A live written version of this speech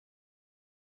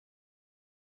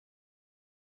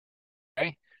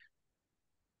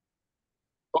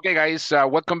Okay, guys,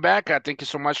 welcome back. Thank you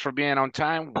so much for being on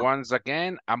time. Once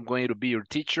again, I'm going to be your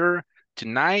teacher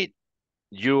tonight.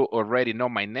 You already know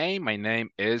my name. My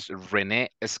name is Rene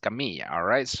Escamilla. All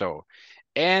right.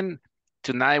 And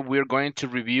tonight we're going to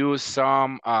review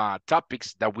some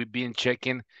topics that we've been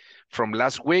checking from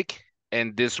last week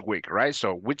and this week, right?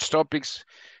 So, which topics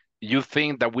you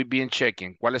think that we've been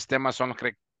checking? ¿Cuáles temas son los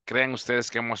que creen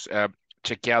ustedes que hemos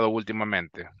chequeado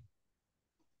últimamente?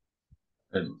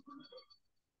 El-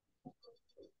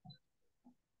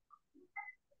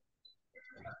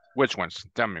 Which ones?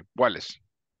 Tell me, ¿cuáles?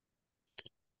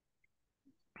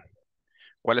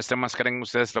 ¿Cuáles temas creen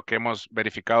ustedes lo que hemos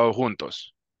verificado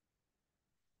juntos?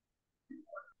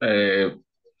 uh,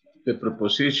 the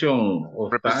preposition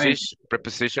of time,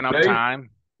 Preposition of place, time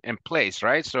and place,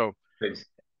 right? So place.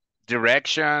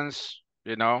 directions,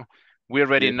 we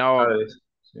already know,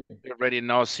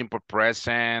 Oportunidades, sí. simple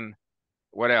present.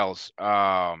 What else?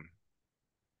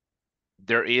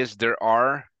 There is, there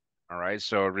are. All right.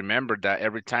 So remember that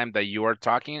every time that you are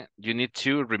talking, you need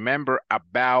to remember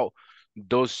about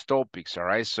those topics. All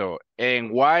right. So, and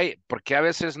why? Porque a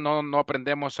veces no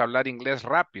aprendemos a hablar inglés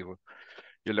rápido.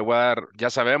 Yo le voy a dar, ya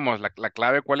sabemos, la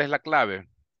clave, ¿cuál es la clave?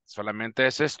 Solamente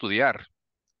es estudiar.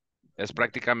 Es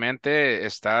prácticamente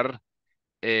estar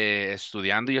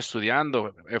estudiando y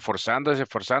estudiando,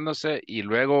 esforzándose, y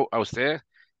luego a usted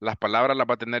las palabras las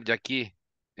va a tener ya aquí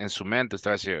en su mente.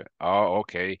 Usted va a decir, oh,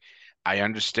 okay, I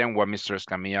understand what Mr.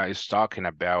 Escamilla is talking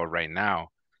about right now.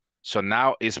 So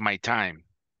now is my time.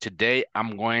 Today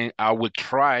I will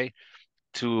try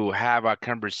to have a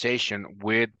conversation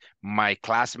with my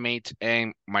classmates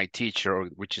and my teacher,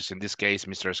 which is in this case,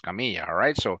 Mr. Escamilla, all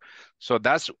right? So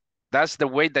that's the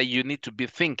way that you need to be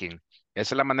thinking.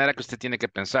 Esa es la manera que usted tiene que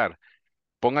pensar.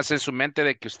 Póngase en su mente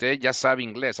de que usted ya sabe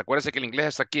inglés. Acuérdese que el inglés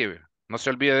está aquí, ¿ve? No se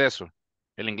olvide de eso.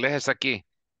 El inglés está aquí.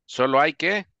 Solo hay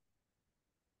que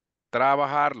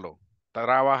trabajarlo,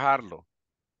 trabajarlo.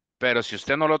 Pero si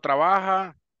usted no lo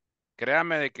trabaja,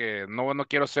 créame de que no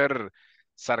quiero ser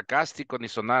sarcástico ni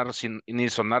ni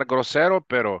sonar grosero,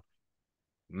 pero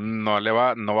no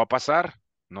va a pasar.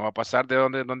 No va a pasar de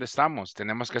donde estamos.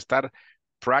 Tenemos que estar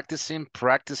practicing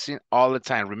all the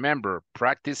time. Remember,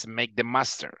 practice make the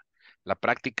master. La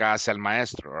práctica hace al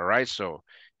maestro, all right? So,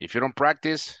 if you don't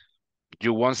practice,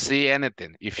 you won't see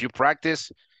anything. If you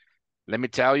practice, let me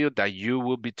tell you that you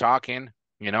will be talking,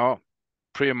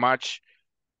 pretty much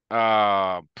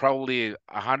probably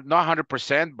 100, not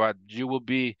 100%, but you will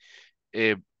be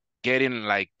uh, getting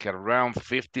like around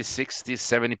 50, 60,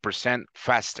 70%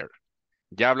 faster.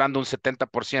 Ya hablando un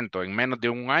 70% en menos de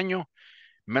un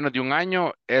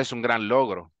año es un gran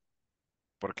logro,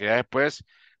 porque ya después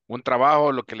un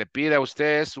trabajo lo que le pide a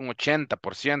usted es un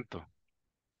 80%,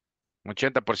 un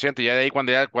 80%, y ya de ahí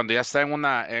cuando ya está en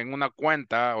una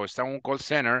cuenta o está en un call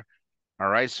center,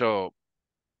 all right, so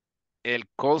el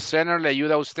call center le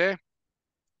ayuda a usted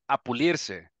a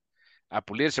pulirse,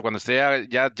 cuando usted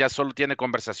ya solo tiene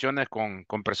conversaciones con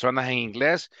personas en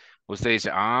inglés, usted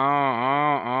dice,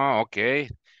 ok,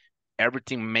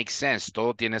 everything makes sense,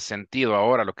 todo tiene sentido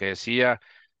ahora, lo que decía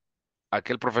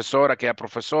aquel profesor, aquella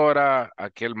profesora,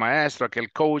 aquel maestro,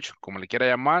 aquel coach, como le quiera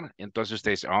llamar, entonces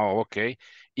usted dice, ok,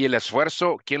 y el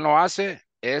esfuerzo, ¿quién lo hace?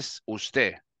 Es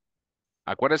usted.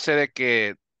 Acuérdese de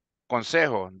que,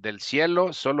 consejo, del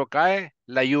cielo solo cae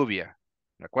la lluvia.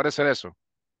 Acuérdese de eso,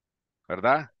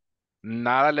 ¿verdad?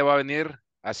 Nada le va a venir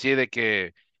así de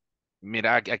que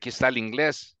mira, aquí está el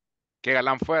inglés. Qué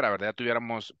galán fuera, ¿verdad?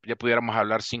 Ya pudiéramos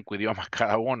hablar 5 idiomas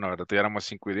cada uno, ¿verdad? Tuviéramos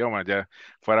 5 idiomas, ya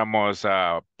fuéramos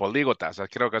políglotas,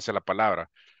 creo que esa es la palabra.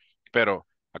 Pero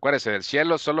acuérdese, del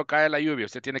cielo solo cae la lluvia.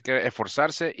 Usted tiene que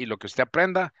esforzarse y lo que usted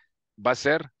aprenda va a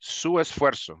ser su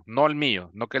esfuerzo, no el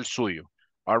mío, no que el suyo.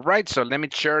 All right, so let me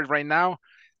share right now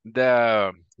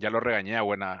ya lo regañé,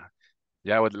 buena.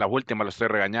 Ya la última lo estoy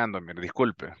regañando, mire,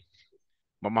 disculpe.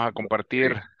 Vamos a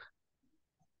compartir. Okay.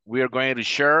 We are going to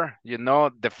share,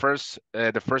 the first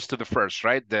to the first,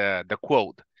 right? The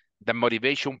quote, the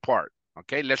motivation part.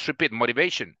 Okay, let's repeat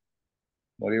motivation.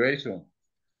 Motivation,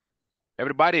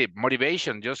 Everybody,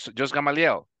 motivation. Just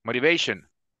Gamaliel, motivation.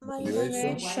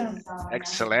 motivation. Motivation.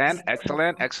 Excellent,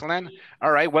 excellent, excellent.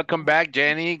 All right, welcome back,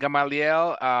 Jenny,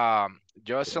 Gamaliel,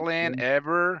 Jocelyn, Okay.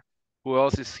 Ever. Who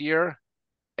else is here?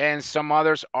 And some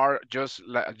others are just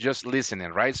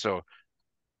listening, right? So,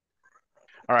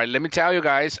 all right, let me tell you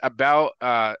guys about.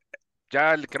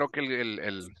 Creo que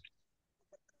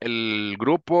el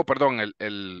grupo, perdón,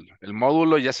 el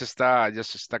módulo ya se está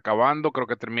acabando, creo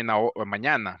que termina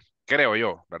mañana, creo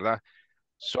yo, ¿verdad?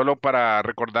 Solo para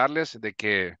recordarles de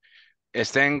que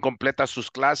estén completas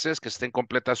sus clases, que estén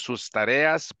completas sus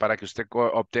tareas para que usted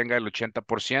obtenga el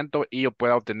 80% y yo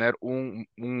pueda obtener un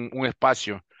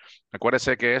espacio.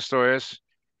 Acuérdese que esto es,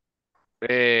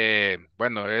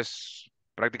 bueno, es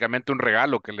prácticamente un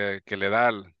regalo que le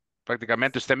da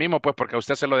prácticamente usted mismo, pues porque a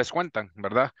usted se lo descuentan,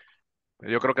 ¿verdad?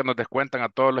 Yo creo que nos descuentan a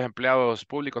todos los empleados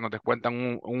públicos, nos descuentan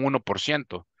un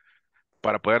 1%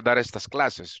 para poder dar estas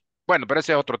clases. Bueno, pero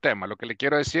ese es otro tema. Lo que le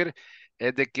quiero decir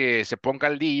es de que se ponga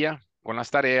al día con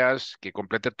las tareas, que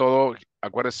complete todo,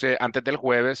 acuérdese, antes del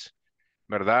jueves,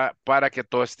 ¿verdad? Para que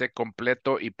todo esté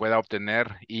completo y pueda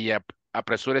obtener y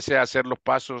apresúrese a hacer los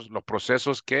pasos, los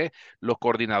procesos que los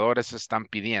coordinadores están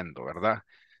pidiendo, ¿verdad?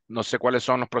 No sé cuáles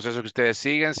son los procesos que ustedes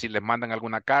siguen, si les mandan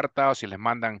alguna carta o si les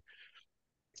mandan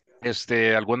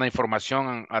alguna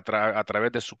información a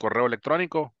través de su correo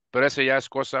electrónico, pero eso ya es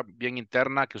cosa bien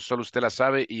interna que solo usted la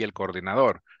sabe y el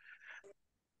coordinador.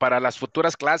 Para las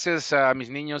futuras clases, a mis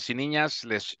niños y niñas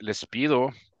les pido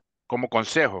como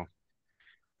consejo.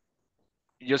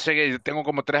 Yo sé que tengo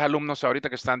como 3 alumnos ahorita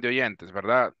que están de oyentes,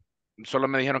 ¿verdad? Solo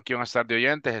me dijeron que iban a estar de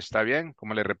oyentes, está bien,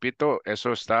 como le repito,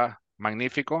 eso está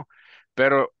magnífico,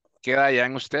 pero queda ya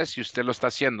en usted si usted lo está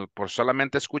haciendo por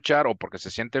solamente escuchar o porque se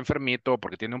siente enfermito o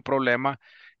porque tiene un problema,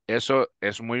 eso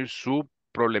es muy su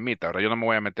problemita. Ahora yo no me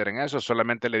voy a meter en eso,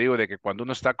 solamente le digo de que cuando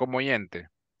uno está como oyente,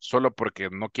 solo porque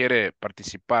no quiere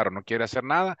participar o no quiere hacer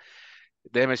nada,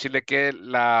 déjeme decirle que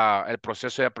el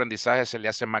proceso de aprendizaje se le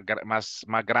hace más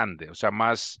grande, o sea,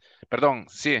 perdón,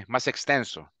 sí, más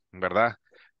extenso, ¿verdad?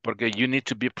 Porque you need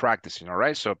to be practicing, all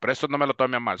right? So, pero esto no me lo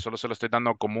tome a mal, solo se lo estoy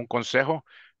dando como un consejo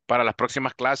para las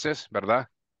próximas clases, ¿verdad?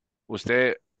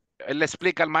 Usted, él le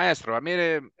explica al maestro,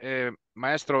 mire,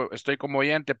 maestro, estoy como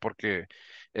oyente porque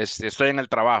estoy en el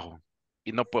trabajo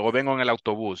y no puedo, vengo en el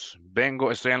autobús,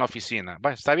 estoy en la oficina.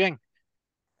 Va, está bien,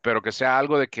 pero que sea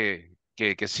algo de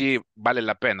que sí vale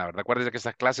la pena, ¿verdad? Acuérdense que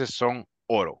estas clases son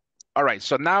oro. All right,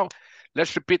 so now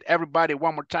let's repeat everybody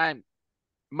one more time.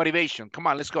 Motivation, come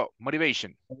on, let's go.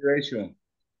 Motivation. Motivation.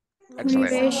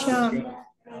 Excellent, Motivation.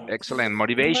 excellent.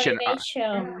 Motivation.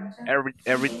 Motivation.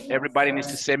 Everybody needs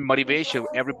to say motivation.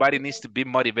 Everybody needs to be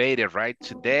motivated, right?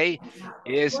 Today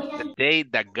is the day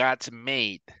that God's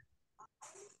made.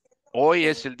 Hoy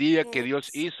es el día que Dios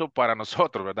hizo para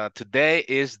nosotros, ¿verdad?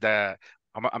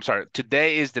 I'm sorry,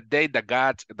 today is the day that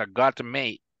God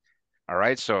made. All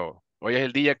right, so hoy es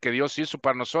el día que Dios hizo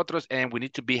para nosotros and we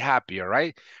need to be happy, all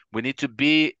right? We need to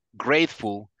be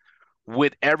grateful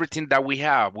with everything that we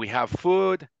have. We have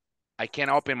food. I can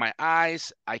open my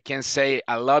eyes. I can say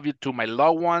I love you to my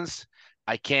loved ones.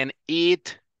 I can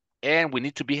eat and we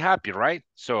need to be happy, right?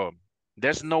 So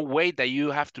there's no way that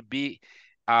you have to be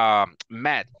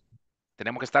mad.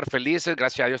 Tenemos que estar felices,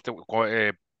 gracias a Dios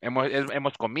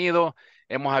hemos comido,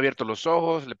 hemos abierto los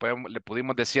ojos, le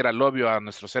pudimos decir al obvio a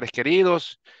nuestros seres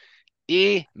queridos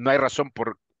y no hay razón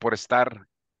por estar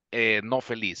no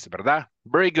feliz, ¿verdad?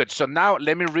 Very good. So now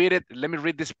let me read it. Let me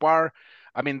read this part.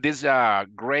 I mean, this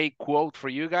great quote for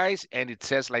you guys, and it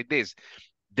says like this.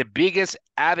 The biggest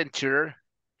adventure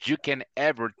you can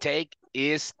ever take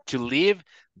is to live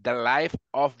the life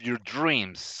of your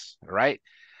dreams, right?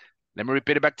 Let me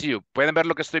repeat it back to you. ¿Pueden ver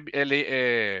lo que estoy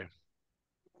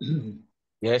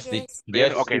Yes, leyendo?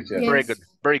 yes. Okay, Teacher. very good,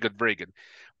 very good, very good.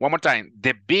 One more time.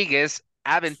 The biggest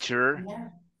adventure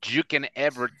you can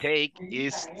ever take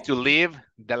is to live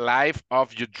the life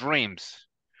of your dreams.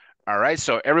 All right,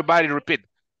 so everybody repeat.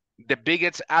 The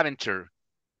biggest adventure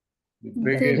The The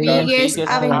biggest biggest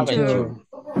biggest adventure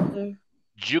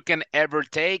you can ever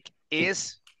take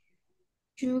is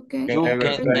you can You ever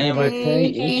can take ever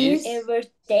take take is Ever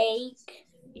take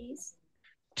is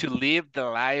to live the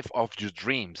life of your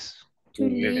dreams. to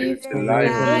live the the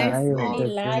life of life your of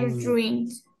dreams. your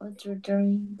dreams. of your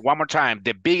dream. One more time.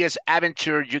 The biggest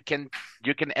adventure you can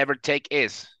ever take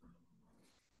is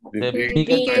The the The biggest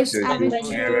biggest biggest adventure you can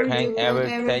adventure ever adventure you you can take will ever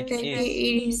ever take take is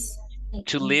is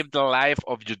to live the life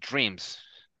of your dreams.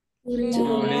 to To to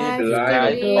live live live the the the life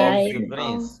of life your of life your life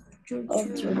dreams. of dreams. your of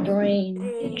your dreams.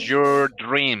 dream. Your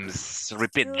dreams.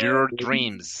 Repeat, your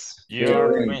dreams. Your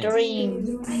Your Dreams.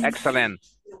 dreams. dream. Excellent.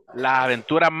 Las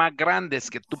aventuras más grandes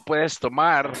que tú puedes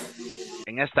tomar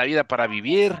en esta vida para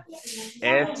vivir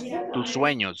es tus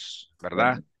sueños,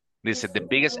 ¿verdad? Dice, the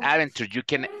biggest adventure you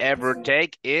can ever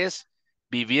take is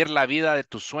vivir la vida de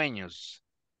tus sueños.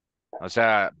 O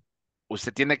sea,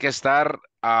 usted tiene que estar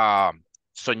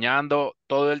soñando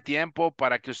todo el tiempo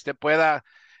para que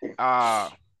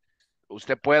ah,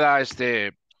 usted pueda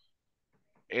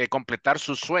completar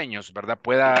sus sueños, ¿verdad?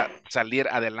 Pueda salir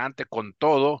adelante con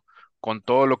todo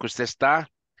lo que usted está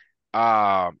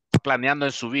planeando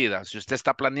en su vida. Si usted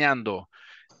está planeando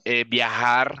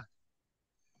viajar,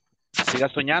 Siga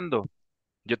soñando.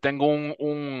 Yo tengo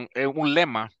un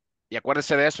lema y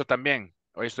acuérdese de eso también.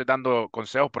 Hoy estoy dando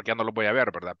consejos porque ya no los voy a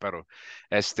ver, ¿verdad? Pero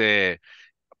este,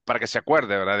 para que se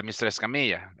acuerde, ¿verdad? De Mr.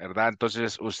 Escamilla, ¿verdad?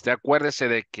 Entonces, usted acuérdese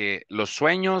de que los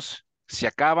sueños se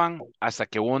acaban hasta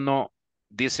que uno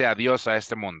dice adiós a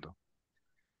este mundo.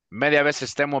 Media vez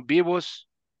estemos vivos,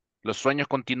 los sueños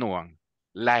continúan.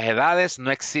 Las edades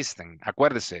no existen.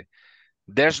 Acuérdese,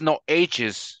 there's no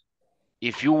ages.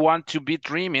 If you want to be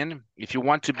dreaming, if you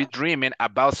want to be dreaming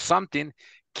about something,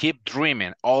 keep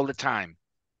dreaming all the time.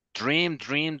 Dream,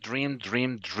 dream, dream,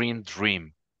 dream, dream,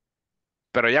 dream.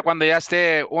 Pero ya cuando ya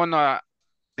esté uno,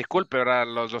 disculpe, ¿verdad?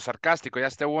 Los sarcásticos, ya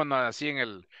esté uno así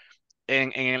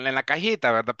en la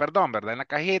cajita, ¿verdad? Perdón, ¿verdad? En la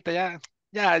cajita,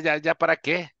 ya, ¿para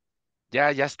qué?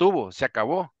 Ya estuvo, se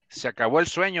acabó el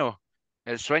sueño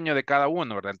de cada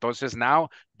uno, ¿verdad? Entonces, now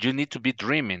you need to be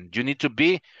dreaming, you need to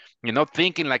be,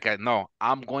 thinking like, no,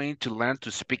 I'm going to learn to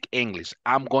speak English,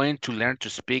 I'm going to learn to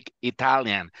speak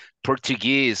Italian,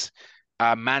 Portuguese,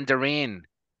 Mandarin,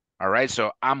 all right?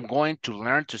 So I'm going to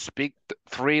learn to speak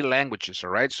 3 languages,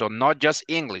 all right? So not just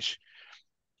English.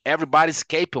 Everybody's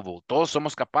capable, todos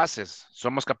somos capaces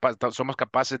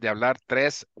de hablar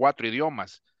 3, 4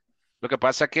 idiomas. Lo que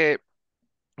pasa que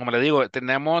como le digo,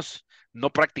 no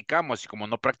practicamos, y como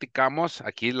no practicamos,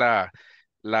 aquí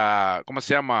 ¿cómo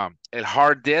se llama? El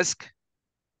hard disk,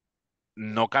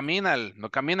 no camina el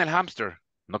hámster,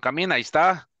 no camina, ahí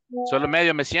está, solo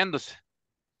medio meciéndose,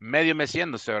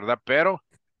 ¿verdad? Pero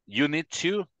you need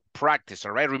to practice,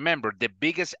 all right? Remember, the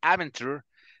biggest adventure,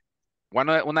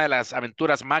 una de las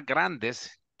aventuras más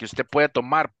grandes que usted puede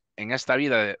tomar en esta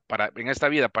vida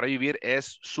para vivir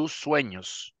es sus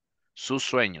sueños.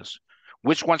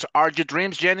 Which ones are your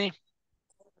dreams, Jenny?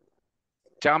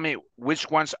 Tell me, which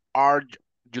ones are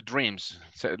your dreams?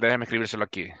 Déjame escribírselo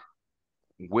aquí.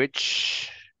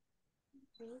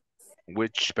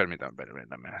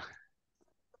 Permítame.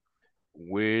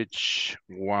 Which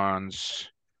ones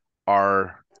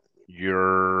are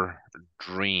your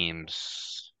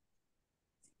dreams?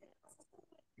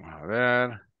 A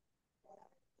ver.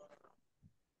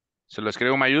 Se lo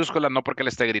escribo en mayúscula, no porque le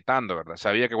esté gritando, ¿verdad?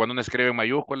 Sabía que cuando uno escribe en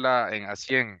mayúscula,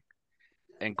 así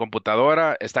en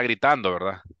computadora, está gritando,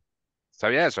 ¿verdad?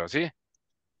 ¿Sabía eso? ¿Sí?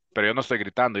 Pero yo no estoy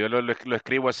gritando, yo lo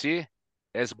escribo así,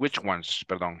 es which ones,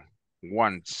 perdón,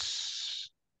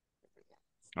 ones.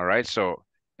 All right, so,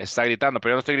 está gritando,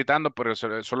 pero yo no estoy gritando, pero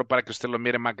solo para que usted lo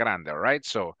mire más grande, all right?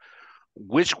 So,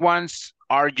 which ones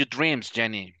are your dreams,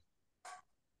 Jenny?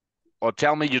 Or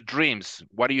tell me your dreams.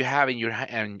 What do you have in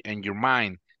your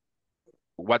mind?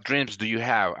 What dreams do you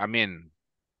have? I mean,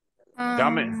 tell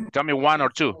me one or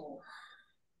two.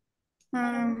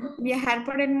 Viajar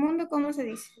por el mundo, ¿cómo se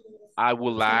dice? I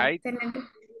would O sea, like,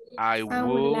 I would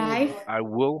will, like,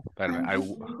 espérame,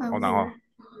 hold on, would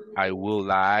I would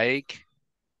like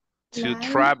to like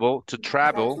travel to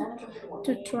travel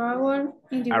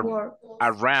in the world,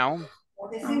 around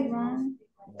around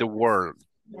the world.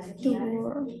 the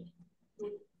world.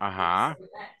 Uh-huh.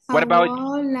 I What about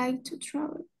would like to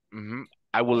travel. mhm.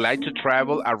 I would like to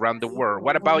travel around the world.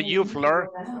 What about you, Fleur?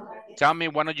 Tell me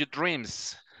one of your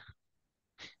dreams.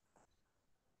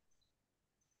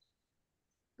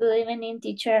 Good evening,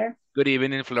 teacher. Good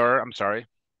evening, Fleur. I'm sorry.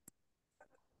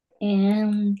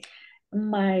 And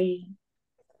my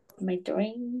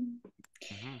dream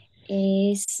Mhm.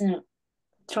 is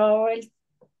travel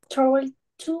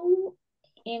to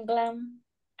England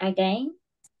again.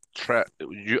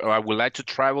 I would like to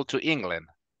travel to England.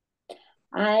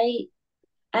 I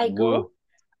Wo- go.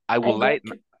 I would I go like.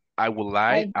 to, I would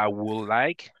like. I I would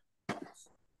like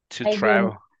to I go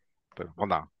travel. But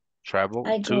hold on. Travel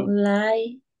I go to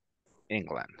like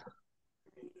England.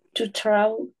 to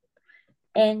travel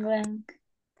England.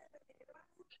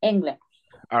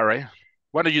 All right.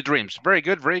 What are your dreams? Very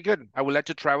good. Very good. I would like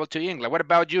to travel to England. What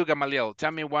about you, Gamaliel?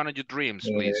 Tell me one of your dreams,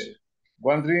 please.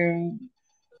 One dream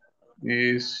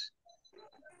is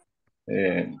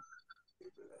learn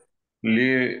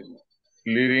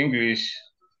English.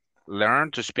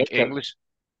 Learn to speak English.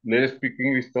 Let's speak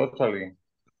English totally.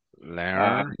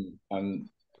 Learn.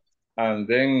 And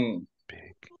then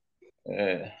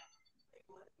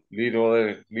lead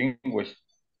other language.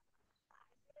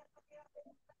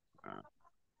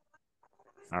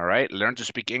 All right, learn to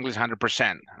speak English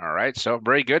 100%. All right, so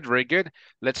very good, very good.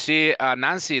 Let's see,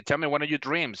 Nancy, tell me one of your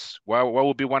dreams. What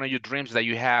would be one of your dreams that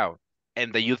you have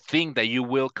and that you think that you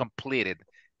will complete it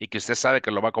y que usted sabe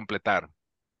que lo va a completar?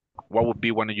 What would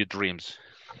be one of your dreams?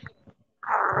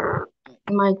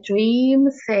 My dream,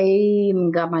 say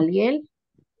Gamaliel,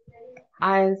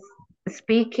 I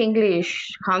speak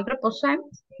English 100%.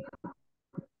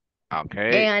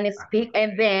 Okay. And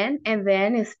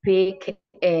then speak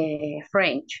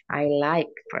French. I like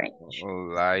French.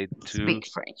 Like to Speak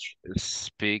French.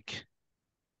 speak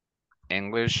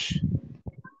English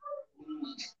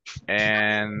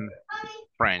and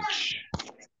French.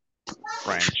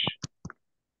 French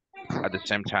at the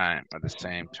same time. At the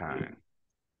same time.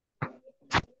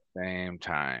 Same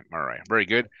time. All right. Very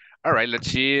good. All right. Let's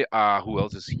see. Who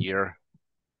else is here?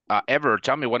 Ever,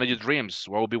 tell me one of your dreams.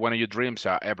 What would be one of your dreams,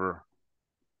 Ever?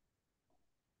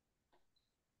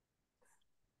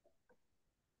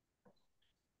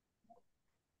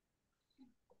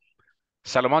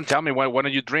 Salomon, tell me one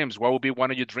of your dreams. What would be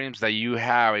one of your dreams that you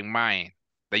have in mind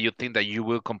that you think that you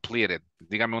will complete it?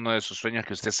 Dígame uno de sus sueños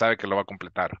que usted sabe que lo va a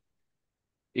completar.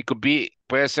 It could be,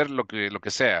 puede ser lo que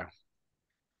sea.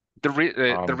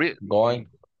 Going,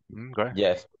 Go ahead.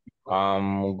 yes.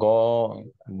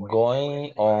 Going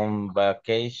on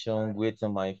vacation with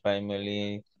my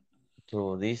family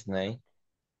to Disney.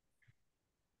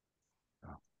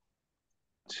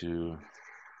 To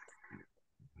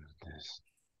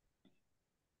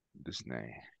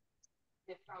Disney.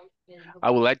 I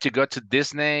would like to go to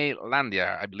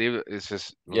Disneylandia. I believe it's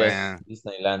just Yes, land.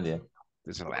 Disneylandia.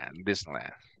 Disneyland.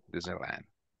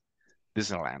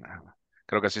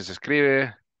 Creo que así se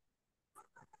escribe.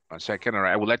 One second. All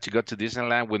right. I would like to go to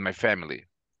Disneyland with my family.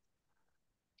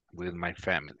 With my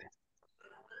family.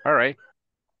 All right.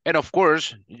 And of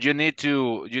course, you need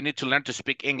to learn to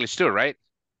speak English too, right?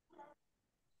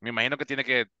 Me imagino que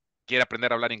quiere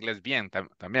aprender a hablar inglés bien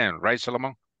también, right,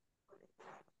 Solomon?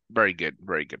 Very good,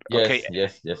 very good. Yes, Okay.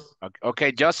 yes.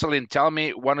 Okay, Jocelyn, tell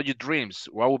me one of your dreams.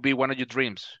 What would be one of your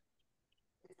dreams?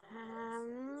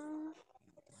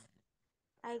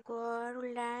 I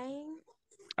would like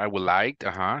I would like,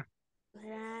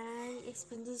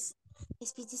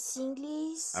 speak this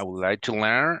English. I would like to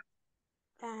learn.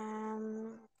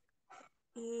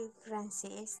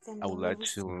 Francés I would like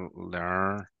to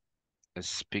learn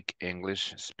speak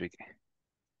English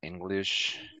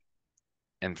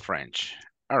and French.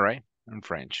 All right, and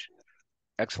French.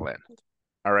 Excellent.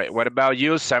 All right, what about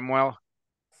you, Samuel?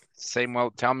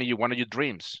 Samuel, tell me one of your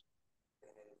dreams.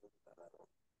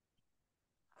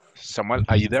 Samuel,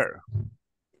 are you there?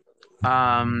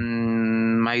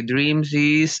 My dreams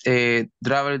is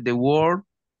travel the world,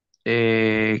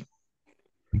 get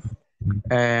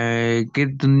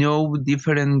to know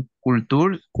different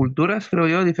culturas, creo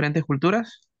yo, diferentes culturas.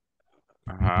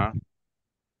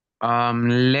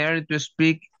 Learn to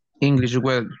speak English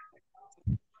well.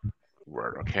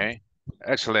 Word, okay.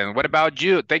 Excellent. What about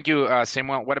you? Thank you,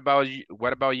 Samuel. What about you?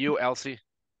 What about you, Elsie?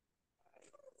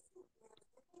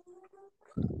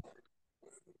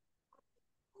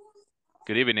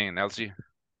 Good evening, Elsie.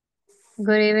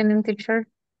 Good evening, teacher.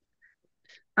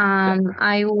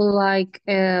 I would like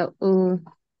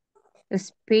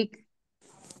speak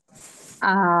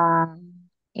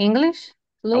English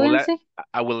fluency.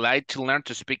 I would like to learn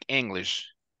to speak English.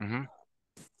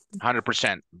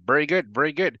 100%. Very good,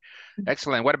 very good.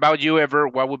 Excellent. What about you, Ever?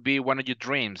 What would be one of your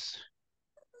dreams?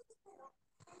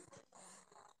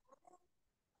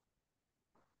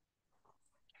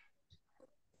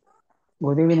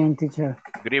 Good evening, teacher.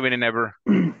 Good evening, Ever.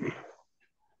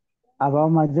 About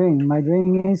my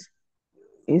dream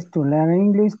is to learn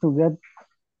English to get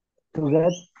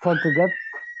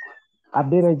a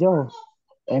better job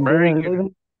and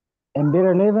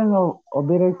better living or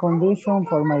better condition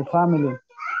for my family.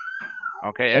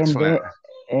 Okay, excellent.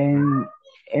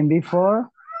 And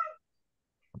before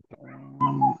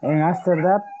and after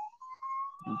that,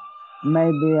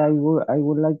 maybe I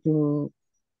would like to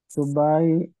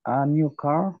buy a new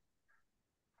car.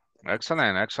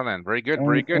 Excellent, excellent. Very good,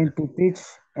 very good. And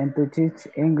to teach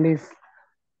English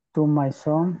to my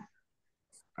son.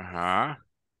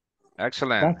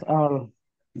 Excellent.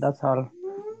 That's all.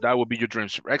 That would be your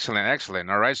dreams. Excellent, excellent.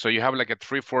 All right. So you have like a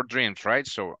 3-4 dreams, right?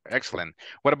 So excellent.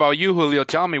 What about you, Julio?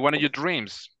 Tell me one of your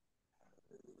dreams.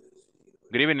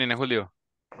 Good evening, Julio.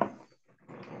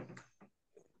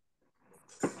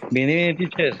 Good evening,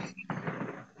 teachers.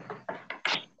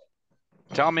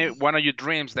 Tell me one of your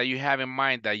dreams that you have in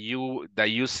mind that you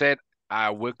said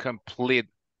I will complete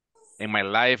in my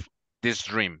life this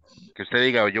dream. Que usted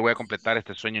diga, yo voy a completar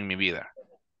este sueño en mi vida.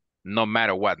 No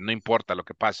matter what, no importa lo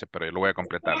que pase, pero yo lo voy a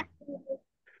completar.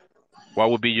 What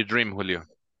would be your dream, Julio?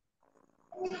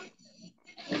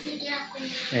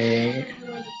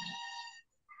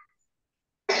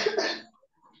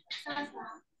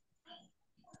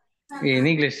 In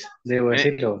English, debo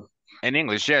decirlo. In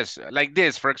English, yes. Like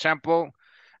this, for example,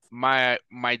 my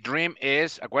dream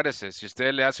is, acuérdese, si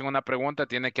ustedes le hacen una pregunta,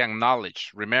 tiene que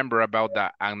acknowledge. Remember about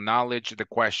that, acknowledge the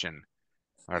question.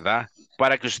 ¿verdad?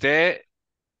 Para que usted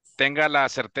tenga la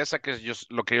certeza que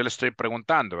lo que yo le estoy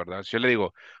preguntando, ¿verdad? Si yo le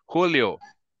digo, Julio,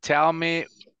 tell me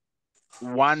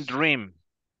one dream.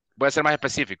 Voy a ser más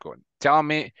específico. Tell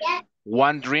me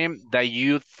one dream that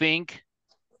you think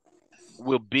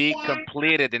will be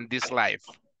completed in this life.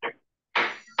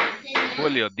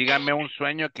 Julio, dígame un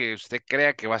sueño que usted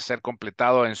crea que va a ser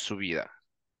completado en su vida.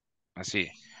 Así.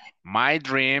 My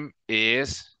dream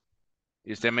is,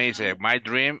 y usted me dice, my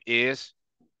dream is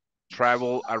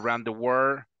travel around the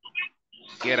world,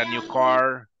 get a new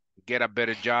car, get a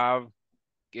better job,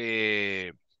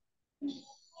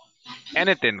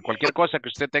 anything, cualquier cosa que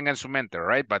usted tenga en su mente,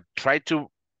 right? But try to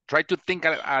think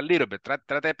a little bit.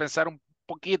 Trate de pensar un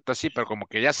poquito así, pero como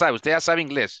que ya sabe, usted ya sabe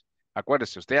inglés.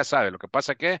 Acuérdese, usted ya sabe. Lo que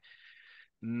pasa que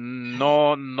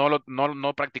no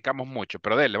practicamos mucho,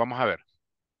 pero dele, vamos a ver,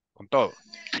 con todo.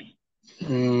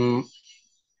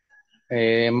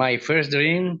 My first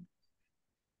dream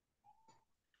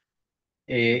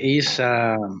is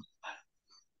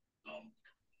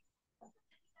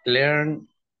learn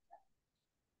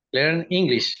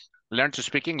English. Learn to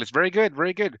speak English. Very good,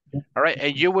 very good. All right,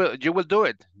 and you will do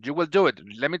it. You will do it.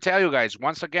 Let me tell you guys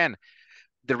once again,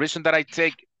 the reason that I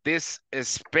take this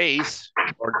space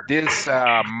or this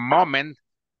moment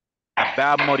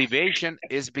about motivation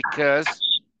is because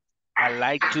I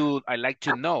like to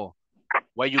know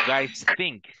what you guys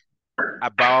think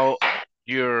about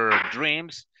your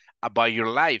dreams, about your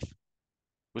life.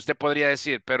 Usted podría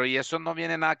decir, pero y eso no no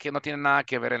tiene nada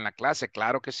que ver en la clase.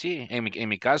 Claro que sí. En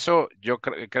mi caso,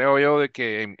 creo yo de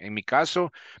que en mi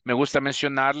caso me gusta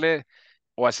mencionarle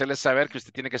o hacerle saber que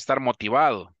usted tiene que estar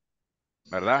motivado,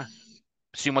 ¿verdad?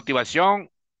 Sin motivación,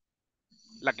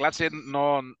 la clase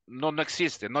no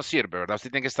existe, no sirve, ¿verdad?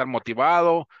 Usted tiene que estar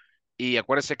motivado y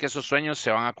acuérdese que esos sueños se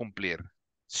van a cumplir.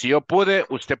 Si yo pude,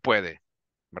 usted puede,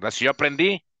 ¿verdad? Si yo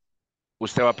aprendí,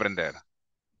 usted va a aprender.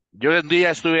 Yo un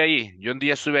día estuve ahí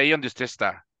donde usted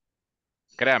está.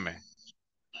 Créame.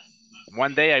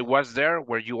 One day I was there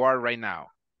where you are right now.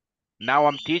 Now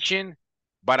I'm teaching,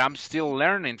 but I'm still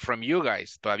learning from you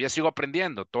guys. Todavía sigo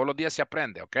aprendiendo. Todos los días se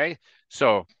aprende, okay?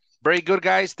 So, very good,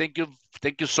 guys. Thank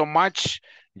you so much.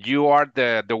 You are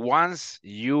the ones.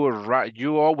 You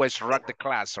always rock the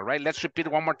class, all right? Let's repeat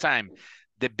one more time.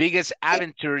 The biggest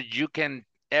adventure you can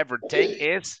ever take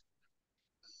is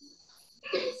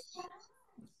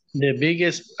The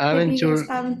biggest adventure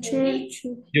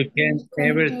you can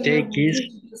ever take is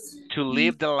to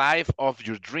live the life of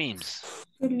your dreams.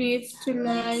 To live the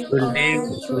life to of live your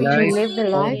the To life dreams. live the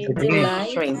of life the The of dream. your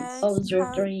life dreams. of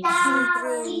your dreams. Your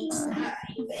dreams.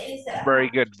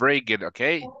 Very good,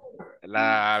 okay?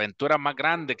 La aventura más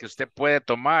grande que usted puede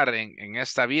tomar en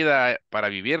esta vida para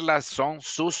vivirla son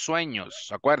sus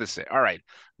sueños. Acuérdese. All right.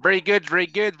 Very good, very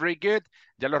good, very good.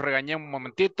 Ya los regañé un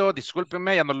momentito.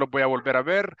 Discúlpenme, ya no los voy a volver a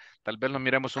ver. Tal vez nos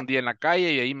miremos un día en la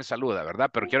calle y ahí me saluda, ¿verdad?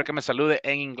 Pero quiero que me salude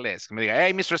en inglés. Que me diga,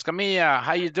 hey, Mr. Escamilla,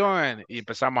 how you doing? Y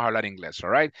empezamos a hablar inglés,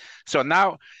 all right? So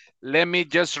now, let me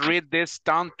just read this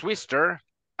tongue twister.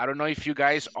 I don't know if you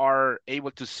guys are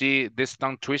able to see this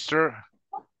tongue twister.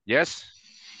 Yes?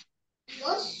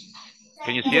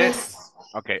 Can you see it? Yes.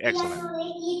 Okay, excellent.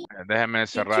 Déjeme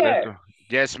cerrar Teacher, esto.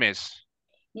 Yes, miss.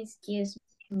 excuse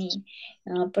me.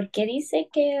 ¿Por qué dice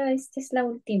que esta es la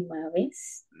última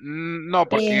vez? No,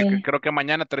 porque Eh, creo que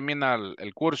mañana termina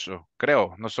el curso,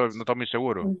 creo. No estoy muy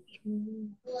seguro.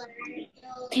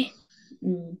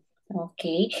 mm, ok.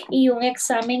 ¿Y un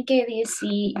examen que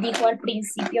dijo al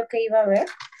principio que iba a haber?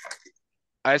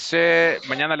 A ese,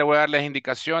 mañana le voy a dar las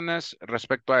indicaciones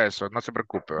respecto a eso. No se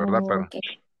preocupe, ¿verdad? Pero Ok, ahí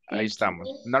thank you. estamos.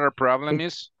 Not a problem,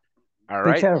 miss. All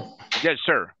right. Teacher, Yes,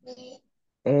 sir.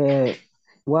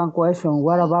 one question.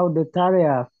 What about the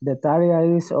tarea? The tarea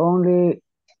is only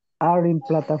are in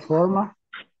plataforma.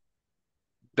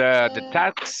 The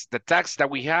tax that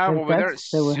we have The over there,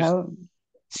 text that we have.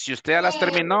 si usted ya las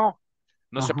terminó,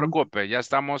 no se Ajá. preocupe, ya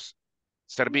estamos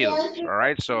servidos, all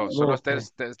right? So, solo Okay.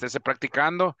 estése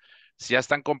practicando. Si ya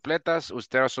están completas,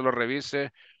 usted solo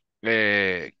revise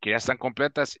que ya están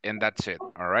completas and that's it,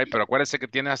 all right? Pero acuérdese que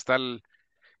tiene hasta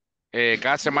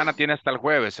cada semana tiene hasta el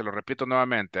jueves, se lo repito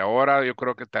nuevamente. Ahora yo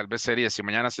creo que tal vez sería, si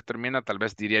mañana se termina, tal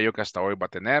vez diría yo que hasta hoy va a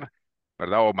tener,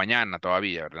 ¿verdad? O mañana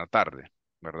todavía, en la tarde,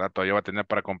 ¿verdad? Todavía va a tener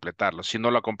para completarlo, si no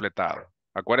lo ha completado.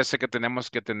 Acuérdese que tenemos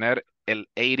que tener el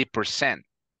 80%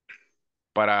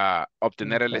 para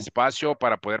obtener el Okay. espacio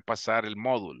para poder pasar el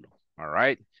módulo. All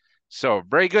right. So,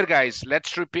 very good, guys.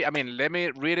 Let's repeat. Let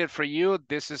me read it for you.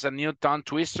 This is a new tongue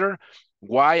twister.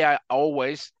 Why I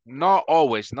always, no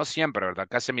siempre, ¿verdad?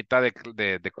 Casi a mitad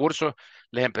de curso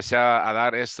les empecé a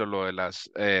dar esto, lo de las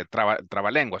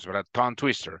trabalenguas, ¿verdad? Tongue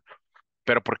twister.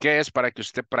 Pero ¿por qué? Es para que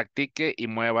usted practique y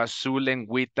mueva su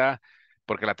lengüita,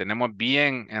 porque la tenemos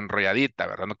bien enrolladita,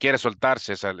 ¿verdad? No quiere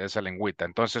soltarse esa lengüita.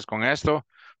 Entonces, con esto,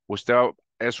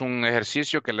 es un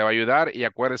ejercicio que le va a ayudar y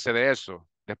acuérdese de eso.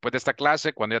 Después de esta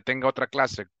clase, cuando ya tenga otra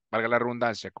clase, valga la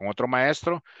redundancia, con otro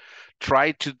maestro,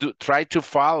 try to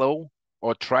follow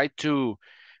or try to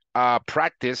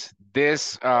practice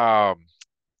this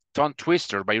tongue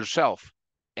twister by yourself.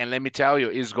 And let me tell you,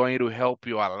 it's going to help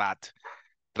you a lot.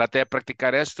 Trate de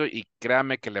practicar esto y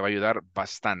créame que le va a ayudar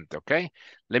bastante, ¿ok?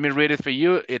 Let me read it for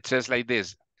you. It says like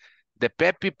this. The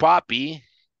Peppy Poppy,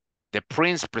 the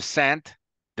prince present,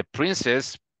 the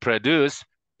princess produce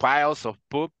piles of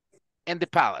poop in the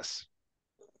palace.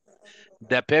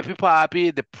 The Peppy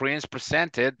Poppy, the prince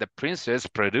presented, the princess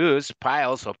produced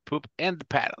piles of poop in the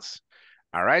palace.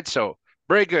 All right, so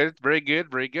very good, very good,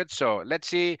 very good. So let's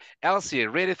see, Elsie,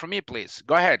 read it for me, please.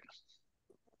 Go ahead.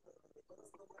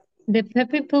 The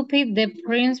Peppy Puppy, the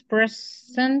prince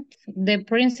present, the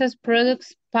princess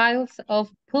products piles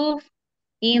of poop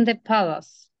in the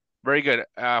palace. Very good.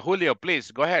 Julio,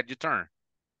 please, go ahead, your turn.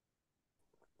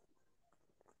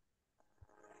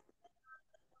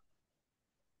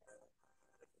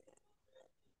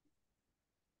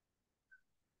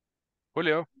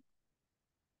 Julio.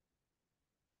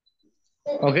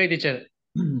 Okay, teacher.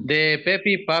 The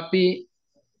Peppy Puppy,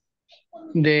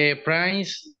 the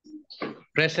prince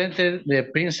presented, the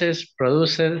princess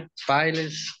produced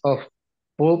piles of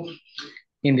poop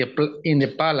in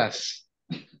the palace.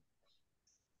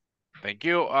 Thank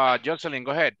you. Jocelyn,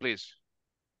 go ahead, please.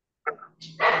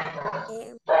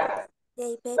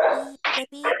 The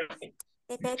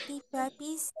Peppy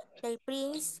Puppies, the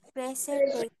prince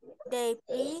present, the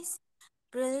prince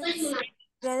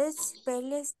products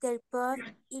piles del pop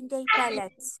in the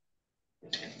palace.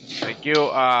 Thank you.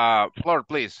 Flor,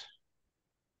 please.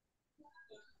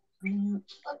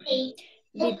 Okay.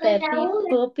 The Peppy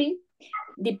Puppy,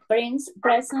 the prince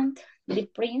present, the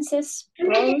princess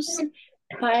produce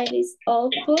piles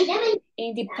of poop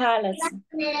in the palace.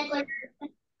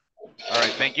 All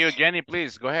right, thank you. Jenny,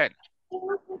 please, go ahead.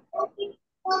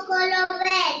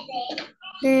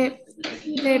 The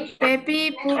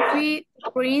Peppy Puppy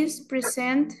prince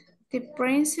present, the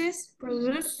princess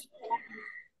produce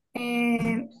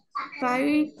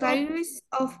piles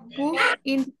of poop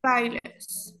in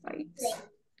piles.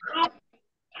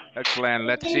 Excellent.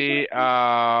 Let's see.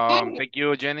 Thank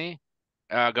you, Jenny.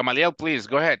 Gamaliel, please,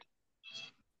 go ahead.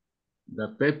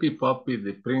 The Peppy Puppy,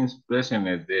 the prince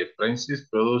presented, the princess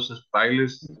produces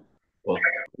piles of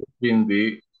poop in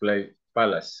the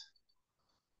palace.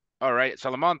 All right,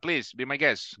 Solomon, please, be my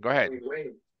guest. Go ahead.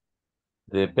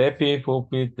 The Peppy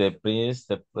Puppy, the prince,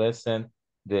 the present,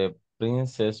 the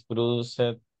princess produced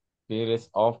piles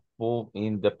of poop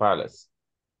in the palace.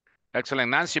 Excellent.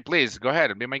 Nancy, please, go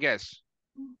ahead, be my guest.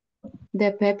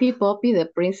 The Peppy Puppy, the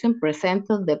princess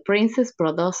presented, the princess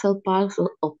produced piles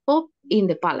of poop in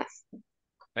the palace.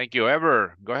 Thank you.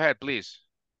 Ever, go ahead, please.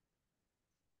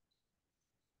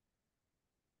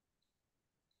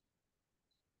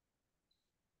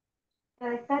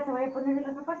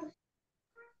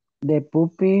 The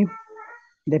puppy,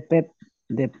 the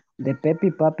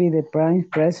Peppy Puppy, the prince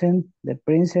present, the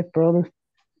princess produce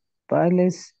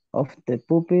piles of the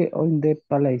puppy on the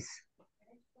palace.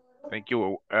 Thank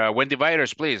you. Wendy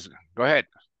Viters, please, go ahead.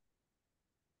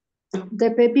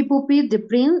 The Peppy Puppy, the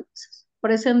prince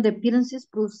present, the princess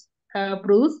produce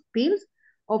pills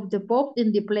of the pop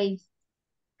in the place.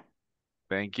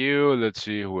 Thank you. Let's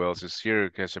see who else is here.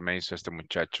 Que se me hizo este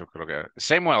muchacho. Creo que...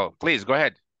 Samuel, please, go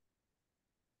ahead.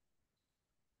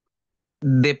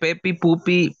 The Peppy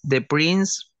Puppy, the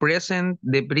prince present,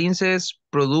 the princess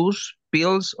produce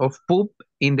piles of poop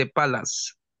in the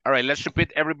palace. All right, let's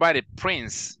repeat everybody.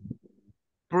 Prince.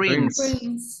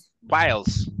 Prince.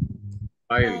 Piles.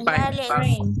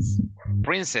 Prince.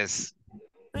 Princess.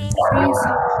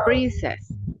 Princess.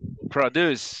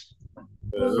 Produce.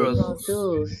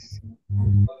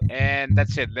 And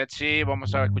that's it. Let's see.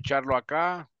 Vamos a escucharlo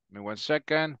acá. Give me 1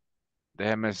 second.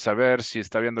 Déjeme saber si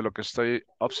está viendo lo que estoy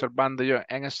observando yo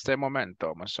en este momento.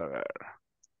 Vamos a ver.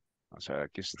 Vamos a ver,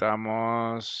 aquí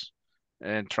estamos.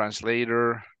 En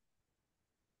Translator.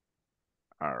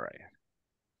 All right.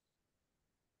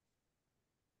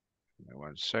 Give me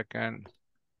 1 second.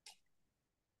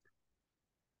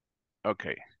 Ok.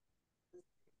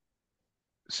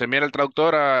 ¿Se mira el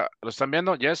traductor? ¿Lo están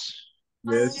viendo? Yes.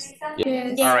 Yes.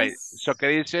 Yes. All right. So, ¿qué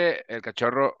dice el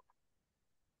cachorro?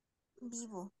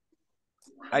 Vivo.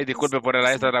 Ay, disculpe por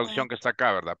esta traducción que está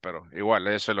acá, ¿verdad? Pero igual,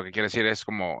 eso es lo que quiere decir, es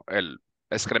como el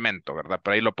excremento, ¿verdad?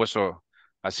 Pero ahí lo puso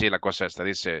así la cosa esta.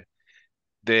 Dice,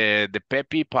 the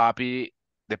Peppy Puppy,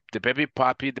 The baby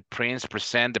puppy, the prince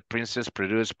present, the princess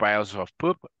produce piles of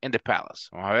poop in the palace.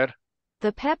 Vamos a ver.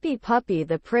 The peppy puppy,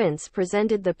 the prince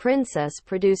presented, the princess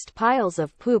produced piles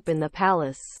of poop in the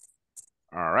palace.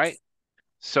 All right.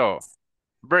 So,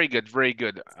 very good, very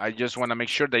good. I just want to make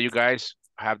sure that you guys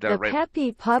have that The right.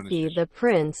 peppy puppy, the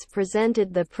prince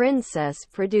presented, the princess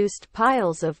produced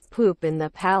piles of poop in the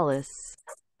palace.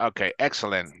 Okay,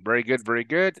 excellent. Very good, very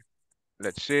good.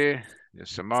 Let's see.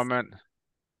 Just a moment.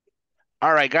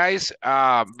 All right, guys.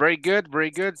 Very good, very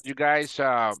good. You guys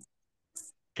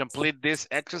complete this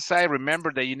exercise.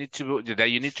 Remember that you need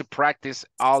to practice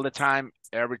all the time,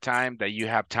 every time that you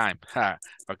have time.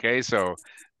 Okay, so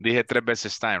dije 3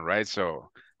 veces time, right? So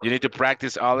you need to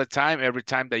practice all the time, every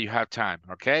time that you have time.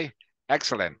 Okay,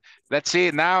 excellent. Let's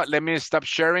see now. Let me stop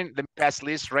sharing. Let me pass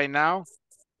list right now.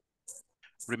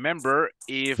 Remember,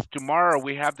 if tomorrow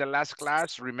we have the last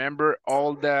class, remember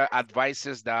all the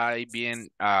advices that I've been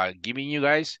giving you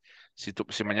guys. Si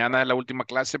mañana es la última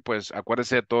clase, pues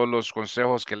acuérdese de todos los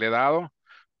consejos que le he dado,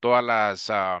 todas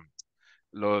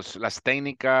las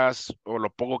técnicas o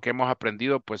lo poco que hemos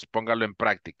aprendido, pues póngalo en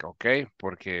práctica, ¿ok?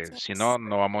 Porque si no,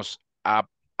 no vamos a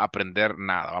aprender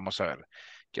nada. Vamos a ver.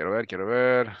 Quiero ver.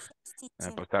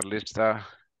 Voy a estar lista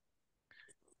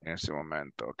en este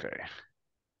momento, ok.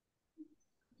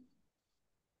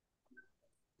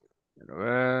 Quiero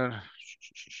ver.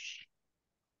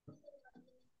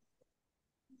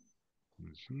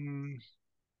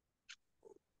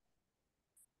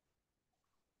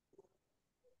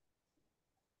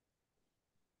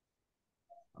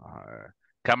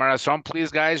 Cameras on,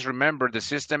 please, guys. Remember, the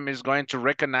system is going to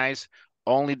recognize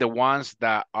only the ones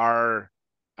that are,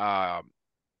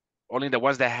 only the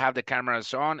ones that have the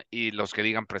cameras on y los que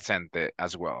digan presente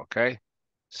as well, okay?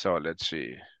 So, let's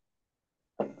see.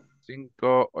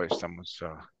 5, hoy estamos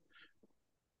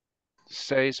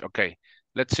 6, okay.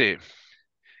 Let's see.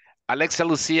 Alexa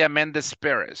Lucia Mendez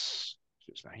Perez.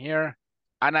 She's not here.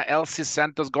 Ana Elsie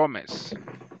Santos Gomez.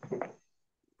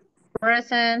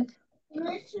 Present.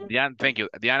 Thank you.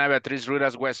 Diana Beatriz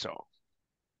Ruiz Hueso.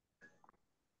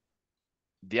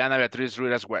 Diana Beatriz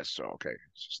Ruiz Hueso. Okay,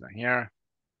 she's not here.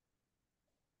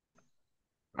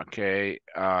 Okay,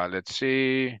 let's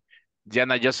see.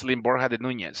 Diana Jocelyn Borja de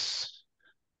Núñez.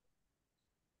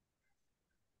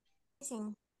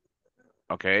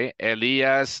 Okay,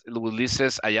 Elías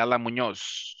Ulises Ayala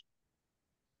Muñoz.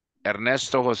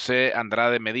 Ernesto José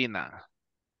Andrade Medina.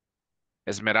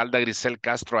 Esmeralda Grisel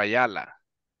Castro Ayala.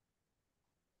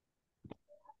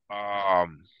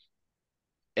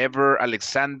 Ever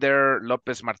Alexander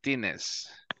López Martínez.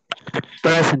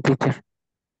 Present, teacher.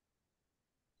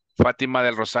 Fátima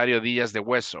del Rosario Díaz de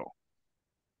Hueso.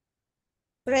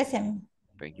 Present.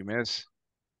 Thank you, miss.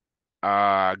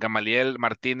 Gamaliel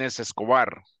Martínez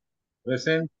Escobar.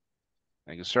 Present.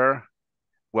 Thank you, sir.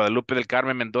 Guadalupe del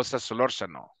Carmen Mendoza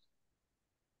Solórzano.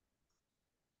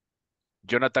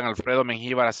 Jonathan Alfredo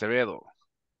Mengíbar Acevedo.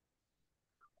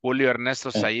 Julio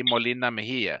Ernesto Saí Molina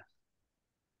Mejía.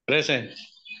 Present.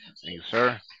 Thank you,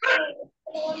 sir.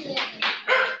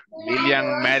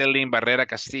 Lilian Madeline Barrera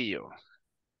Castillo.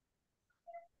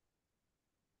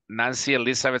 Nancy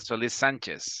Elizabeth Solís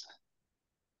Sánchez.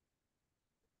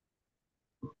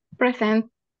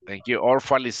 Present. Thank you.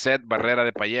 Orfa Lisette Barrera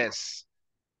de Payés.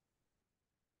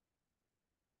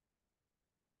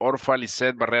 Orfa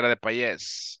Lisette Barrera de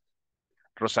Payés.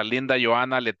 Rosalinda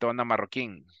Joana Letona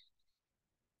Marroquín.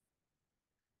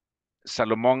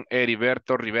 Salomón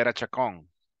Heriberto Rivera Chacón.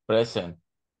 Present.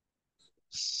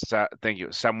 Thank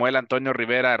you. Samuel Antonio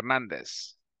Rivera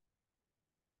Hernández.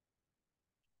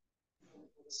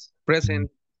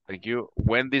 Present. Thank you.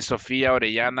 Wendy Sofía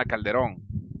Orellana Calderón.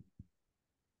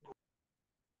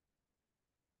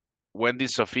 Wendy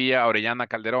Sofía Orellana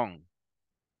Calderón.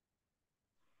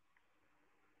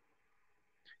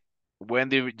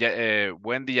 Wendy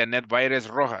Janet Baires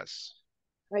Rojas.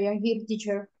 I am here,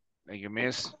 teacher. Thank you,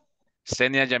 miss.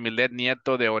 Senia Yamilet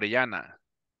Nieto de Orellana.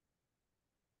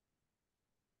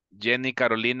 Jenny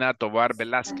Carolina Tobar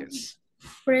Velázquez.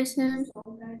 Present.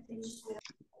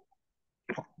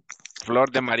 Flor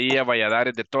de María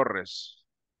Valladares de Torres.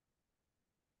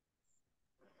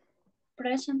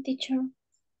 Present, teacher.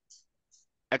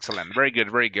 Excellent. Very good.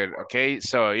 Very good. Okay.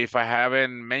 So if I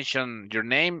haven't mentioned your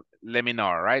name, let me know.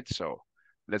 All right. So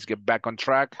let's get back on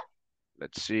track.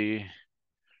 Let's see.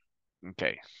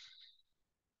 Okay.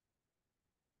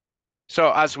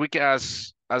 So as we can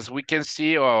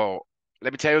see,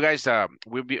 let me tell you guys,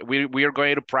 we are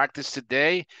going to practice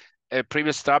today a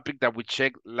previous topic that we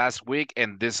checked last week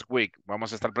and this week.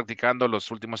 Vamos a estar practicando los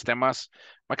últimos temas,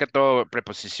 más que todo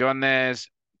preposiciones,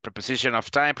 preposition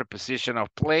of time, preposition of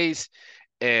place,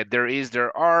 there is,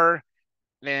 there are,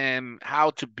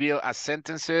 how to build a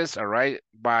sentences, all right,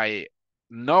 by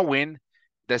knowing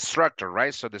the structure,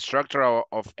 right? So the structure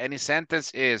of any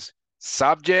sentence is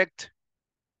subject,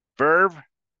 verb,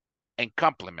 and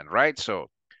complement, right? So,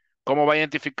 ¿cómo va a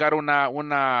identificar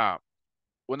una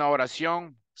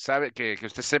oración? ¿Sabe que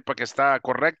usted sepa que está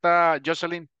correcta,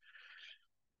 Jocelyn?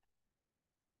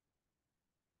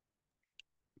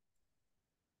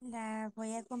 La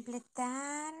voy a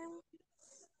completar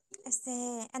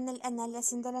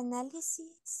haciendo el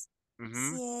análisis.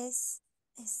 Si es,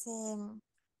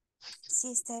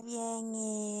 si está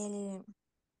bien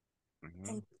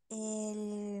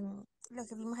lo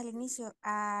que vimos al inicio,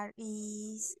 are,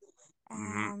 is,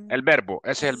 El verbo,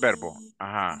 ese es el verbo. y,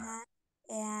 Ajá.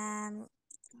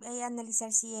 voy a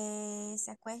analizar si es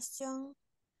a question.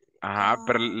 Ajá,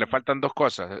 pero le faltan dos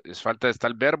cosas. Está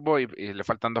el verbo y le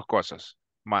faltan dos cosas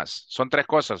más. Son tres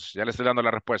cosas. Ya le estoy dando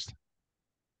la respuesta.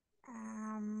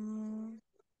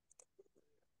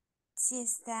 Si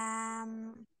está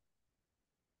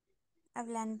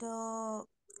hablando,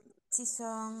 si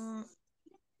son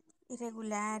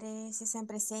irregulares, si son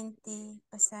presente,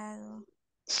 pasado.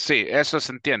 Sí, eso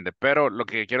se entiende, pero lo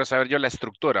que quiero saber yo es la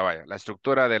estructura, vaya, la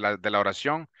estructura de la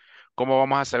oración. ¿Cómo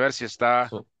vamos a saber si está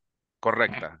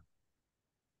correcta?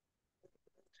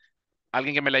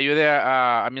 ¿Alguien que me le ayude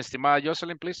a mi estimada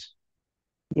Jocelyn, please?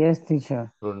 Yes,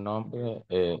 teacher. Pronombre,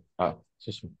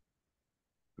 sí, sí.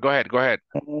 Go ahead, go ahead.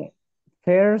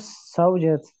 First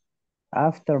subject,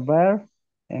 after verb,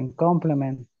 and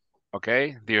complement.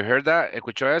 Okay, do you hear that?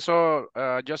 ¿Escuchó eso,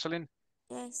 Jocelyn?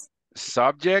 Yes.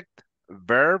 Subject,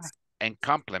 verb, and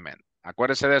complement.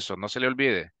 Acuérdese de eso, no se le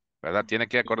olvide, ¿verdad? Tiene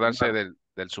que acordarse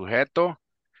del sujeto,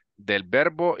 del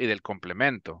verbo y del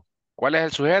complemento. ¿Cuál es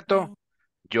el sujeto?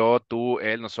 Yo, tú,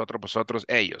 él, nosotros, vosotros,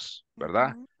 ellos,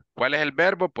 ¿verdad? ¿Cuál es el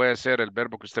verbo? Puede ser el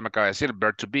verbo que usted me acaba de decir,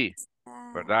 verb to be,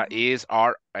 ¿verdad? Is,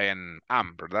 are, and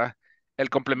am, ¿verdad? El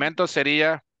complemento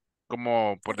sería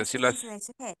como, por decirlo así. El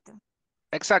sujeto.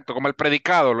 Exacto, como el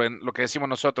predicado, lo que decimos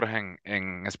nosotros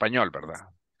en español, ¿verdad?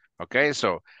 Ok,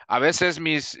 so, a veces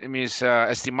mis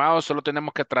estimados solo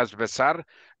tenemos que transversar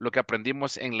lo que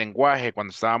aprendimos en lenguaje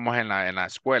cuando estábamos en la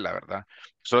escuela, ¿verdad?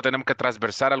 Solo tenemos que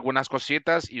transversar algunas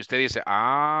cositas y usted dice,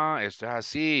 esto es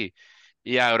así.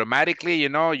 Y automatically, you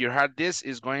know, your hard disk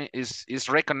is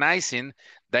recognizing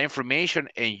the information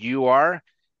and you are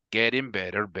getting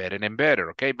better, better and better.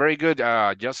 Okay, very good,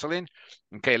 Jocelyn.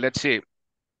 Okay, let's see.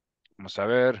 Vamos a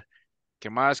ver. ¿Qué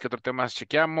más? ¿Qué otro tema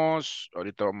chequeamos?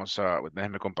 Ahorita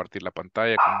déjenme compartir la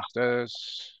pantalla con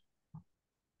ustedes.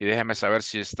 Y déjenme saber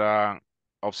si están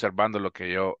observando lo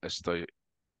que yo estoy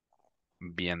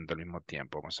viendo al mismo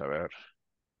tiempo. Vamos a ver.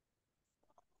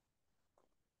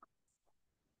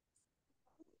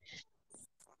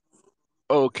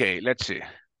 Okay, let's see.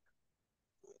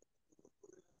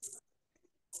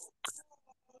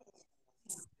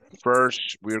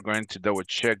 First, we're going to double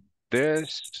check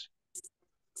this.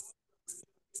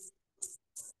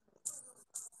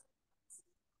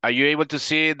 Are you able to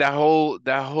see the whole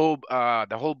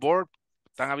board?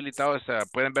 ¿Están habilitados?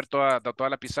 ¿Pueden ver toda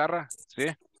la pizarra?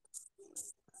 ¿Sí?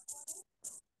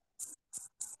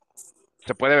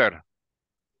 ¿Se puede ver?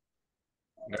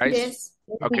 Guys? Yes.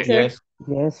 Okay. Yes.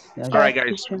 Yes. All right,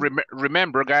 guys.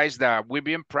 Remember, guys, that we've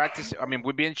been practicing. I mean,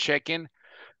 we've been checking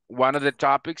one of the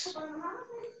topics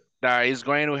that is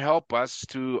going to help us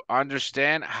to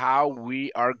understand how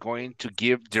we are going to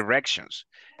give directions.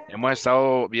 Hemos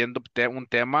estado viendo un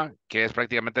tema que es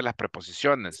prácticamente las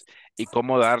preposiciones y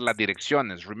cómo dar las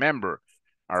direcciones. Remember,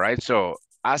 all right, so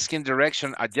asking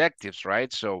direction adjectives,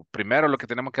 right? So primero lo que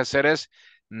tenemos que hacer es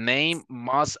name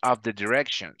most of the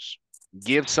directions.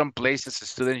 Give some places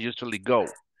students usually go.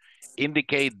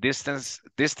 Indicate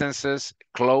distances,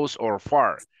 close or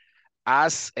far.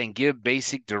 Ask and give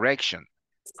basic direction.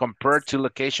 Compare to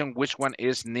location, which one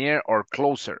is near or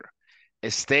closer.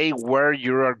 Stay where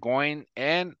you are going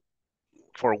and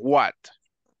for what?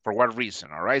 For what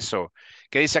reason, all right? So,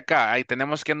 ¿qué dice acá? Ahí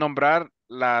tenemos que nombrar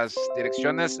las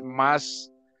direcciones más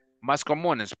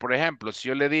comunes. Por ejemplo, si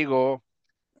yo le digo,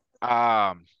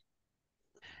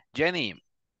 Jenny,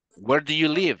 where do you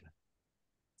live?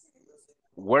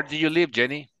 Where do you live,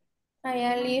 Jenny?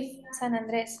 I live San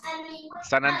Andres.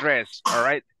 San Andres, all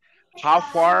right. How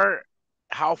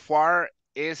far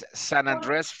is San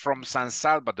Andres from San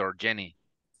Salvador, Jenny?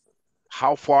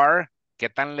 How far, qué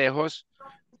tan lejos?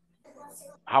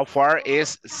 How far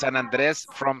is San Andres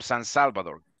from San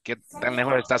Salvador? ¿Qué tan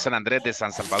lejos está San Andrés de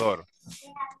San Salvador?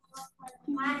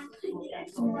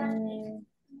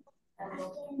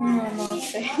 No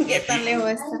sé qué tan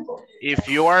lejos está. If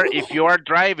you are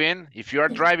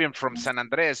driving from San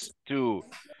Andrés to,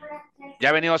 ¿ya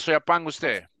ha venido a Soyapango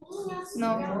usted?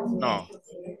 No. No.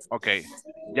 Ok.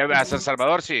 ¿Ya a San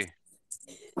Salvador? Sí.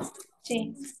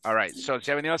 Sí. All right. So,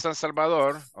 si ha venido a San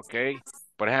Salvador, ok.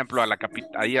 Por ejemplo, a la capital,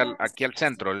 ahí aquí al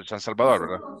centro, el San Salvador,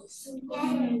 ¿verdad?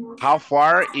 How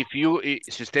far,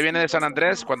 si usted viene de San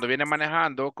Andrés, cuando viene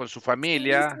manejando con su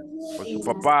familia, con su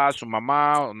papá, su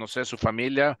mamá, o no sé, su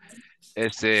familia,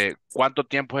 ¿cuánto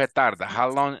tiempo se tarda? How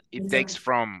long it takes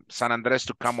from San Andrés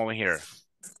to come over here?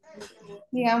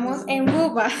 Digamos en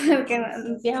bus, va, porque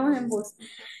viajamos en bus.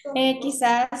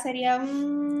 Quizás sería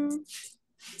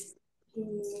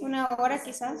una hora,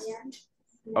 quizás.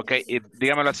 Ok,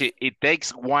 dígamelo así. It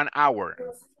takes 1 hour.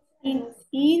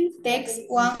 It takes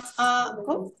 1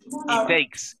 hour.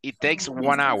 It takes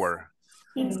 1 hour.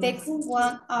 It takes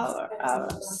 1 hour.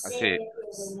 Así.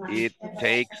 It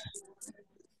takes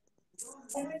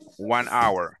 1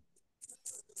 hour.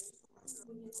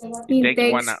 It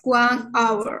takes 1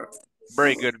 hour.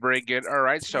 Very good, very good. All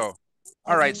right, so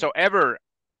Ever,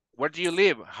 where do you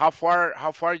live? How far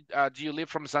do you live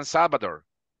from San Salvador?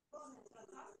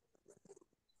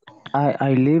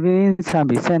 I live in San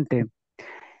Vicente.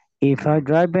 If I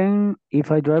driving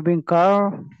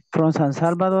car from San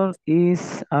Salvador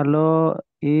is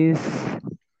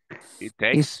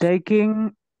It's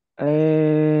taking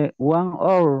 1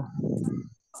 hour.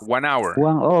 1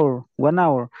 hour. 1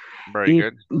 hour. Very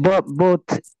good.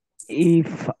 But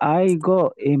if I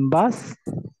go in bus,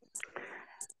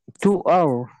 2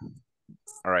 hours.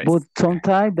 All right. But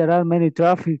sometimes there are many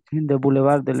traffic in the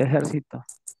Boulevard del Ejército.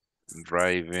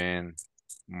 Driving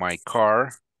my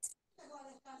car.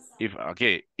 If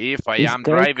I am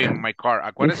driving my car.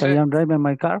 If I am driving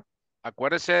my car.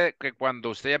 Acuérdese que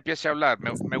cuando usted empiece a hablar,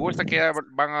 me gusta que ya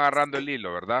van agarrando el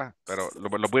hilo, ¿verdad? Pero lo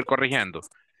voy a ir corrigiendo.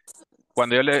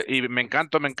 Y me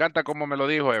encanta cómo me lo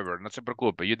dijo Ever, no se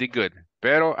preocupe, you did good.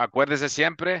 Pero acuérdese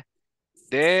siempre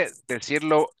de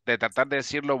tratar de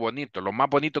decirlo bonito, lo más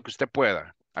bonito que usted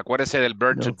pueda. Acuérdese del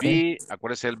verb to be,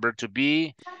 acuérdese del verb to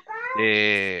be,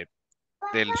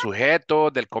 del sujeto,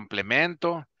 del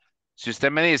complemento. Si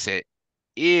usted me dice,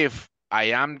 if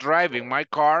I am driving my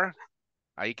car,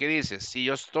 ahí que dice, si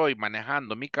yo estoy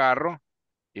manejando mi carro,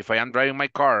 if I am driving my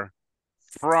car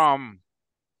from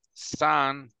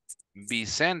San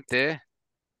Vicente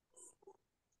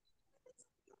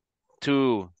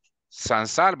to San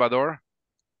Salvador,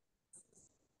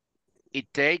 it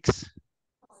takes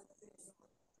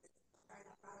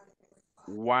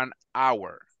 1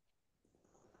 hour.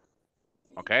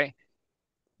 Ok.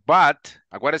 But,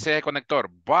 acuérdese del conector,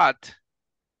 but,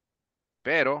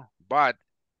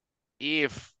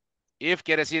 if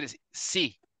quiere decir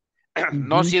sí.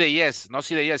 No sí de yes,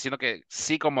 sino que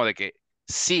sí como de que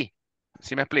sí.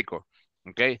 ¿Sí me explico?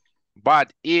 Ok.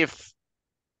 But if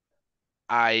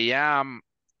I am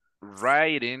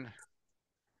riding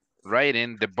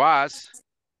the bus,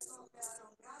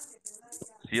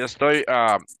 si yo estoy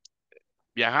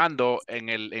viajando en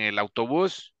el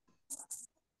autobús,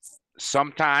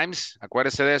 sometimes,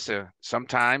 acuérdese de eso,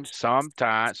 sometimes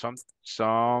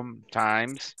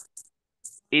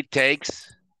it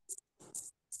takes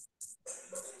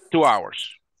 2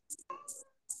 hours.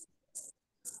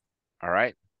 All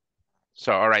right.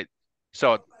 So, ahora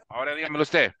dígamelo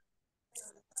usted.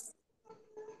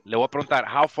 Le voy a preguntar,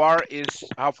 how far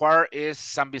is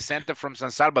San Vicente from San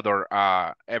Salvador,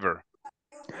 Ever?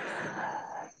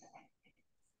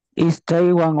 It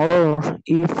takes 1 hour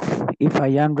if I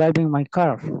am driving my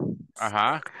car.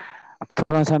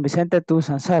 From San Vicente to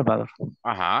San Salvador.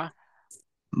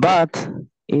 But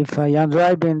if I am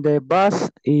driving the bus,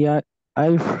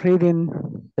 I'm reading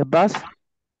the bus,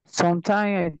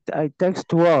 sometimes it takes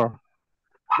 2 hours.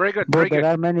 Very good, but there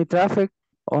are many traffic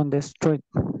on the street.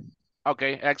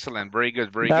 Okay, excellent, very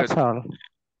good, very That's good. all.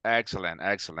 Excellent,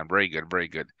 very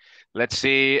good. Let's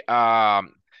see,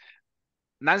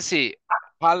 Nancy,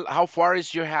 how far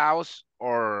is your house,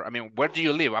 or, I mean, where do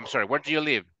you live? I'm sorry, where do you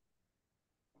live?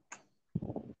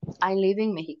 I live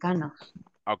in Mexicanos.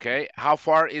 Okay, how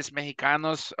far is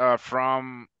Mexicanos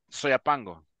from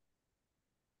Soyapango?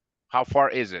 How far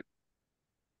is it?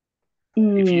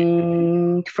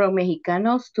 From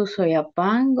Mexicanos to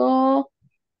Soyapango,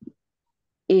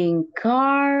 in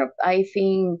car, I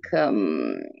think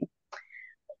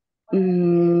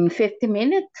 50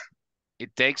 minutes.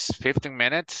 It takes 15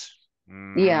 minutes?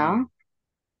 Yeah.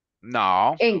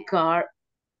 No. In car.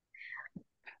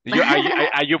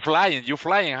 Are you flying? You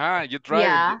flying, huh? You driving?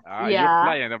 Yeah, You're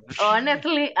flying.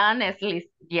 Honestly,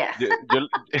 yes.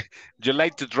 You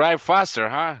like to drive faster,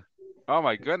 huh? Oh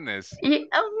my goodness.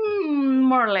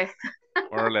 More or less.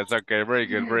 More or less. Okay, very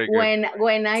good, very good.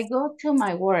 When I go to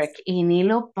my work in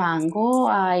Ilopango,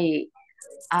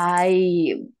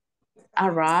 I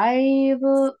arrive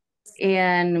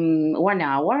in 1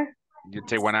 hour. You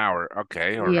take 1 hour.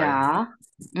 Okay, all right. Yeah.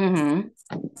 Mm-hmm.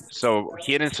 So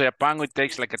here in Soyapango, it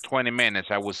takes like a 20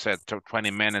 minutes, I would say 20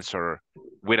 minutes or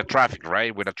with the traffic,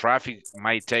 right? With the traffic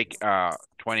might take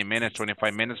 20 minutes,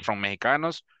 25 minutes from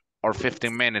Mexicanos or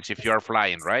 15 minutes if you are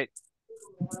flying, right?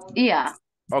 Yeah.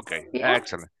 Okay, Yeah.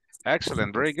 excellent.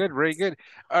 Excellent. Very good, very good.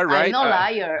 All I'm right. no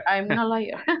liar. I'm no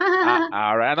liar.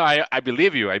 All right. No, I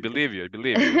believe you. I believe you. I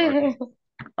believe you. Okay.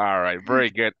 All right. Very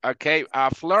good. Okay.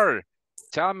 Fleur,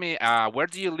 tell me, where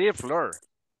do you live, Fleur?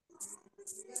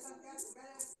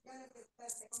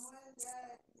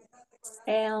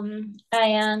 I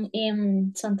am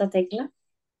in Santa Tecla.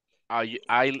 I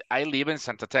live in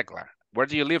Santa Tecla. Where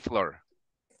do you live, Fleur?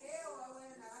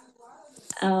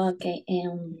 Okay.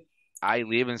 I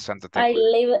live in Santa I Tecla.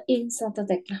 live in Santa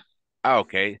Tecla.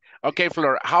 Okay. Okay,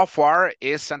 Fleur, how far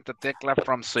is Santa Tecla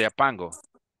from Soyapango?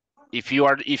 If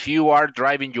you are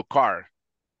driving your car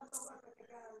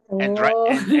and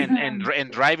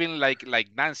and driving like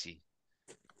Nancy.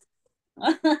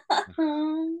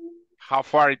 How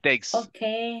far it takes?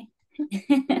 Okay.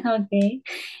 Okay.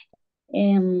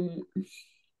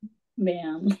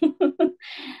 Veamos.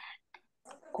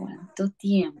 ¿Cuánto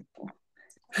tiempo?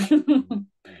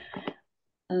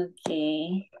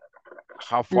 Okay.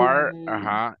 How far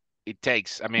it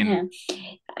takes? I mean,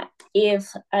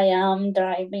 if I am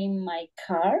driving my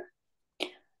car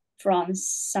from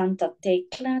Santa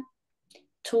Tecla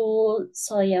to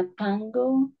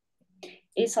Soyapango,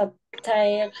 it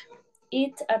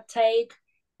take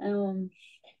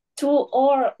 2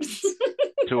 hours.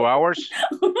 2 hours?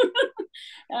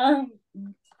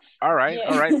 All right, yeah.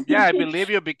 all right. Yeah, I believe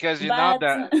you because you know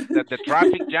the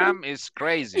traffic jam is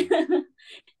crazy.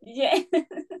 Yeah.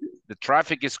 The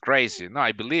traffic is crazy. No,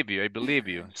 I believe you. I believe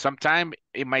you. Sometime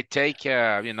it might take,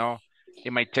 you know,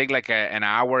 it might take like an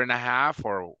hour and a half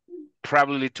or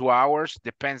probably 2 hours.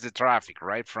 Depends the traffic,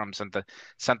 right? From Santa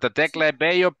Tecla es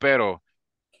bello, pero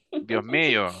Dios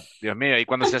mío, Dios mío. Y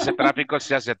cuando se hace tráfico,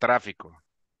 se hace tráfico.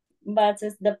 But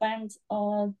it depends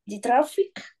on the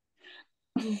traffic.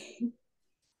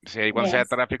 Sí, cuando se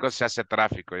hace tráfico, se hace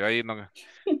tráfico. Yo ahí no...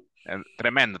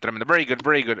 Tremendo, tremendo. Very good,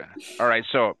 very good. All right,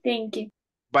 so. Thank you.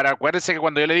 Pero acuérdese que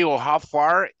cuando yo le digo, how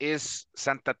far is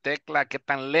Santa Tecla, ¿qué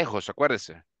tan lejos?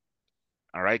 Acuérdese.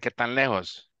 All right, ¿qué tan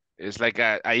lejos? It's like,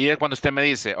 ahí es cuando usted me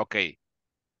dice, okay,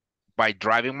 by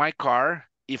driving my car,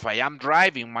 if I am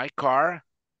driving my car,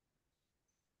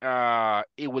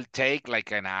 it will take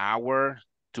like an hour,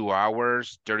 2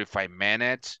 hours, 35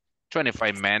 minutes,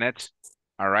 25 minutes.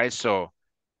 All right, so,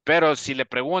 pero si le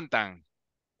preguntan,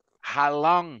 how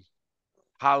long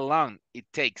it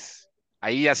takes,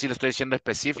 ahí así le estoy diciendo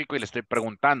específico y le estoy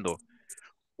preguntando,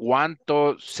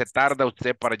 ¿cuánto se tarda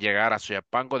usted para llegar a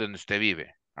Soyapango de donde usted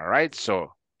vive? All right,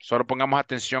 so, solo pongamos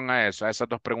atención a eso, a esas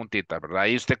dos preguntitas, ¿verdad?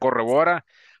 Ahí usted corrobora,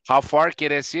 how far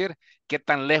quiere decir, ¿qué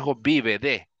tan lejos vive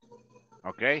de?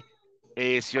 ¿Ok?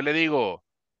 Si yo le digo,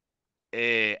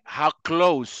 how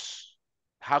close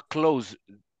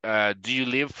do you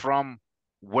live from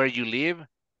where you live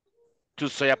to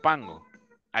Soyapango?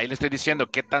 Ahí le estoy diciendo,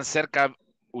 ¿qué tan cerca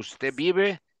usted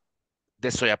vive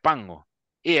de Soyapango?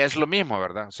 Y es lo mismo,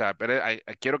 ¿verdad? O sea, pero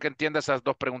quiero que entienda esas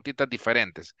dos preguntitas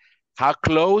diferentes. How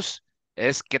close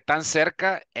es qué tan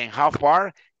cerca, and how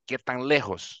far, qué tan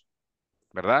lejos,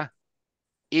 ¿verdad?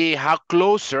 Y how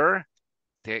closer,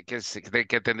 que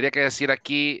tendría que decir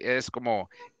aquí es como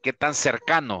qué tan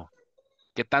cercano,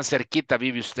 qué tan cerquita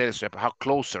vive usted, o sea, how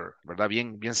closer, ¿verdad?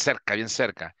 Bien, bien cerca, bien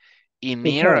cerca. Y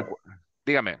near,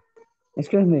 dígame.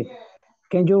 Excuse me,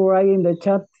 can you write in the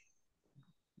chat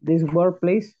this word,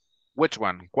 please? Which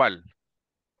one? ¿Cuál?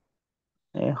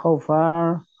 How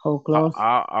far, how close,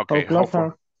 okay. how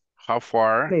closer. How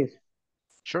far? Please.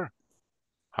 Sure.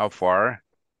 How far?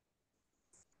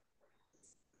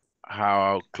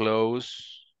 How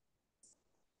close?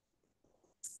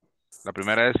 La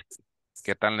primera es,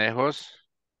 ¿qué tan lejos?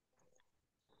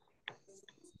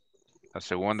 La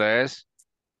segunda es,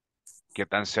 ¿qué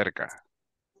tan cerca?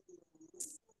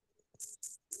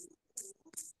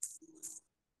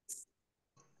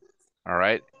 All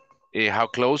right. ¿Y how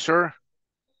closer?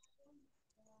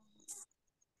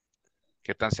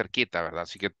 ¿Qué tan cerquita, verdad?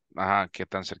 Así que, ajá, ¿qué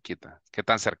tan cerquita? ¿Qué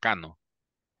tan cercano?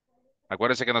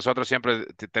 Acuérdense que nosotros siempre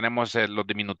tenemos los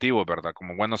diminutivos, ¿verdad?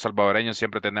 Como buenos salvadoreños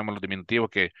siempre tenemos los diminutivos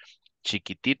que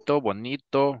chiquitito,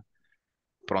 bonito,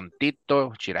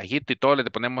 prontito, chirajito y todo le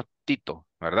ponemos tito,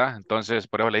 ¿verdad? Entonces,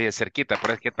 por eso le dije cerquita,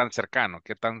 pero es qué tan cercano,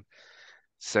 qué tan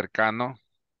cercano,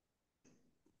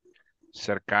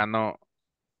 cercano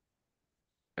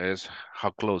es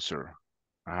how closer,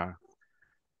 ajá,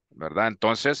 ¿verdad?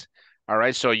 Entonces, all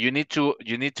right, so you need to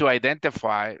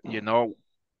identify, you know,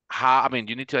 how, I mean,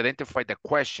 you need to identify the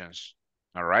questions.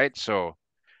 All right. So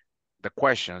the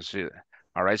questions.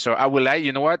 All right. So I would like,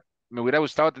 you know what? Me hubiera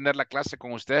gustado tener la clase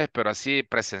con ustedes, pero así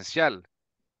presencial.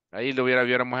 Ahí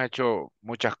hubiéramos hecho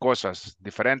muchas cosas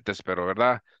diferentes, pero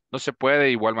 ¿verdad? No se puede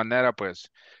de igual manera,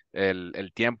 pues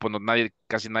el tiempo, no,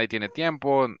 casi nadie tiene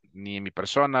tiempo, ni mi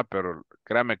persona, pero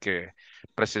créame que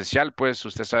presencial, pues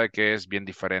usted sabe que es bien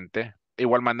diferente. De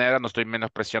igual manera, no estoy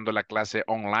menospreciando la clase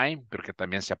online, porque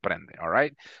también se aprende, all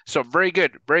right? So, very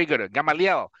good, very good.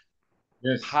 Gamaliel,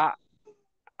 Yes.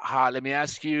 let me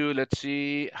ask you, let's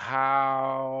see,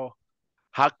 how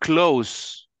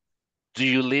close do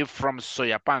you live from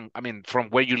Soyapango? I mean, from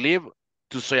where you live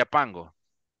to Soyapango?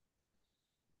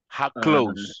 How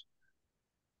close?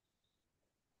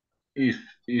 If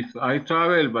I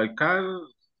travel by car,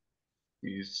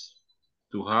 is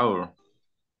 2 hours.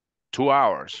 2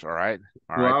 hours, all right.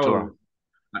 All 2 right, 2 hours.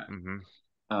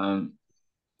 hours.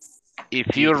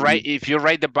 If If you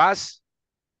ride the bus?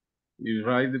 You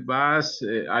ride the bus,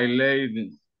 I lay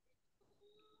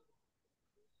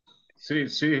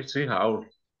 3 hours.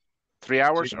 3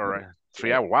 hours? All right.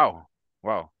 3 hours. Wow.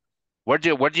 Wow. Where do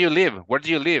you live? Where do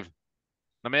you live?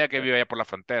 No me diga que vive allá por la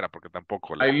frontera, porque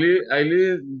tampoco. I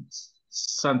live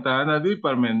Santa Ana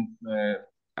Department.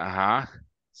 Ajá.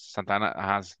 Santa Ana,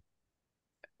 ajá.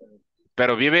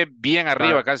 Pero vive bien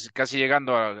arriba, casi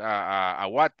llegando a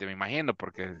Guate, me imagino,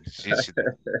 porque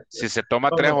si se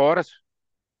toma 3 horas.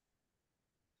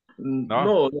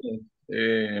 No.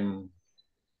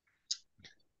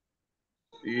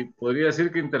 Y podría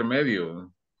decir que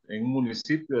intermedio, en un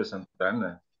municipio de Santa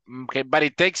Ana. Okay, but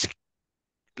it takes,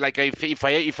 like,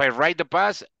 if I ride the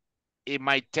bus, it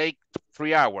might take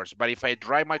 3 hours, but if I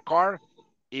drive my car,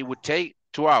 it would take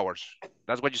 2 hours.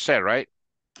 That's what you said, right?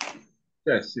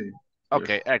 Yes, sí.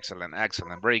 Okay, excellent,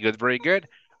 excellent. Very good, very good.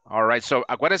 All right, so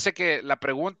acuérdese que la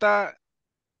pregunta,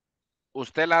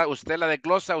 usted la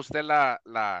desglosa, usted la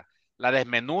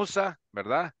desmenuza,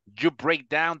 ¿verdad? You break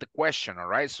down the question, all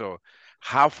right? So,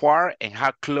 how far and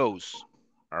how close,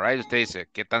 all right? Usted dice,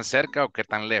 ¿qué tan cerca o qué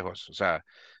tan lejos? O sea,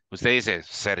 usted dice,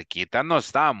 cerquita no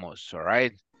estamos, all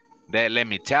right? Let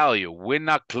me tell you, we're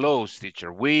not close,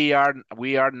 teacher. We are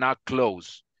not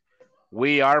close.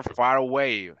 We are far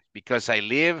away because I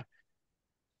live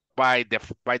by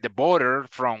the border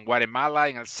from Guatemala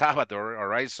and El Salvador, all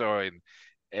right? So,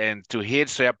 and to hit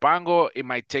Soyapango, it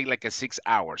might take like 6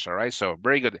 hours, all right? So,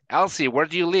 very good. Elsie, where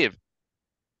do you live?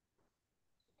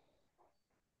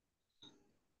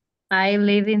 I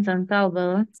live in San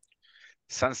Salvador.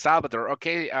 San Salvador,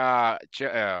 okay.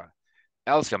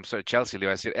 Elsie, I'm sorry, Chelsea, le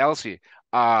iba a decir. Elsie,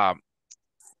 how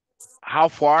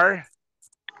far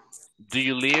do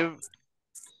you live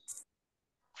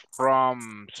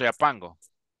from Soyapango?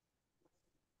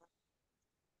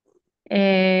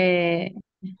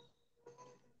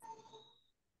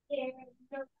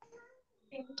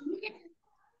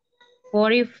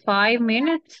 45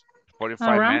 minutes.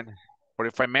 45 around. minutes.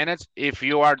 45 minutes if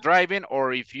you are driving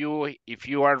or if you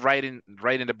are riding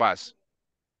the bus.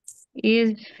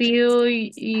 If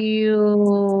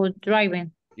you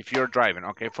driving. If you're driving,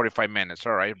 okay, 45 minutes.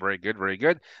 All right, very good, very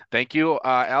good. Thank you,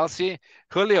 Elsie.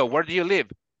 Julio, where do you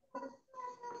live?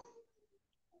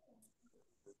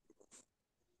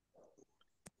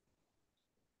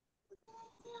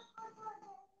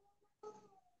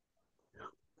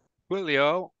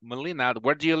 Julio Molina,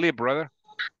 where do you live, brother?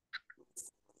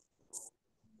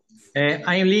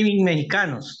 I'm living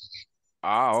Mexicanos.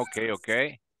 Ah, okay,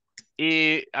 okay.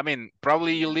 I mean,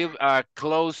 probably you live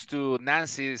close to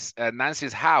Nancy's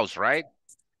house, right?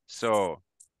 So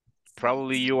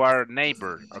probably you are a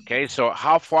neighbor. Okay, so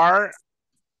how far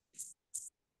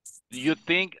do you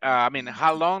think? I mean,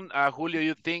 how long, Julio,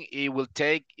 you think it will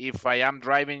take if I am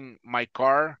driving my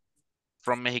car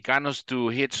from Mexicanos to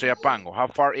hit Soyapango? How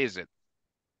far is it?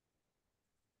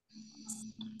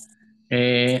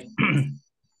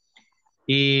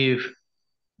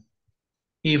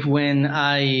 If when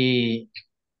I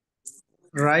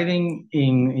riding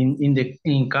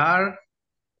in car,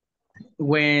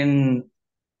 when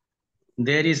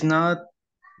there is not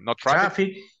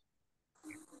traffic,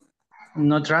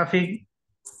 no traffic,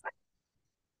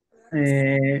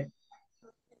 it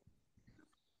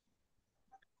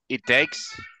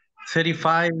takes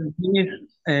 35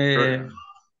 minutes,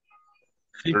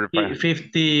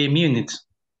 50 minutes.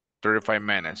 35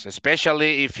 minutes,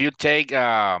 especially if you take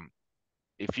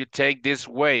this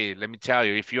way. Let me tell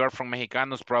you, if you are from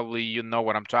Mexicanos, probably you know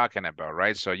what I'm talking about,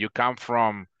 right? So you come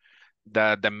from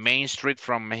the main street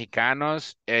from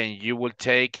Mexicanos and you will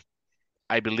take,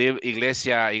 I believe,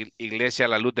 Iglesia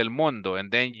La Luz del Mundo,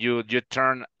 and then you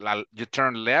turn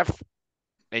left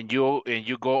and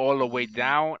you go all the way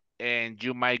down, and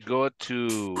you might go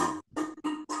to,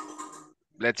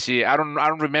 let's see, I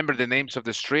don't remember the names of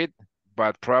the street,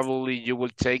 but probably you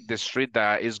will take the street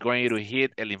that is going to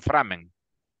hit El Inframen.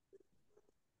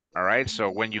 All right, so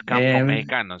when you come from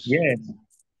Mexicanos. Yes.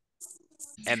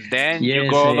 And then you Yes.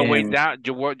 go all the way down,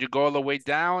 you go all the way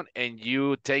down, and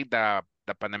you take the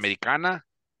Panamericana.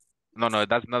 No,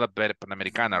 that's not a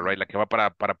Panamericana, right? La que va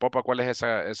para Popa, ¿cuál es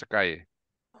esa calle?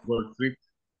 Wall Street.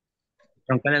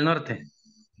 Troncal del Norte.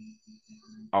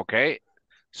 Okay,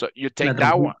 so you take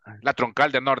that one, la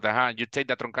Troncal del Norte, you take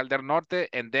the Troncal del Norte,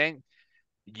 and then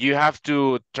you have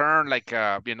to turn like,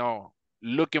 you know,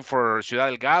 looking for Ciudad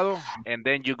Delgado, and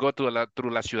then you go through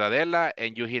La Ciudadela,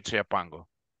 and you hit Soyapango.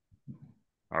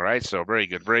 All right, so very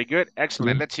good, very good.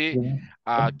 Excellent. Let's see.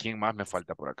 ¿Quién más me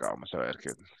falta por acá? Vamos a ver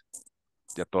que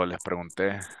ya todos les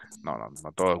pregunté. No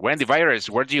todos. Wendy Virus,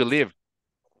 where do you live?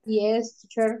 Yes,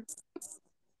 teacher.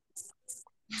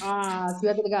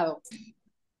 Ciudad Delgado.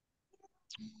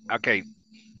 Okay.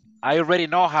 I already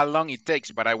know how long it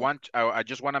takes, but I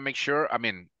just want to make sure,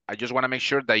 I just want to make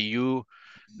sure that you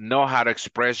know how to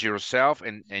express yourself,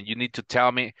 and you need to tell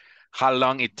me how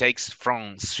long it takes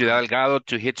from Ciudad Delgado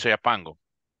to hit Soyapango.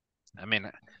 I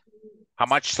mean, how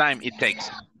much time it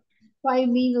takes? 5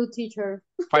 minutes, teacher.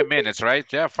 5 minutes, right?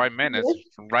 Yeah, 5 minutes.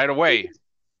 Right away.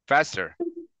 Faster.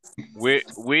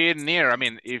 We're near. I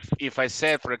mean, if I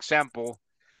said, for example,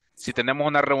 si tenemos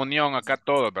una reunión acá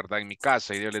todos, ¿verdad? En mi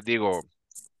casa, y yo les digo,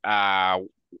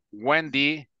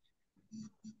 Wendy,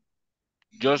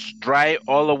 just drive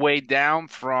all the way down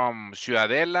from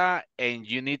Ciudadela, and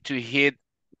you need to hit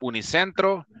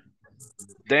Unicentro,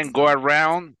 then go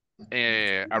around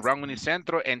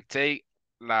Unicentro and take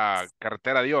la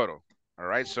Carretera de Oro. All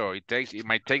right, so it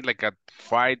might take like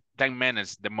 5-10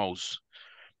 minutes the most.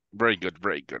 Very good,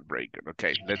 very good, very good.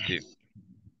 Okay, let's see.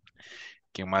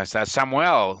 ¿Quién más está?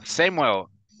 Samuel,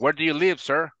 where do you live,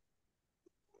 sir?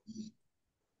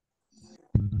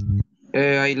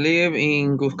 I live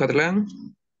in Cuscatlán.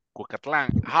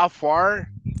 Cuscatlán. How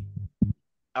far?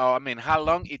 Oh, I mean, how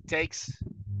long it takes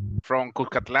from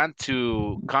Cuscatlán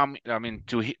to come? I mean,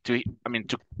 to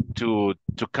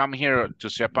come here to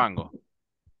Soyapango.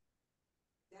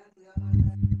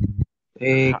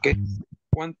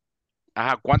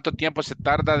 ¿Cuánto tiempo se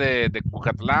tarda de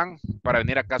Cuscatlán para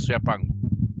venir acá a Soyapango?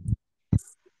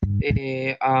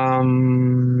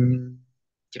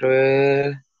 Quiero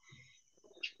ver.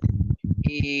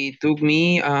 It took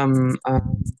me 1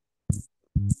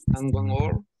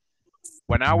 hour.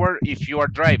 1 hour if you are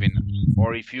driving,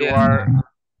 or if you are.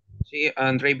 Sí,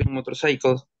 I'm driving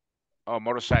motorcycle. Oh,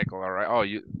 motorcycle, all right. Oh,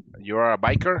 you are a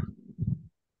biker?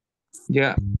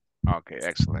 Yeah. Okay,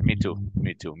 excellent. Me too.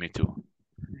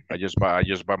 I just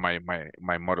bought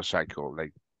my motorcycle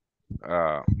like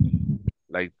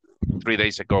 3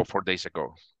 days ago, 4 days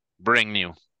ago. Brand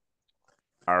new.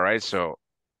 All right, so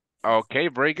okay,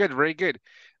 very good, very good.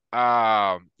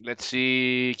 Let's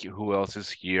see who else is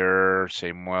here.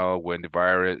 Samuel, Wendy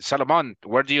Virus. Salomon,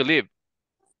 where do you live?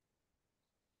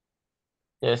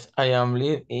 Yes, I am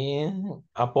live in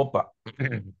Apopa.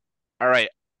 All right.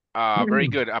 Very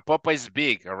good. Apopa is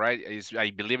big, all right?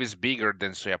 I believe it's bigger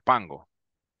than Soyapango.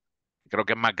 Creo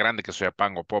que es más grande que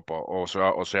Soyapango, Popa, o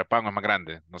Soyapango es más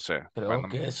grande, no sé.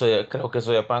 Creo que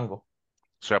Soyapango.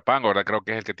 Soyapango, ¿verdad? Creo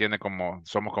que es el que tiene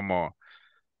somos como,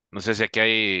 no sé si aquí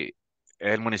es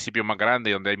el municipio más grande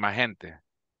y donde hay más gente,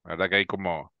 ¿verdad? Que hay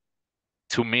como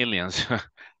 2 millions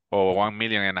o 1.5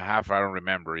 million, I don't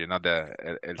remember, you know,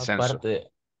 el censo.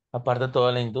 Aparte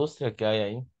toda la industria que hay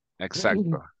ahí.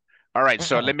 Exacto. All right,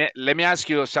 so let me ask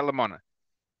you, Salomon,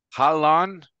 how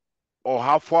long o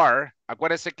how far,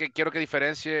 acuérdese que quiero que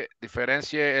diferencie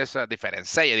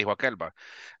dijo aquel, va.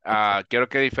 Quiero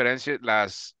que diferencie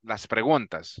las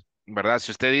preguntas, ¿verdad?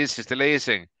 Si usted le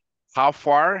dicen how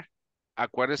far,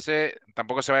 acuérdese,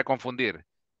 tampoco se vaya a confundir.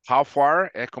 How far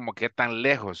es como qué tan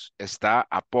lejos está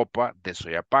Apopa de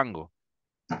Soyapango.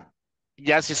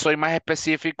 Ya si soy más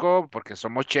específico, porque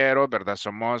somos cheros, ¿verdad?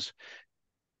 Somos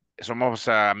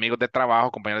amigos de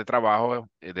trabajo, compañeros de trabajo,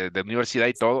 de universidad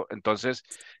y todo. Entonces,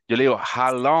 yo le digo,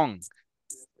 how long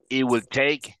it will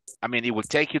take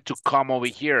you to come over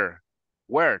here.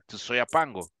 Where? To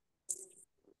Soyapango.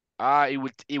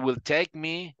 It will take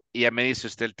me, y ya me dice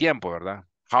usted el tiempo, ¿verdad?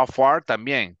 How far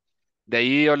también. De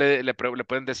ahí le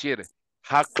pueden decir,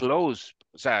 how close.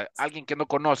 O sea, alguien que no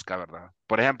conozca, ¿verdad?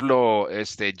 Por ejemplo,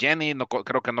 Jenny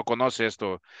creo que no conoce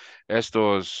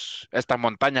estas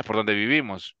montañas por donde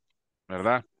vivimos,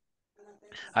 ¿verdad?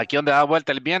 Aquí donde da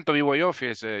vuelta el viento vivo yo,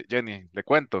 fíjese, Jenny, le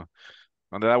cuento.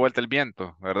 Donde da vuelta el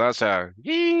viento, ¿verdad? O sea,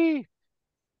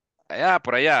 allá,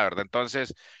 por allá, ¿verdad?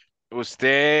 Entonces,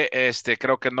 usted,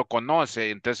 creo que no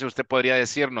conoce, entonces usted podría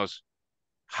decirnos,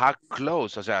 how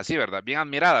close, o sea, así, ¿verdad? Bien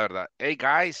admirada, ¿verdad? Hey,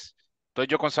 guys, estoy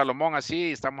yo con Salomón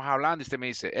así, estamos hablando y usted me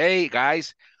dice, hey,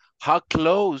 guys, how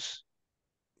close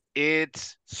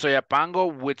it's Soyapango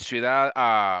with Ciudad,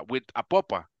 with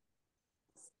Apopa.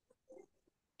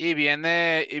 Y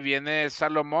viene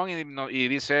Salomón y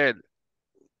dice, él,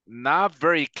 not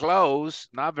very close,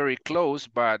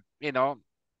 but,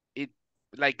 it,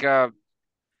 like,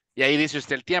 y ahí dice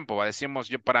usted el tiempo, ¿va? Decimos,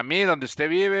 yo para mí, donde usted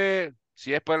vive,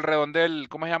 si es por el redondel,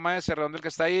 ¿cómo se llama ese redondel que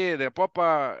está ahí de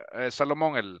Popa,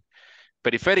 Salomón, el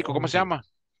periférico, ¿cómo se llama?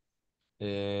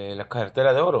 La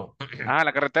carretera de oro. Ah,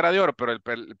 la carretera de oro, pero el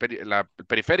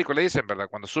periférico le dicen, ¿verdad?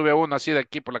 Cuando sube uno así de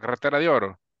aquí por la carretera de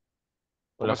oro,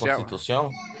 Por ¿cómo la se llama?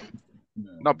 Constitución.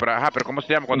 No, pero ¿cómo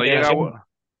se llama? Integración. Es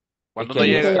Cuando que uno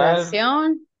ahí llega está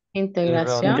Integración, el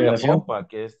redondel de integración. Popa,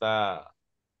 que está.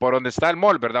 por donde está el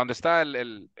mall, ¿verdad? Donde está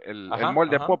el Ajá,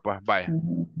 mall de ajá. Popa, vaya.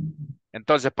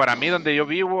 Entonces, para mí, donde yo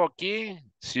vivo aquí,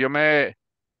 si yo me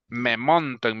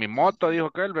monto en mi moto, dijo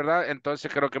aquel, ¿verdad?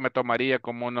 Entonces creo que me tomaría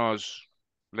como unos,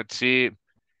 let's see,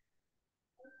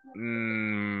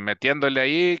 metiéndole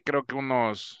ahí, creo que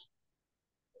unos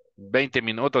 20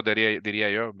 minutos,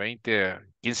 diría yo, 20,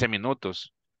 15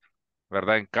 minutos,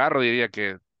 ¿verdad? En carro diría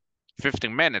que 15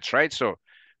 minutes, right? So,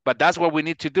 but that's what we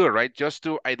need to do, right? Just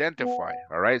to identify,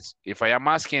 all right? If I am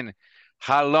asking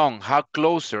how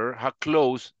close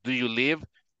do you live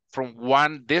from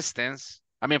one distance,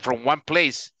 I mean, from one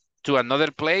place to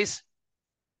another place?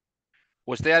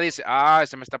 Usted ya dice,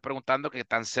 se me está preguntando qué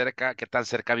tan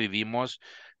cerca vivimos,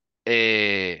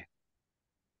 eh,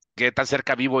 qué tan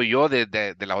cerca vivo yo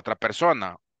de la otra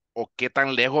persona, o qué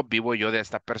tan lejos vivo yo de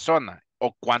esta persona,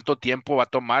 o cuánto tiempo va a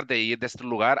tomar de ir de este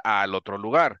lugar al otro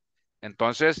lugar.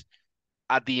 Entonces,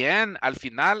 at the end, al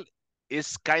final,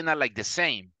 es kind of like the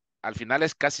same. Al final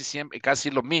es casi siempre,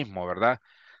 casi lo mismo, ¿verdad?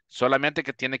 Solamente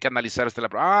que tiene que analizar usted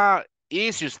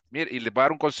y si usted, mire, y le voy a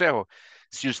dar un consejo.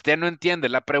 Si usted no entiende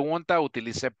la pregunta,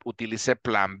 utilice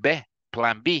plan B,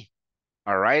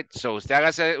 all right? So usted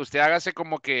hágase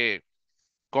como que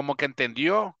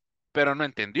entendió, pero no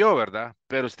entendió, ¿verdad?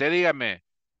 Pero usted dígame,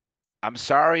 I'm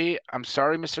sorry,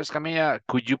 Mr. Escamilla,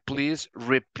 could you please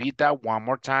repeat that one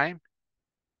more time?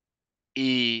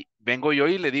 Y vengo yo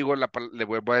y le digo, le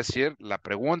vuelvo a decir la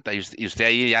pregunta y usted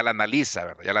ahí ya la analiza,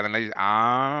 ¿verdad? Ya la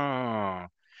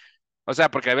analiza. O sea,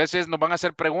 porque a veces nos van a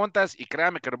hacer preguntas y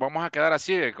créame que nos vamos a quedar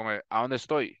así, como, ¿a dónde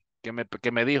estoy?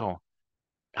 ¿Qué me dijo?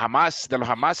 Jamás, de los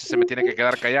jamás se me tiene que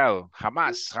quedar callado.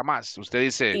 Jamás, jamás. Usted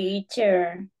dice,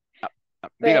 Teacher,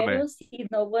 dígame, pero si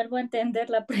no vuelvo a entender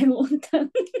la pregunta,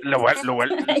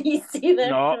 ahí sí de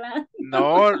no, plano.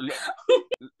 no,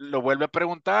 lo vuelve a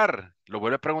preguntar, lo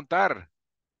vuelve a preguntar.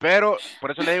 Pero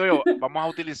por eso le digo yo, vamos a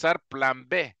utilizar plan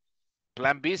B.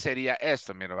 Plan B sería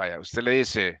esto, mira, vaya, usted le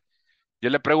dice, yo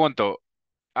le pregunto,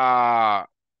 a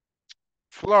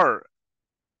Flor,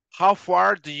 how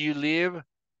far do you live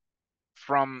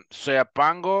from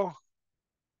Soyapango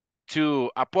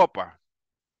to Apopa?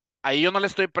 Ahí yo no le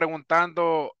estoy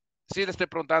preguntando, sí le estoy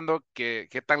preguntando qué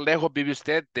tan lejos vive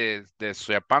usted de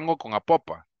Soyapango con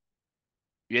Apopa.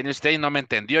 Viene usted y no me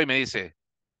entendió y me dice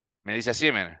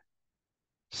así, mira,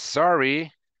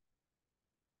 sorry,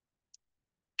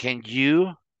 can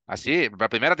you, así, la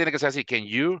primera tiene que ser así, can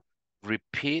you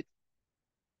repeat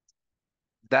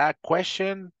that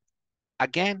question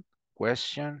again?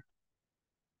 Question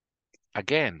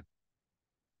again.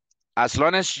 As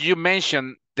long as you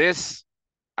mention this,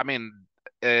 I mean,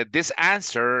 this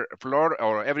answer, Flor,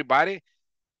 or everybody,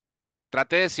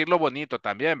 trate de decirlo bonito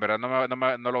también, ¿verdad?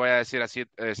 No lo voy a decir así,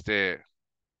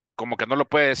 como que no lo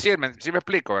puede decir, ¿sí me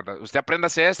explico, verdad? Usted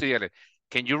apréndase esto y dígale,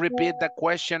 can you repeat the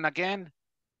question again?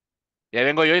 Y ahí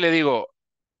vengo yo y le digo,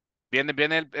 viene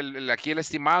aquí el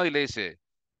estimado y le dice,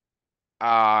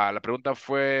 la pregunta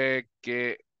fue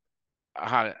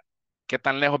ajá, ¿qué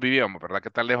tan lejos vivíamos, verdad? ¿Qué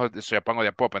tan lejos de Soyapango de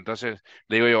Apopa? Entonces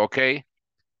le digo yo, ok,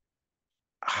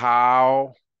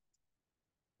 how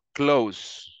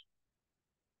close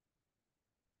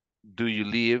do you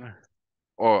live,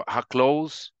 or how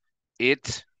close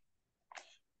it's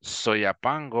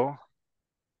Soyapango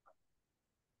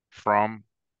from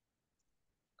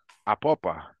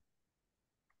Apopa?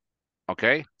 ¿Ok?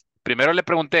 Primero le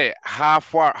pregunté, how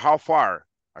far,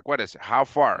 acuérdese, how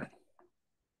far.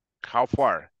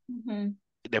 Ujú.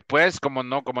 Después, como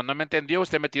no me entendió,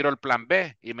 usted me tiró el plan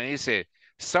B y me dice,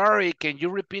 sorry, can you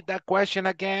repeat that question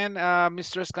again,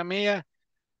 Mr. Escamilla?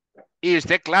 Y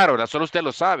usted, claro, solo usted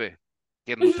lo sabe,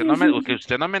 que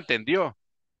usted no me entendió,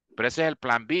 pero ese es el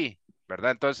plan B,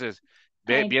 ¿verdad? Entonces,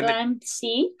 I viene, climbed,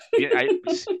 sí.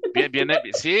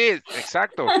 sí,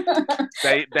 exacto.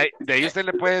 De ahí usted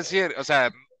le puede decir, o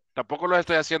sea, tampoco lo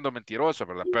estoy haciendo mentiroso,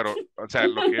 ¿verdad? Pero, o sea,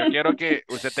 lo que yo quiero es que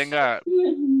usted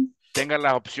tenga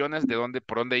las opciones de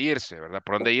por dónde irse, ¿verdad?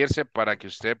 Por dónde irse para que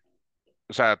usted,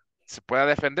 o sea, se pueda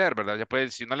defender, ¿verdad? Ya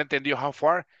puede, si no le entendió how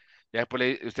far, ya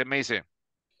después usted me dice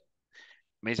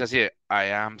así, I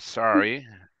am sorry,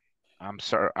 I'm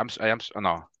sorry,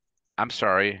 no, I'm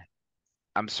sorry,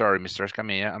 Mr.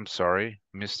 Escamilla, I'm sorry,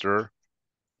 Mr.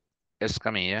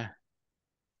 Escamilla,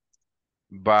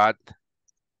 but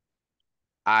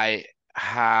I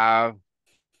have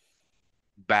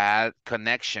bad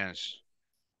connections.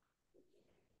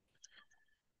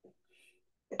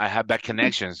 I have bad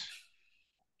connections.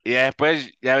 Y ya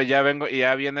después ya vengo y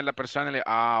ya viene la persona y le,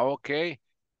 ok,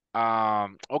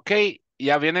 ok, y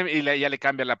ya viene y ya le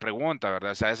cambia la pregunta,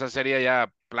 ¿verdad? O sea, esa sería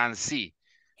ya plan C.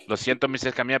 Lo siento,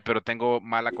 Mrs. Camilla, pero tengo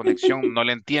mala conexión, no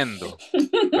le entiendo,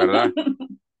 ¿verdad?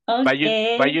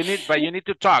 Okay. But you need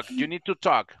to talk. You need to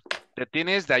talk. The thing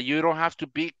is that you don't have to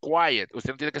be quiet.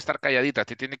 Usted no tiene que estar calladita.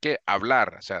 Usted tiene que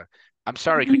hablar. O sea, I'm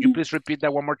sorry. Could you please repeat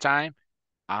that one more time?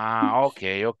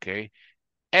 Okay, okay.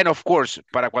 And of course,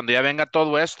 para cuando ya venga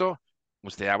todo esto,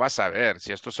 usted ya va a saber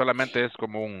si esto solamente es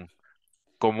como un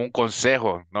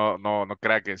consejo. No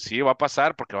crea que sí va a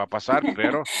pasar porque va a pasar,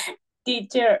 pero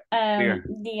Teacher, diga,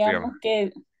 digamos dígame.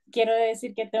 que quiero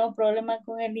decir que tengo problemas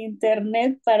con el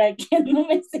internet para que no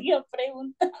me siga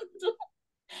preguntando.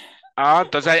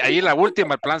 Entonces ahí la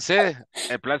última, el plan C.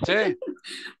 El plan C.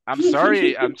 I'm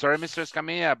sorry, Mr.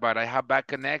 Escamilla, but I have bad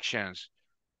connections.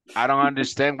 I don't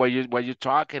understand what you're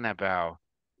talking about.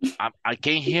 I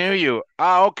can't hear you.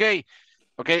 Okay.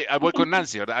 Okay, ahí voy con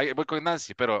Nancy, ¿verdad? Ahí voy con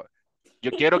Nancy, pero yo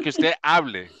quiero que usted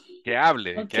hable, que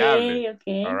hable. Okay, All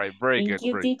okay. right, very Thank good,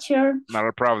 you, teacher. not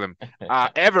a problem.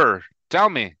 Ever, tell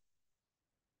me.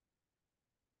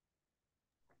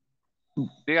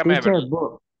 Dígame, Ever.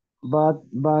 Teacher, but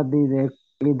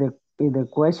if the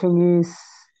question is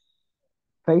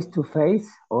face to face,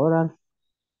 oral,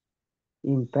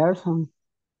 in person,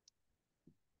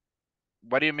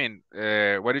 What do you mean? What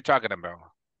are you talking about?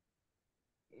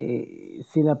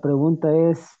 si la pregunta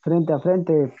es frente a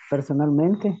frente,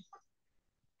 personalmente,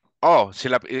 Oh,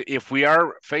 if we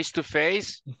are face to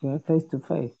face, face to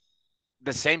face.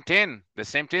 the same thing, the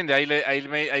same thing.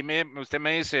 Usted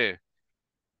me dice,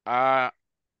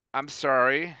 I'm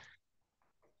sorry,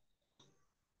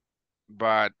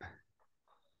 but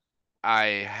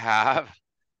I have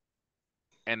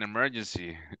an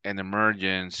emergency, an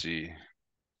emergency.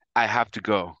 I have to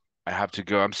go. I have to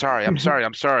go. I'm sorry. I'm sorry.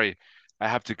 I'm sorry. I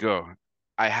have to go.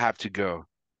 I have to go.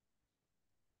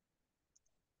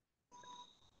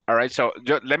 All right. So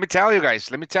let me tell you guys.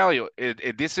 Let me tell you.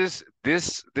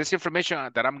 This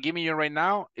information that I'm giving you right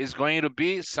now is going to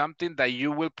be something that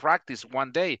you will practice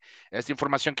one day. Esta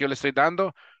información que yo le estoy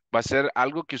dando va a ser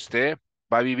algo que usted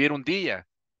va a vivir un día.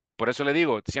 Por eso le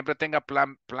digo, siempre tenga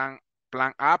plan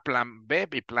A, plan B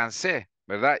y plan C,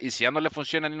 ¿verdad? Y si ya no le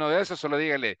funciona ni uno de esos, solo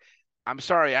dígale, I'm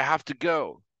sorry, I have to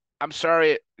go. I'm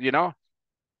sorry, you know.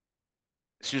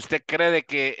 Si usted cree de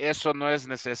que eso no es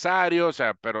necesario, o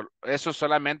sea, pero eso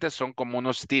solamente son como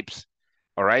unos tips.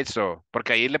 All right, so,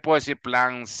 porque ahí le puedo decir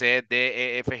plan C,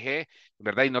 D, E, F, G,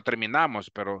 ¿verdad? Y no terminamos,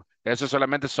 pero eso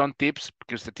solamente son tips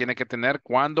que usted tiene que tener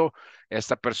cuando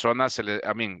esta persona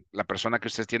la persona que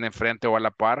usted tiene enfrente o a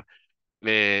la par,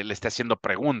 le esté haciendo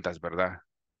preguntas, ¿verdad?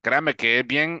 Créame que es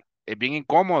bien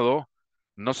incómodo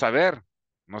no saber,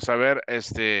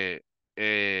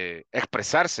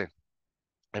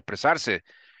 expresarse.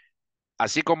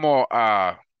 Así como,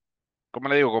 ¿cómo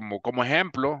le digo? Como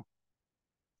ejemplo,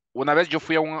 una vez yo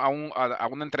fui a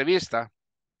una entrevista,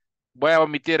 voy a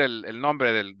omitir el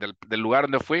nombre del lugar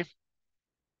donde fui,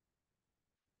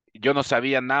 yo no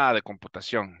sabía nada de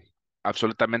computación,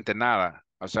 absolutamente nada.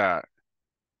 O sea,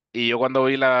 y yo cuando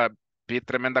vi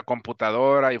tremenda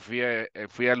computadora y fui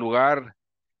al lugar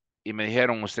y me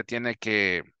dijeron, usted tiene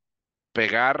que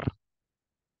pegar,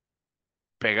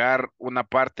 pegar una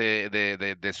parte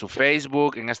de su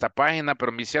Facebook en esta página,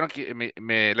 pero me hicieron que,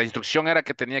 la instrucción era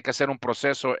que tenía que hacer un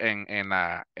proceso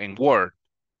en Word.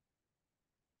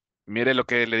 Mire lo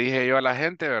que le dije yo a la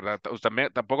gente, ¿verdad?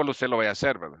 Tampoco usted lo vaya a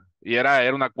hacer, ¿verdad? Y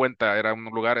era una cuenta, era un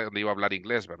lugar donde iba a hablar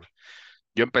inglés, ¿verdad?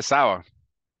 Yo empezaba.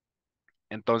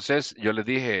 Entonces yo le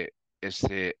dije,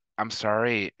 I'm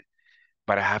sorry,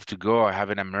 but I have to go. I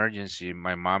have an emergency.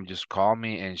 My mom just called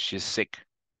me and she's sick.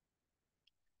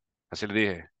 Así le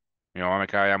dije. Mi mamá me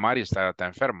acaba de llamar y está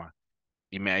enferma.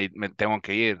 Y me tengo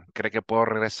que ir. ¿Cree que puedo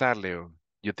regresarle?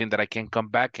 You think that I can come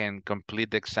back and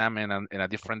complete the exam in a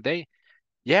different day?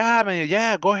 Yeah, man,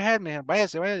 yeah, go ahead, man.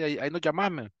 Váyase, ahí nos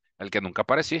llamamos. el que nunca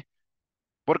aparecí,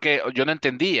 porque yo no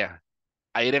entendía.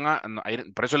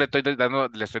 Por eso le estoy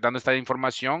dando esta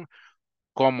información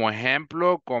como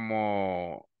ejemplo,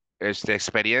 como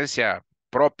experiencia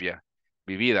propia,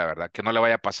 vivida, ¿verdad? Que no le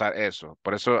vaya a pasar eso.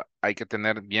 Por eso hay que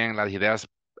tener bien las ideas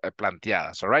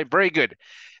planteadas. All right, very good.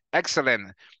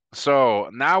 Excellent. So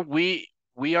now we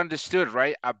understood,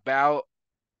 right, about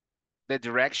the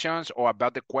directions or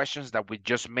about the questions that we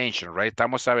just mentioned, right?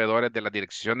 Estamos sabedores de las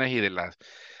direcciones y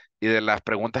de las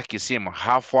preguntas que hicimos.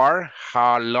 How far,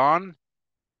 how long,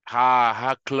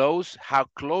 how close, how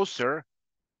closer.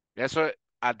 Eso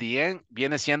at the end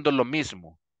viene siendo lo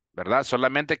mismo, ¿verdad?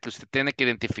 Solamente que usted tiene que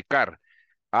identificar.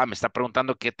 Ah, me está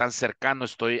preguntando qué tan cercano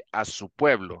estoy a su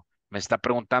pueblo. Me está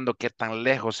preguntando qué tan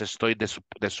lejos estoy de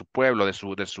su pueblo, de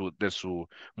su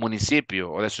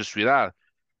municipio o de su ciudad.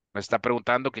 Me está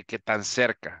preguntando que qué tan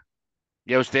cerca.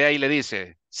 Y a usted ahí le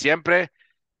dice, siempre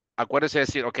acuérdese de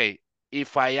decir, ok,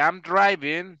 if I am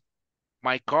driving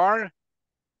my car,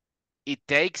 it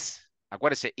takes,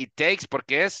 acuérdese, it takes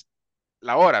porque es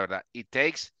la hora, ¿verdad? It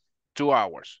takes 2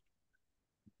 hours.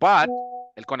 But,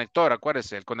 el conector,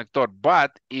 acuérdese, el conector.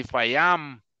 But if I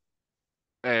am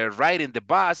riding the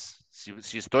bus,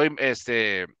 si estoy,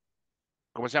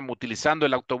 ¿cómo se llama? Utilizando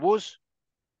el autobús,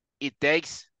 it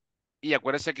takes, y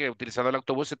acuérdese que utilizando el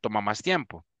autobús se toma más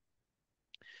tiempo.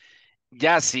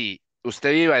 Ya si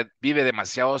usted vive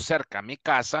demasiado cerca a mi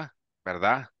casa,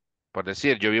 ¿verdad? Por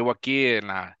decir, yo vivo aquí en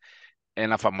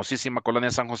la famosísima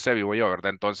colonia San José, vivo yo,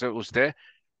 ¿verdad? Entonces usted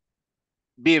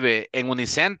vive en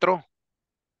Unicentro,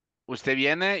 usted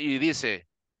viene y dice,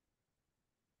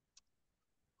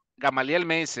 Gamaliel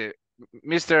me dice,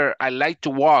 Mister, I like to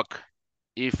walk.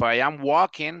 If I am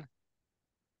walking,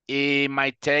 it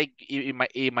might take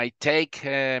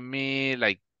me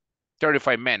like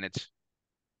 35 minutes.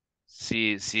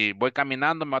 Si voy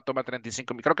caminando, me va a tomar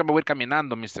 35 minutos. Creo que me voy a ir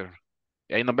caminando, mister.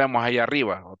 Y ahí nos vemos ahí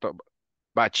arriba.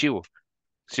 Va, chivo.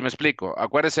 Si me explico,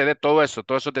 acuérdese de todo eso,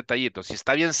 todos esos detallitos. Si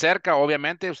está bien cerca,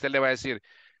 obviamente usted le va a decir,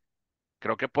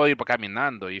 creo que puedo ir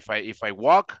caminando. If I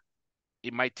walk,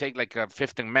 it might take like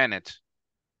 15 minutes.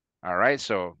 All right,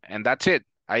 so, and that's it.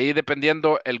 Ahí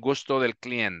dependiendo el gusto del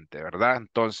cliente, ¿verdad?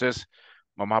 Entonces,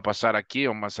 vamos a pasar aquí,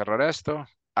 vamos a cerrar esto.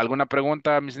 ¿Alguna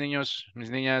pregunta, mis niños,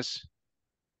 mis niñas,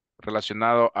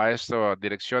 relacionado a esto,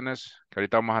 direcciones? Que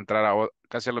ahorita vamos a entrar a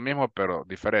casi lo mismo, pero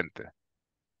diferente.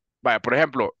 Vaya, por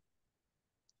ejemplo,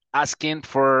 asking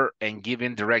for and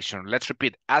giving direction. Let's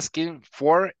repeat, asking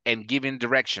for and giving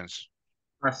directions.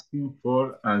 Asking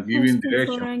for and giving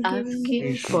direction.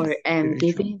 Asking for and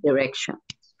giving direction.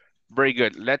 Very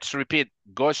good. Let's repeat,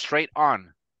 go straight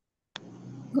on.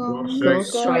 Go Go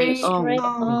straight straight on.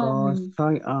 Go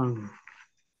straight on.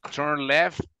 Turn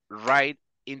left, right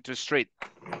into street.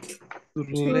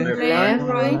 Left,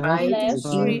 right,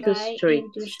 into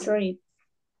street.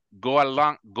 Go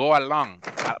along,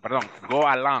 perdón, go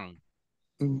along.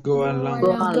 Go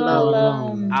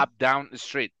along. Up, down the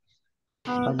street.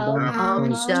 Up,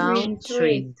 down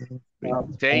street.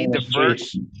 Take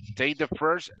the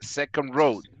first, second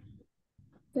road.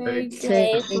 Take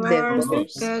the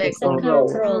second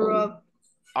road.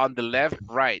 On the left,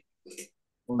 right.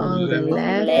 On the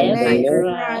left,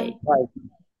 right.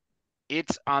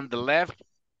 It's on the left.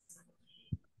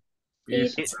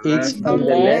 It's on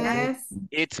the left.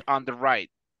 It's on the right.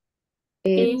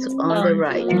 It's on the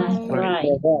right.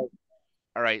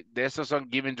 All right, there's some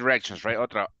giving directions, right?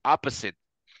 Otra, opposite.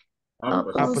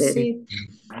 Opposite.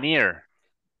 Near.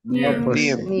 Near.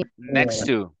 Next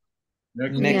to.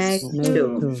 Next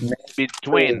to.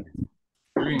 Between.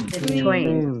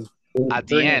 Between. At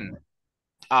the end.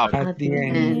 Of. At the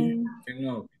end.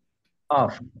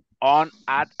 Off. On,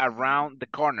 at, around the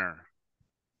corner.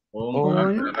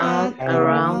 On, at,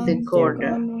 around the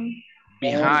corner.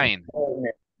 Behind.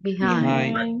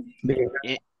 Behind.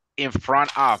 In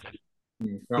front of.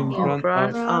 In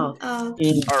front of.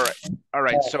 All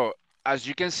right. So, as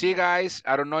you can see, guys,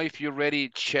 I don't know if you already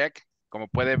check, como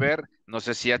puede ver, no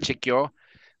sé si ya chequeó,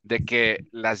 de que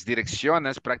las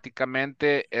direcciones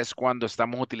prácticamente es cuando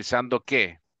estamos utilizando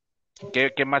 ¿qué?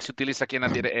 ¿Qué más se utiliza aquí en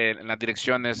las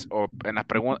direcciones o en las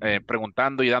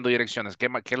preguntando y dando direcciones? ¿Qué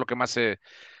es lo que más se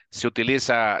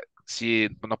utiliza si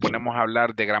nos ponemos a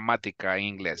hablar de gramática en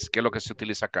inglés? ¿Qué es lo que se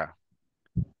utiliza acá?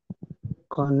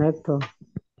 Conecto.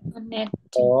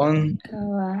 On.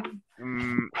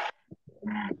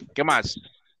 ¿Qué más?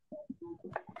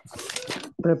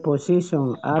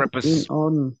 Preposition. At, in,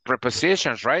 on.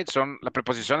 Prepositions, right? Las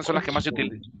preposiciones son las que más se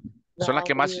utilizan. Son las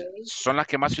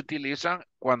que más se utilizan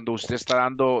cuando usted está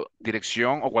dando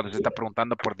dirección o cuando usted está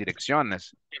preguntando por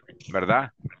direcciones,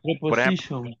 ¿verdad?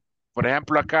 Por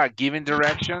ejemplo, acá, giving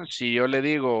directions, si yo le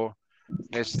digo,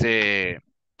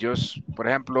 Por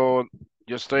ejemplo,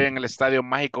 yo estoy en el Estadio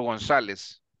Mágico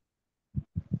González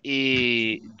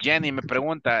y Jenny me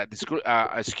pregunta,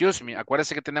 excuse me,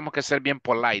 acuérdese que tenemos que ser bien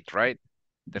polite, right?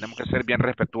 Tenemos que ser bien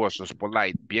respetuosos,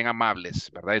 polite, bien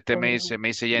amables, ¿verdad? Y usted me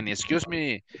dice Jenny, excuse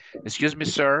me,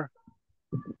 sir,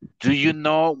 do you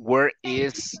know where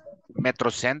is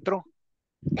Metrocentro?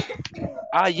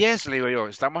 Ah, yes, le digo yo,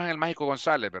 estamos en el Mágico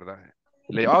González, ¿verdad?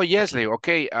 Le digo, oh, yes, le digo,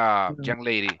 okay, young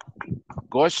lady,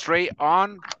 go straight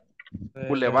on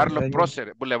Boulevard Los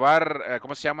Próceres, Boulevard,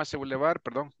 ¿cómo se llama ese boulevard?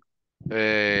 Perdón.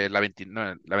 La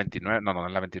 29, no,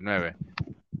 la 29.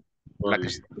 La que,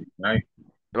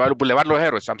 Boulevard Los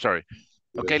Héroes, I'm sorry.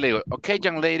 Okay, le digo, okay,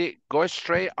 young lady, go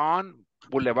straight on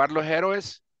Boulevard Los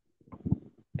Héroes.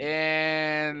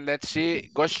 And let's see,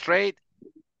 go straight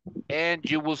and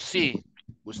you will see,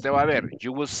 usted va a ver,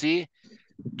 you will see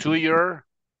to your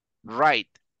right,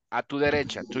 a tu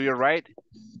derecha, to your right,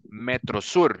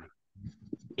 Metrosur.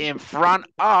 In front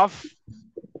of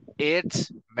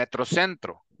it's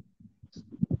Metrocentro.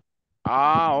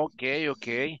 Ah,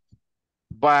 ok.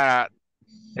 But,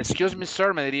 excuse me,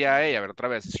 sir, me diría ella, a ver, otra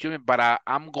vez. Excuse me, but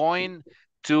I'm going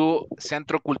to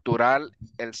Centro Cultural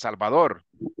El Salvador.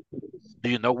 Do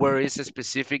you know where is a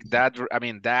specific, that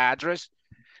address?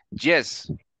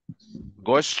 Yes.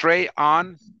 Go straight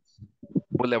on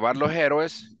Boulevard Los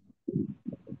Héroes.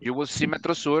 You will see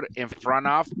Metrosur. In front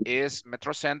of is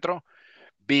Metrocentro.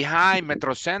 Behind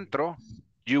Metrocentro,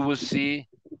 you will see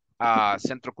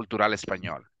Centro Cultural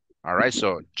Español. All right,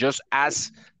 so just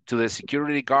ask to the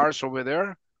security guards over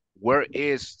there, where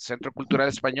is Centro Cultural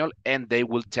Español, and they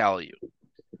will tell you.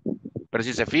 Pero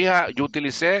si se fija, yo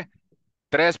utilicé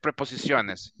 3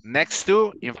 preposiciones. Next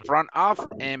to, in front of,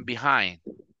 and behind.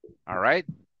 All right?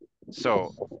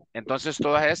 So, entonces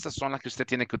todas estas son las que usted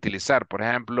tiene que utilizar. Por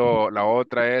ejemplo, la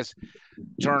otra es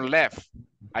turn left.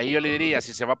 Ahí yo le diría,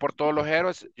 si se va por todos los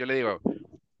héroes, yo le digo,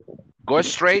 go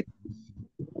straight,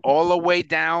 all the way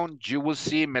down, you will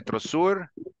see Metrosur.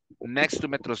 Next to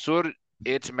Metrosur,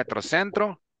 it's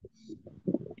Metrocentro.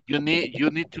 You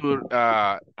need to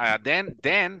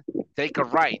then take a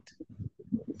right.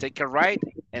 Take a right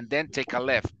and then take a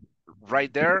left.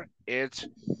 Right there, it's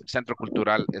Centro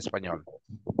Cultural Español,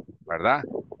 ¿verdad?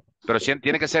 Pero sí,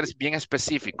 tiene que ser bien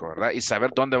específico, ¿verdad? Y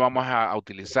saber dónde vamos a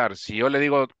utilizar. Si yo le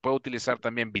digo, puedo utilizar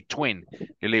también between.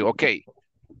 Yo le digo, ok,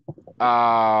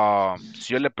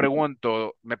 si yo le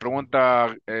pregunto, me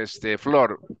pregunta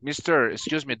Flor, Mr.,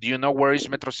 excuse me, do you know where is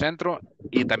Metrocentro?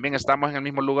 Y también estamos en el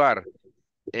mismo lugar,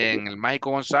 en el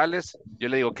Mágico González. Yo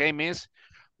le digo, ok, miss,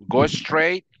 go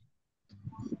straight.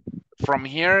 From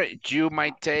here, you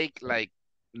might take like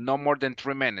no more than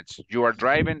 3 minutes. You are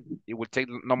driving, it will take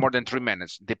no more than 3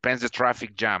 minutes. Depends the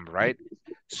traffic jam, right?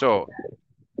 So,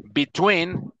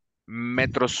 between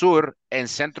Metrosur and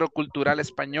Centro Cultural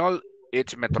Español,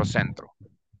 it's Metrocentro.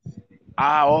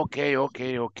 Ah,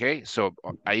 ok. So,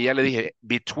 ahí ya le dije,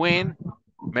 between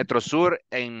Metrosur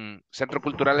and Centro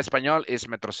Cultural Español is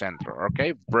Metrocentro.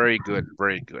 Ok, very good.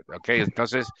 Ok,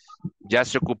 entonces ya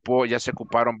se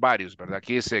ocuparon varios, ¿verdad?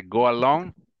 Aquí dice go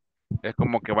along, es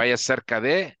como que vaya cerca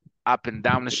de, up and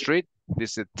down the street.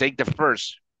 Dice take the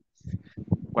first.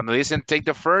 Cuando dicen take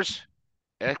the first,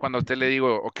 es cuando usted le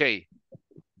digo, ok,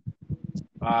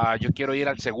 yo quiero ir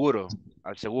al seguro,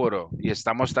 y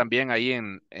estamos también ahí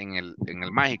en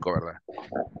el mágico, ¿verdad?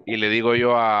 Y le digo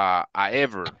yo a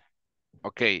Ever,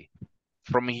 ok,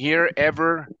 from here,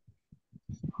 Ever,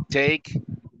 take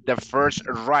the first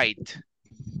right.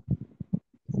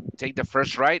 Take the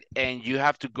first right, and you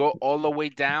have to go all the way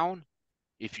down.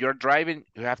 If you're driving,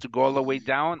 you have to go all the way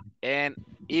down, and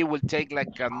it will take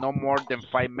like no more than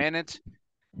 5 minutes.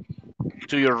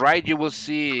 To your right, you will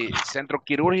see Centro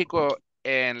Quirúrgico,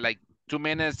 and like 2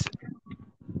 minutes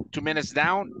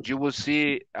down, you will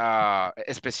see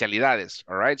especialidades.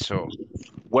 All right. So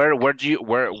where would you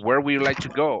like to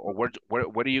go, or where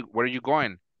are you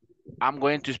going? I'm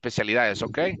going to especialidades.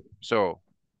 Okay. So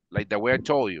like the way I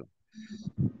told you,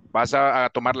 vas a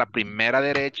tomar la primera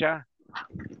derecha,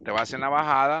 te vas en la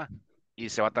bajada y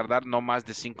se va a tardar no más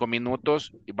de 5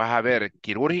 minutos y vas a ver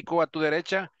quirúrgico a tu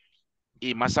derecha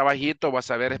y más abajito vas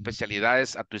a ver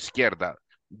especialidades a tu izquierda.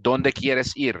 ¿Dónde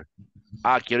quieres ir?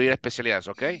 Quiero ir a especialidades,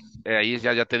 ¿ok? Ahí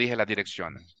ya te dije las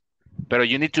direcciones. Pero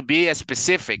you need to be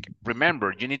specific.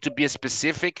 Remember, you need to be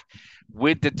specific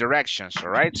with the directions,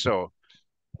 all right? So,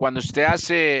 cuando usted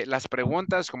hace las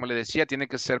preguntas, como le decía, tiene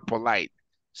que ser polite.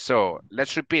 So,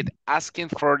 let's repeat. Asking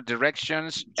for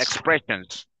directions,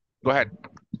 expressions. Go ahead.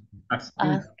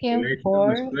 Asking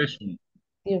for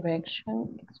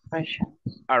direction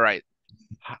expressions. All right.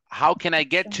 How can I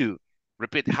get to?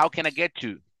 Repeat. How can I get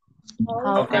to?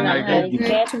 How can I get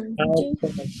to?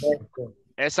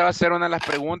 Esa va a ser una de las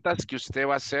preguntas que usted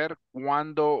va a hacer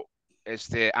cuando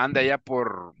ande allá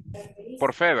por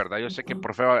fe, ¿verdad? Yo sé que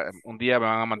por fe un día me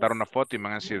van a mandar una foto y me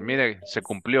van a decir, mire, se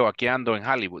cumplió, aquí ando en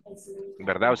Hollywood,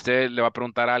 ¿verdad? Usted le va a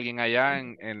preguntar a alguien allá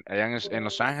en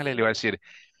Los Ángeles y le va a decir,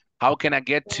 how can I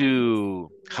get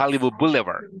to Hollywood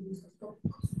Boulevard?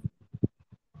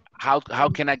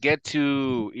 How can I get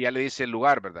to, y ya le dice el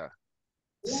lugar, ¿verdad?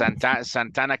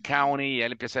 Santana County, y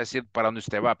él empieza a decir para dónde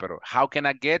usted va, pero how can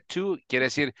I get to quiere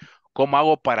decir cómo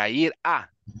hago para ir a,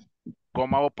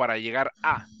 cómo hago para llegar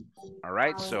a. All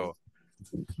right, so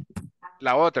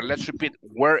la otra, let's repeat,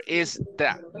 where is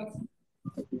that?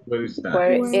 Where is that?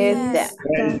 Where is that?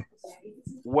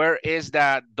 Where is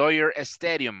the Dodger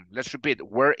Stadium? Let's repeat,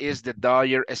 where is the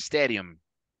Dodger Stadium?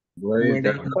 Where is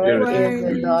the Where is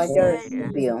the Dodger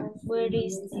Stadium? Where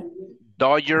is the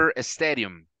Dodger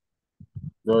Stadium.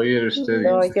 Dodger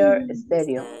Stadium? Dodger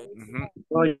Stadium.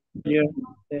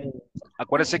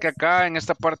 Acuérdense que acá en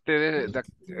esta parte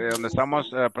donde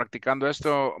estamos practicando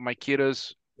esto, my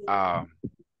kiddos,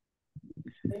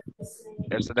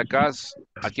 este de acá,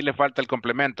 aquí le falta el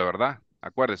complemento, ¿verdad?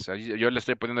 Acuérdense, yo le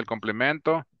estoy poniendo el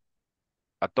complemento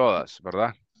a todas,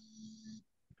 ¿verdad?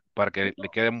 Para que le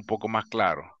quede un poco más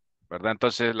claro, ¿verdad?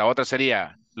 Entonces la otra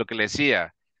sería lo que le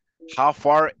decía, how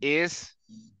far is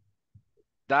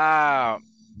the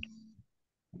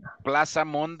Plaza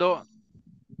Mundo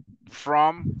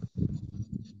from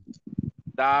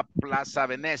the Plaza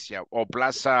Venecia o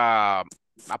Plaza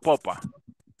Apopa?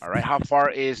 All right, how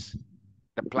far is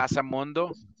the Plaza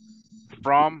Mundo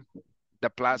from the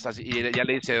Plaza? Y ya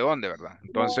le dice de dónde, ¿verdad?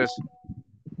 Entonces,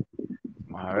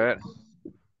 vamos a ver.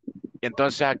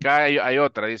 Entonces acá hay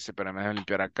otra, dice, pero me déjame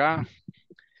limpiar acá.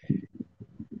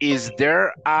 Is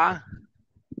there a,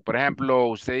 por ejemplo,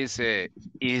 usted dice,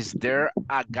 is there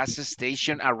a gas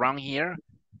station around here?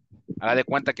 Haga de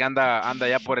cuenta que anda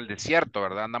ya por el desierto,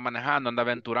 ¿verdad? Anda manejando, anda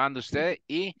aventurando usted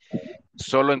y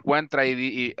solo encuentra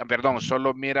perdón,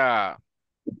 solo mira,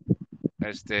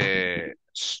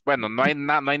 bueno, no hay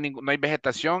nada, no hay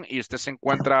vegetación y usted se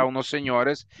encuentra a unos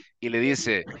señores y le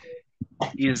dice,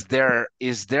 is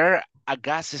there a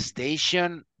gas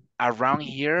station around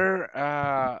here,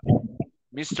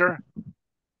 mister?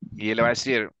 Y él le va a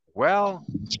decir, well,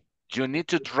 you need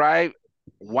to drive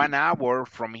 1 hour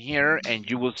from here and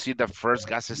you will see the first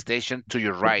gas station to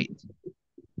your right.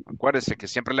 Acuérdese que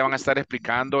siempre le van a estar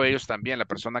explicando ellos también. La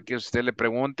persona que usted le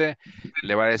pregunte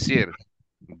le va a decir,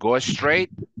 go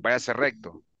straight, váyase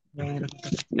recto.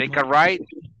 Take a right,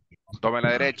 tome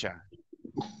la derecha.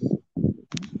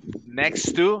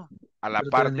 Next to, a la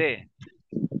par de.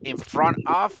 In front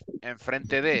of,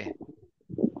 enfrente de.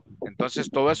 Entonces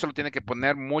todo eso lo tiene que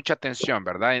poner mucha atención,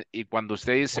 ¿verdad? Y cuando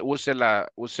usted dice,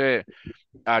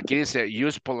 aquí dice,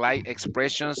 use polite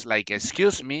expressions like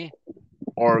excuse me,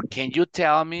 or can you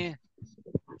tell me,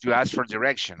 to ask for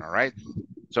direction, all right?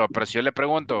 So, pero si yo le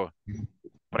pregunto,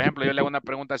 por ejemplo, yo le hago una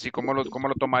pregunta así, ¿cómo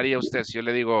lo tomaría usted? Si yo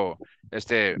le digo,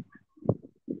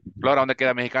 Flora, ¿dónde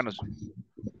queda Mexicanos?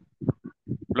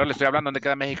 Flora, le estoy hablando, ¿dónde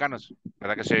queda Mexicanos?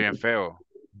 ¿Verdad que soy bien feo?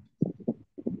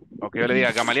 O que yo le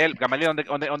diga, Gamaliel,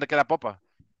 ¿dónde queda Popa?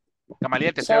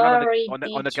 Gamaliel, te estoy hablando,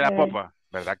 ¿dónde queda Popa?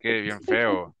 ¿Verdad que bien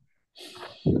feo?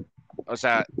 O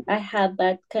sea... I have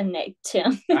that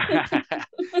connection.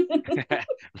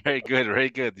 Very good, very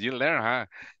good. You learn, huh?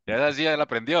 Ya así ya la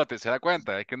aprendió, se da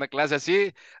cuenta. Es que una clase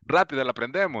así, rápido la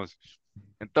aprendemos.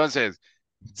 Entonces,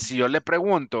 si yo le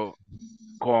pregunto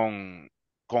con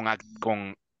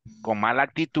mala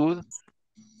actitud,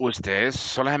 usted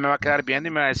solo se me va a quedar viendo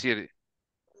y me va a decir,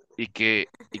 y que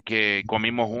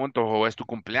comimos juntos o es tu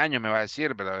cumpleaños, me va a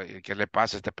decir, ¿verdad? ¿Y ¿qué le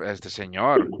pasa a este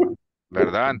señor?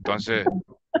 ¿Verdad? Entonces,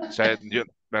 o sea,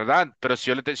 ¿verdad? Pero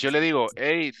si yo le digo,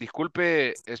 hey,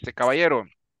 disculpe, caballero,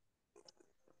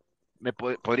 ¿me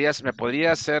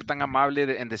podría ser tan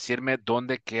amable en decirme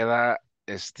dónde queda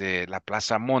la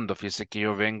Plaza Mundo? Fíjese que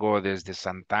yo vengo desde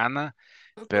Santana,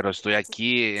 pero estoy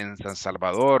aquí en San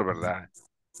Salvador, ¿verdad?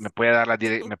 Me puede dar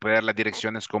las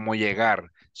direcciones cómo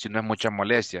llegar, si no es mucha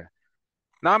molestia.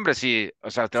 No, hombre, sí, o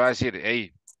sea, te va a decir,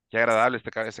 hey, qué agradable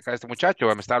este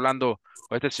muchacho, me está hablando,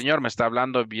 o este señor me está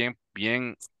hablando bien,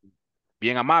 bien,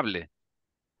 bien amable,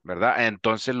 ¿verdad?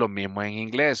 Entonces lo mismo en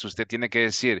inglés, usted tiene que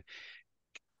decir,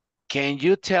 can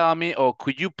you tell me, o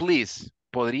could you please,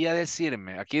 podría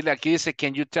decirme, aquí dice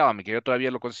can you tell me, que yo todavía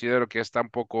lo considero que está un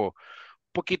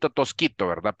poquito tosquito,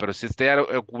 ¿verdad? Pero si usted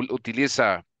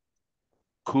utiliza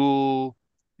could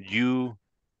you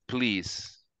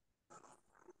please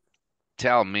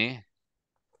tell me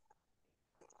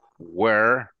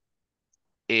where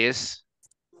is,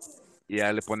 y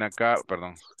ya le pone acá,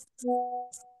 perdón,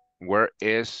 Where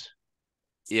is,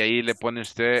 y ahí le pone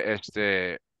usted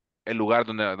el lugar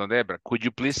donde es. Could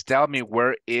you please tell me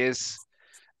where is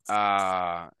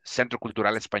Centro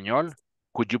Cultural Español?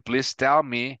 Could you please tell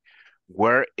me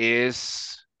where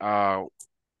is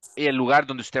y el lugar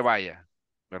donde usted vaya,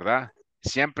 ¿verdad?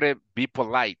 Siempre be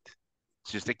polite.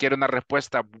 Si usted quiere una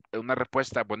respuesta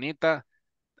bonita,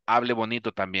 hable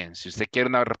bonito también. Si usted quiere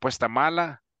una respuesta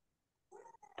mala,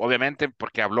 obviamente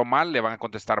porque habló mal, le van a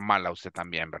contestar mal a usted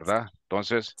también, ¿verdad?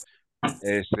 Entonces,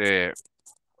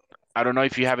 I don't know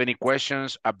if you have any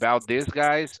questions about this,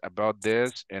 guys, about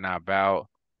this and about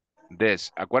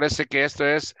this. Acuérdese que esto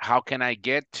es how can I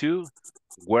get to,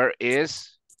 where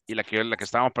is, y la que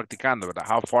estamos practicando, ¿verdad?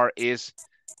 How far is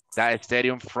that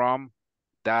stadium from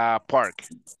the park?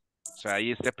 O sea,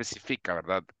 ahí se especifica,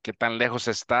 ¿verdad? ¿Qué tan lejos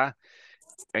está?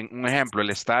 En un ejemplo,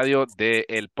 el estadio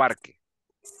del parque.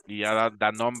 Y ya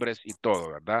da nombres y todo,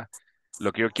 ¿verdad?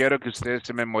 Lo que yo quiero es que usted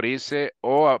se memorice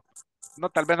o, no,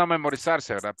 tal vez no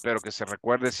memorizarse, ¿verdad? Pero que se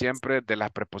recuerde siempre de las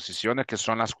preposiciones que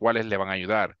son las cuales le van a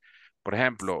ayudar. Por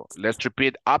ejemplo, let's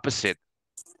repeat opposite.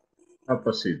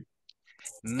 Opposite.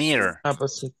 Near.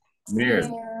 Opposite. Near.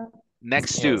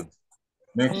 Next to.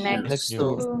 Next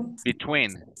to.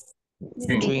 Between.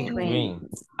 Between.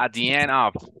 At the end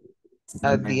of.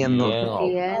 At the end of.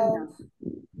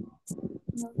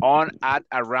 On, at,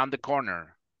 around the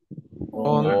corner.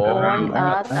 On,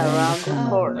 at, around the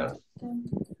corner.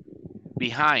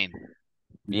 Behind.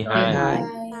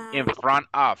 behind. In front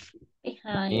of.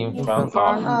 Behind. In front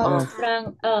of.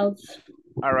 Front of.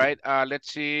 All right,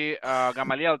 let's see.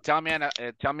 Gamaliel, tell me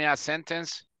a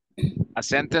sentence. A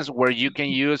sentence where you can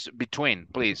use between,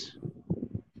 please.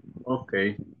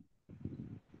 Okay.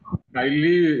 I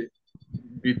live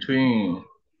between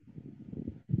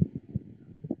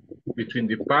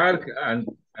the park and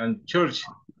church.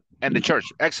 And the church.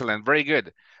 Excellent. Very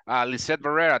good. Lisette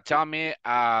Barrera, tell me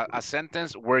a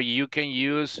sentence where you can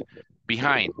use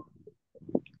behind.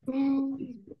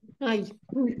 Ay.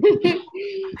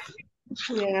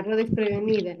 Me agarro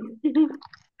desprevenida.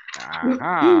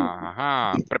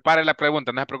 Ajá. Prepare la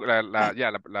pregunta, no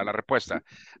la respuesta.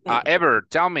 Ever,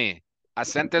 tell me a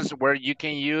sentence where you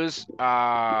can use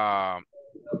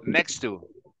next to.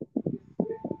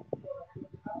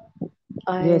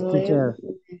 Yes, teacher.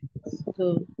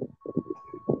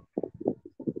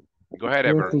 Go ahead,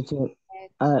 Yes, Ever. teacher.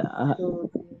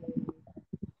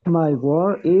 My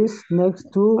work is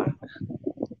next to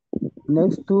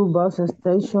bus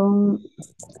station,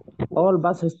 all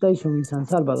bus station in San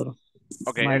Salvador.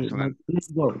 Okay, My excellent.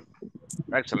 work.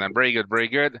 Excellent. Very good. Very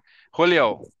good.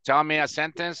 Julio, tell me a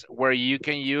sentence where you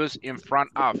can use in front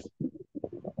of.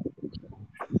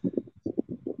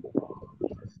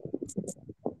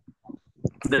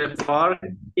 The park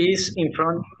is in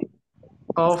front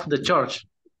of the church.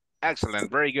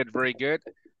 Excellent. Very good. Very good.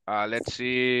 Let's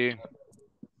see.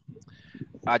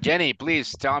 Jenny,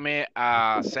 please tell me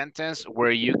a sentence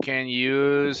where you can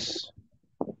use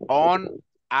on,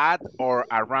 at, or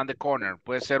around the corner.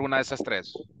 Puede ser una de esas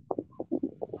tres.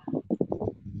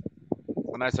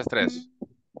 Una de esas tres.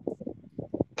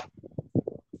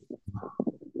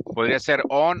 Podría ser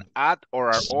on, at,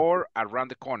 or around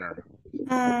the corner.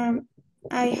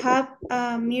 I have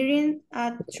a meeting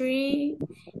at 3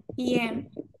 p.m.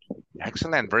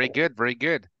 Excellent. Very good. Very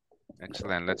good.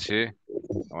 Excellent. Let's see.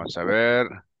 Vamos a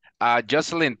ver.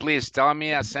 Jocelyn, please tell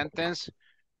me a sentence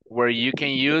where you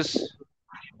can use,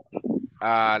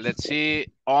 let's see,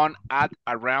 on, at,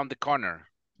 around the corner.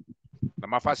 Las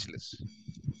más fáciles.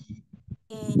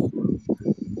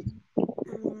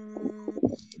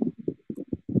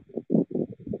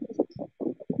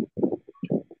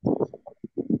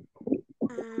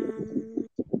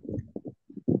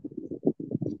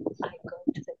 I go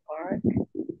to the park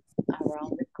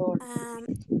around the corner.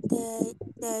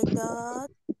 The dog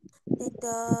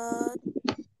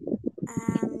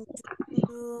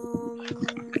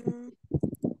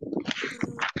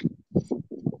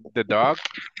The dog.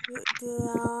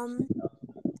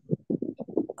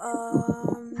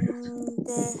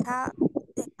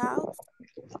 The house,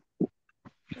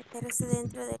 meterse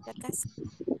dentro de la casa.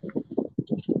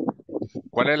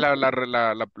 ¿Cuál es la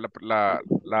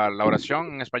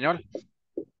oración en español?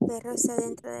 Perro está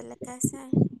dentro de la casa.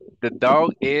 The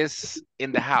dog is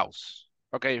in the house.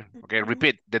 Okay, okay,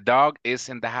 repeat. The dog is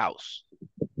in the house.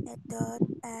 The dog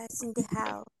is in the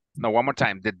house. No, one more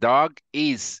time. The dog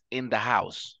is in the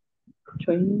house.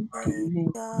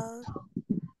 The dog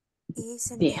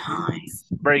is in the house.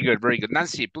 Very good, very good.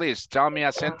 Nancy, please tell me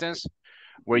a sentence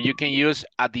where you can use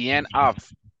at the end of.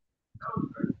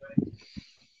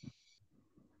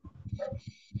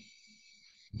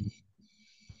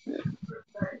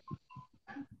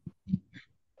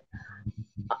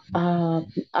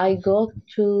 I go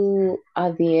to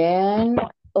at the end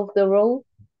of the road.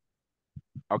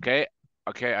 Okay,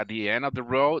 okay, at the end of the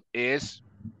road is,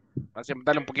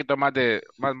 darle un poquito más de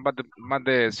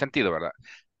sentido, ¿verdad?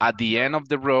 At the end of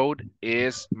the road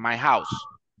is my house,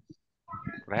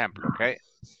 por ejemplo, okay?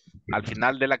 Al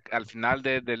final del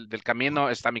camino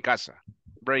está mi casa.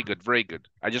 Very good, very good.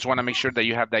 I just want to make sure that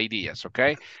you have the ideas,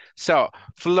 okay? So,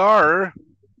 Flor,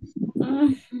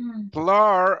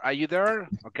 Flor, are you there?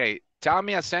 Okay, tell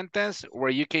me a sentence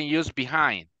where you can use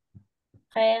behind.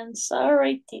 I am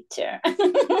sorry, teacher.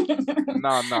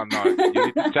 No, no, no. You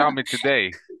need to tell me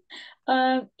today.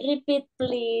 Repeat,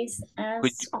 please.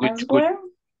 Could,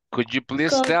 could you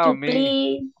please tell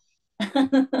me?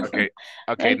 Okay,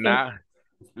 okay, now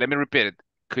let me repeat it.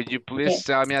 Could you please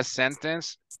tell me a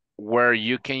sentence where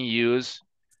you can use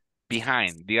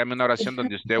behind? Dígame una oración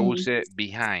donde usted use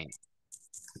behind.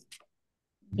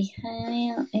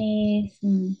 Behind is...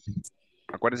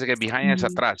 Acuérdense que behind es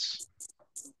atrás.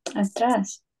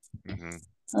 Atrás.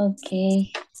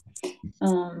 Okay.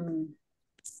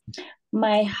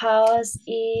 My house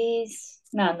is...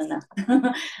 No.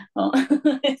 Oh,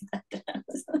 está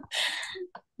atrás.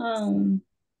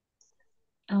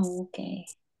 Okay.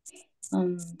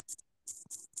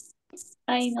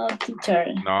 I know, teacher.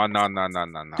 No.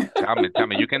 Tell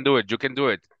me. You can do it. You can do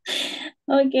it.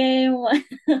 Okay. Okay.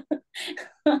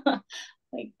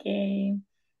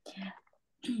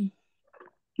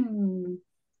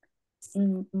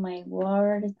 My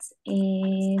words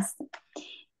is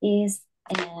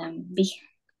behind this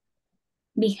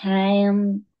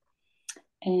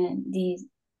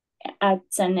at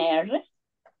CNR.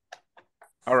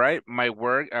 All right. My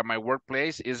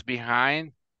workplace is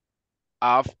behind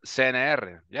of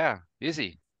CNR. Yeah,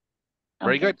 easy.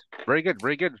 Very good. Very good.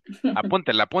 Very good.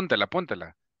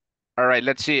 Apúntela. All right,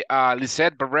 let's see.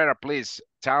 Lisette Barrera, please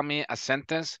tell me a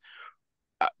sentence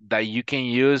that you can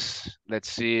use.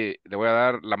 Let's see. Le voy a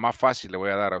dar la más fácil, le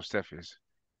voy a dar a usted. Fíjese.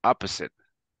 Opposite.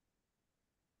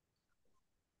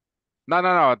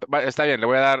 No. Está bien, le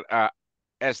voy a dar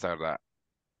esta, ¿verdad?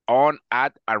 On,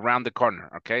 at, around the corner.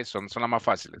 Okay, son las más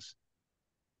fáciles.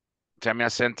 Tell me a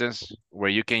sentence where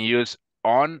you can use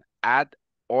on, at,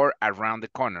 or around the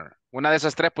corner. Una de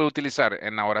esas tres puede utilizar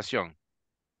en la oración.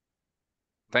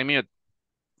 Time mute.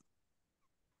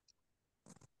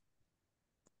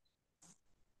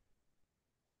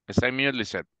 Está en mute,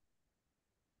 Lisette.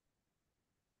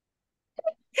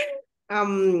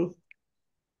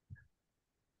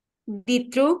 The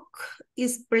truck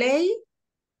is play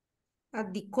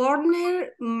at the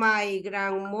corner. My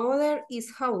grandmother's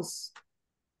house.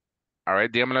 All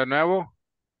right, dígamelo de nuevo.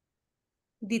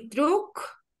 The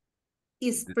truck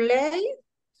is play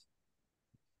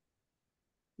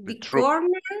the corner.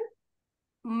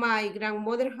 My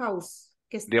grandmother's house.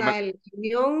 Que está el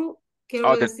camión.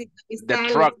 Quiero decir, está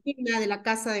en la esquina de la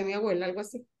casa de mi abuela, algo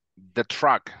así. The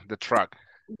truck. The truck,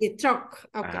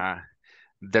 okay.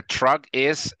 The truck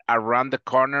is around the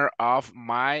corner of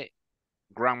my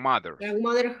grandmother's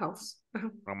house.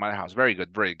 Grandmother's house. Very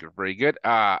good.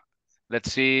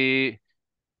 Let's see.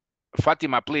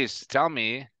 Fatima, please tell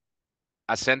me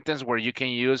a sentence where you can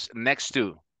use next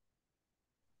to.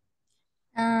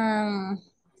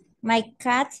 My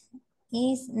cat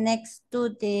is next to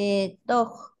the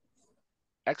dog.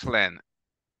 Excellent.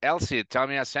 Elsie, tell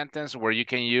me a sentence where you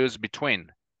can use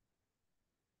between.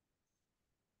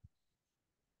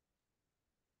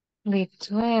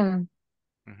 Between.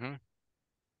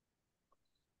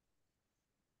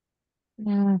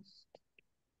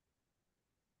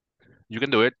 You can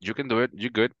do it. You're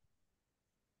good.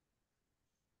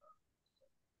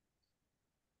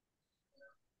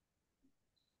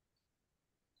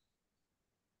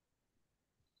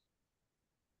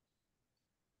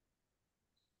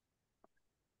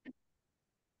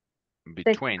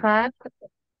 Between.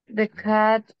 The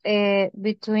cat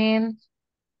between.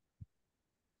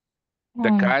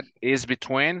 The cat is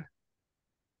between.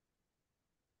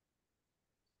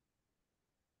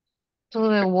 To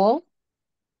the wall.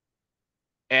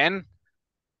 And.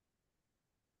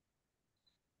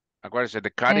 Acuérdense, the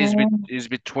cat is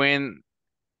between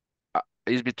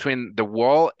the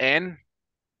wall and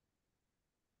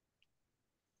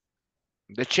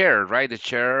the chair, right? The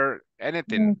chair,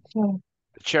 anything.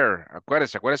 The chair.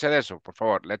 Acuérdese de eso, por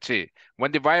favor. Let's see.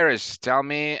 Wendy Virus, tell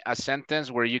me a sentence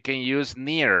where you can use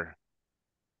near.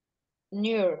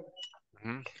 Near.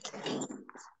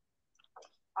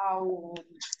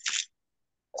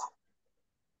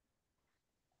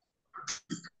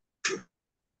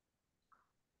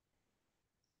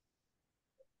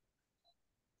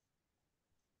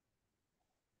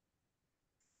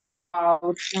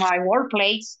 My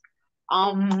workplace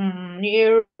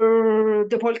Near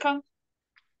the volcano.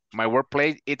 My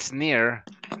workplace, it's near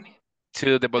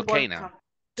to the volcano.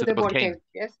 To the volcano.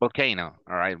 Yes. Volcano.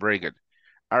 All right, very good.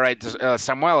 All right,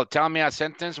 Samuel, tell me a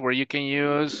sentence where you can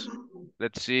use,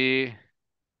 let's see,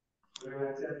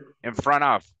 in front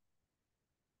of.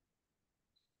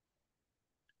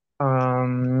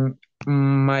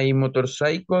 My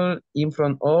motorcycle in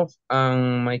front of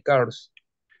and my cars.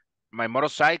 My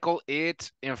motorcycle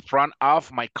is in front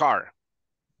of my car.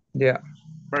 Yeah.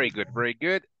 Very good, very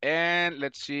good. And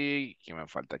let's see, ¿qué me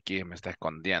falta aquí? Me está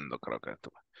escondiendo, creo que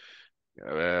esto.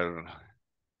 A ver,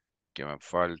 ¿qué me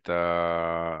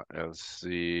falta?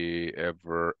 Elsie,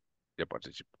 Ever, ya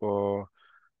participó.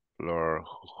 Flor,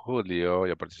 Julio,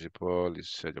 ya participó.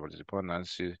 Lisa, ya participó.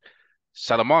 Nancy.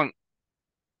 Salomón,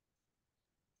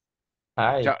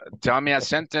 Hi. tell me a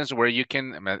sentence where you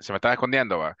can, se me está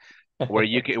escondiendo, va. Where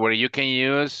you can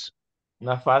use.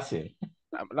 No es fácil.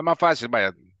 La más fácil,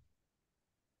 vaya.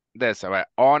 De esa, vaya.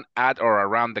 On, at, or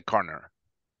around the corner.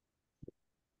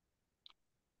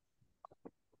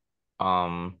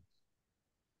 I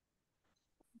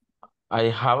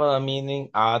have a meeting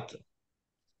at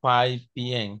 5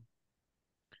 p.m.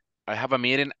 I have a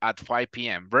meeting at 5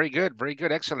 p.m. Very good,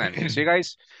 excellent. You see,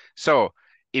 guys? So,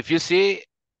 if you see,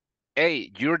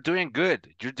 hey, you're doing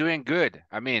good. You're doing good.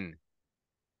 I mean,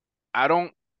 I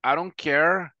don't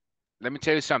care. Let me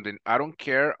tell you something. I don't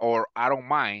care or I don't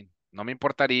mind. No me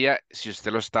importaría si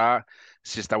usted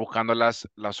si está buscando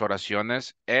las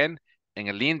oraciones en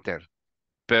el Inter.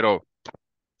 Pero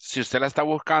si usted la está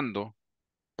buscando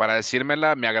para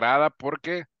decírmela, me agrada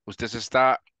porque usted se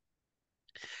está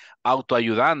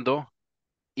autoayudando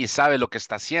y sabe lo que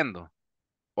está haciendo.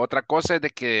 Otra cosa es de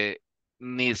que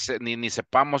ni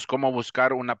sepamos cómo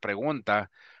buscar una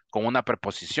pregunta con una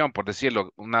preposición, por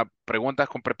decirlo, una pregunta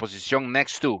con preposición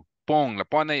next to, pum, la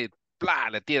pone y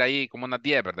 ¡plá! Le tira ahí como una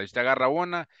 10, ¿verdad? Y usted agarra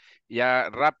una y ya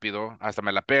rápido, hasta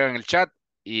me la pega en el chat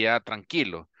y ya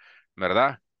tranquilo,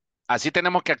 ¿verdad? Así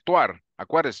tenemos que actuar,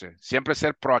 acuérdese, siempre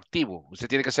ser proactivo, usted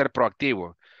tiene que ser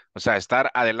proactivo, o sea, estar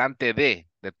adelante de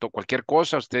cualquier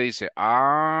cosa, usted dice,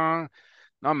 no,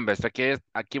 hombre,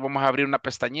 aquí vamos a abrir una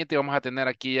pestañita y vamos a tener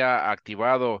aquí ya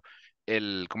activado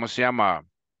 ¿cómo se llama?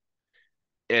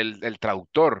 El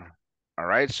traductor. All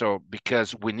right, so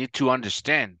because we need to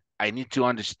understand, I need to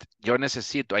understand,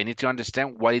 I need to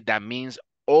understand what that means,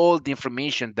 all the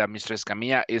information that Mr.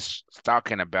 Escamilla is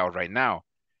talking about right now.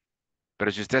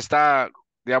 Pero si usted está,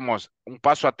 digamos, un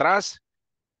paso atrás,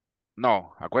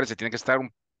 no, acuérdese, tiene que estar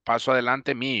un paso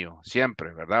adelante mío,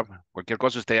 siempre, ¿verdad? Cualquier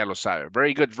cosa usted ya lo sabe.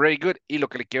 Very good, very good. Y lo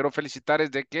que le quiero felicitar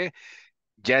es de que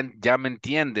ya me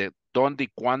entiende dónde y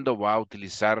cuándo va a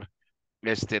utilizar,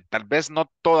 tal vez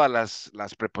no todas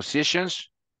las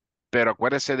prepositions, pero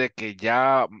acuérdese de que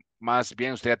ya más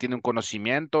bien usted ya tiene un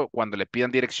conocimiento cuando le pidan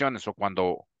direcciones o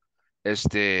cuando,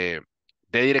 dé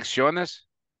direcciones,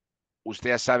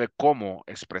 usted ya sabe cómo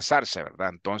expresarse, ¿verdad?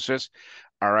 Entonces,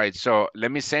 all right, so let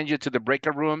me send you to the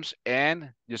breakout rooms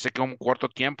and yo sé que un corto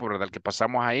tiempo, ¿verdad? El que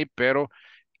pasamos ahí, pero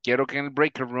quiero que en el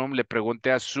breakout room le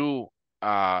pregunte a su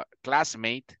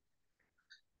classmate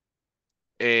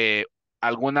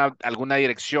alguna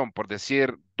dirección, por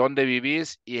decir dónde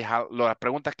vivís y las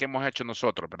preguntas que hemos hecho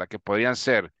nosotros, ¿verdad? Que podrían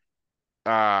ser,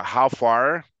 how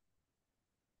far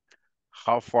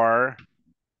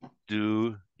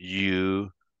do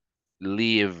you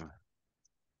live?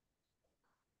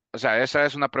 O sea, esa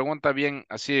es una pregunta bien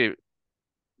así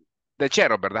de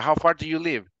chero, ¿verdad? How far do you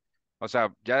live? O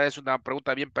sea, ya es una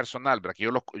pregunta bien personal, ¿verdad? Que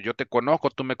yo te conozco,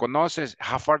 tú me conoces.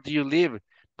 How far do you live?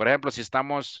 Por ejemplo, si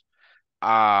estamos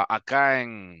acá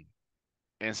en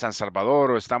San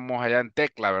Salvador o estamos allá en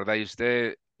Tecla, ¿verdad? Y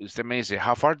usted me dice,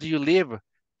 how far do you live,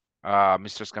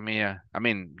 Mr. Escamilla? I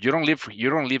mean, you don't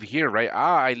live here, right?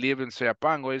 I live in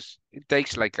Soyapango. It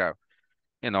takes like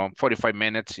 45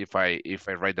 minutes if I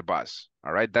ride the bus.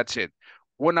 All right, that's it.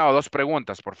 Una o dos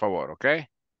preguntas, por favor, okay?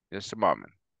 Just a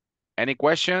moment. Any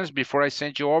questions before I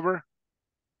send you over?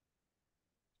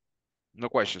 No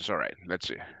questions, all right, let's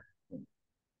see.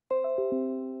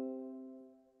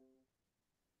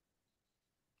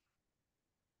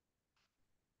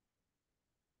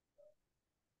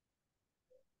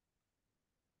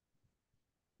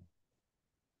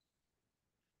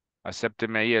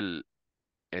 Acépteme ahí el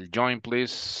join,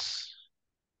 please.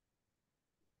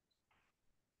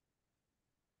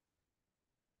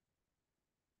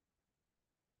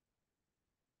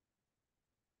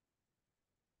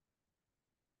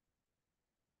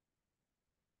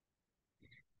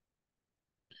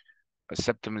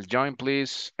 Acceptable join,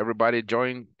 please. Everybody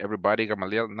join. Everybody,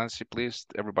 Gamaliel, Nancy, please.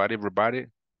 Everybody.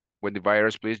 With the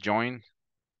virus, please join.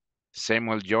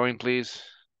 Samuel, join, please.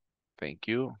 Thank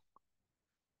you.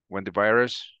 When the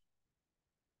virus.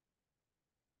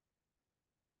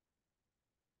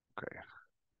 Okay.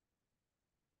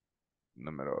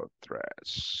 Número 3.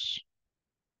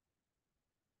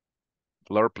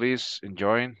 Floor, please.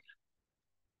 Enjoying.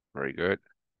 Very good.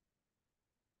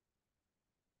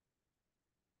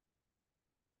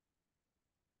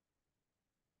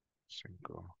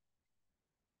 Cinco.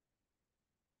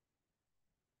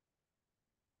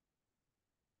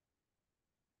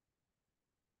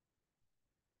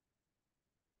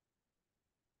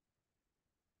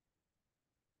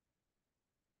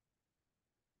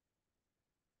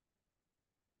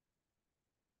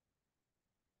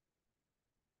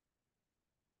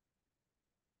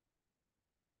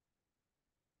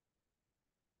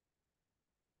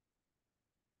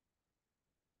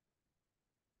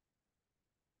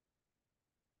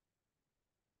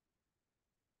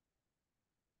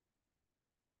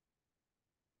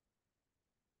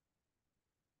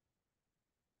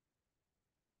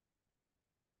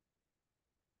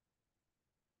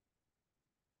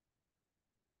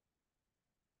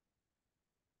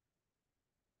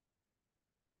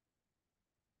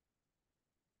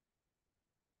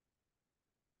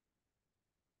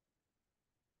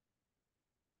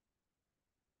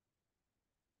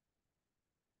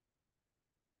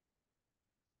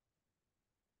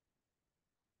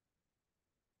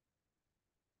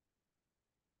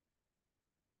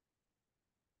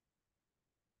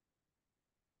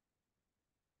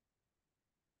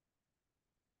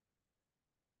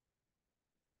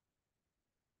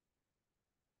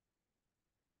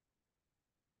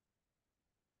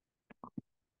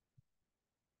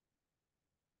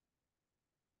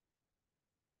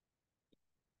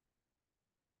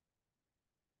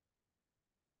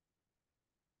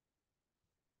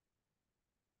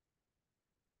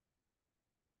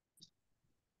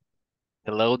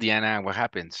 Hello, Diana. What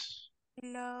happens?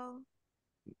 Hello.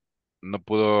 No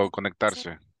pudo Sí,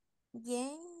 conectarse.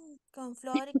 bien, con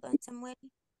Flor y con Samuel.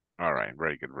 All right.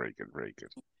 Very good. Very good. Very good.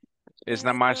 Es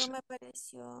En nada el juego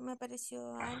más. me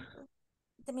apareció algo.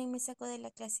 También me sacó de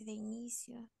la clase de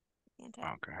inicio. Bien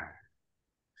raro. Okay.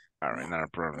 All right. Ya, Not a no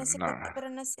problem. sé No. por qué,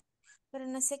 pero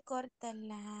no se corta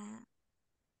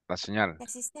La señal. la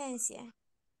asistencia.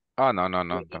 Oh, no, no,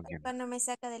 no. Tranquilo. Cuando me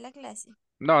saca de la clase.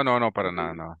 No, no, no, para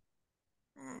nada, no.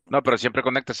 No, pero siempre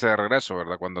conéctese de regreso,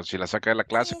 ¿verdad? Cuando si la saca de la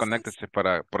clase, conéctese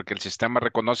porque el sistema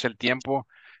reconoce el tiempo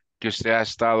que usted ha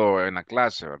estado en la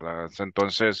clase, ¿verdad?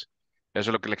 Entonces, eso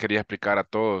es lo que le quería explicar a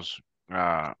todos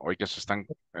hoy que se están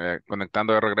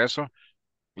conectando de regreso.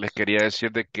 Les quería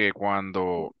decir de que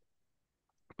cuando,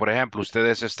 por ejemplo,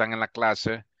 ustedes están en la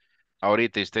clase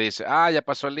ahorita y usted dice, ya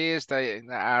pasó lista,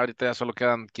 ahorita ya solo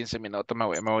quedan 15 minutos, me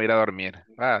voy a ir a dormir.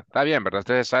 Está bien, ¿verdad?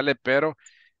 Usted sale, pero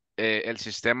el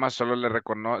sistema solo le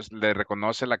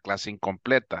reconoce la clase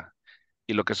incompleta.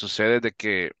 Y lo que sucede es de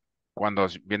que cuando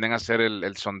vienen a hacer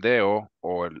el sondeo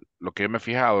o lo que yo me he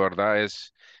fijado, ¿verdad?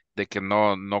 Es de que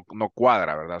no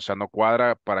cuadra, ¿verdad? O sea, no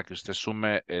cuadra para que usted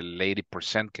sume el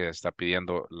 80% que está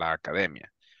pidiendo la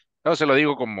academia. Eso se lo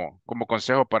digo como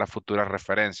consejo para futuras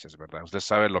referencias, ¿verdad? Usted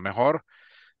sabe lo mejor,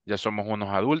 ya somos unos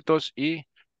adultos y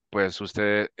pues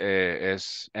usted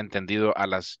es entendido a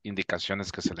las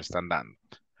indicaciones que se le están dando.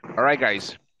 All right,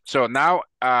 guys. So now,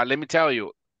 let me tell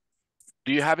you,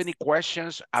 do you have any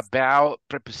questions about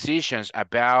prepositions,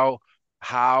 about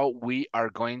how we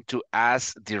are going to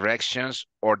ask directions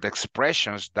or the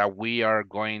expressions that we are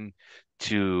going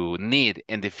to need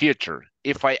in the future?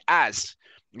 If I ask,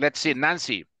 let's see,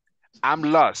 Nancy, I'm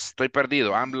lost, estoy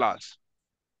perdido, I'm lost.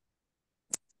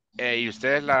 Y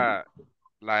usted es la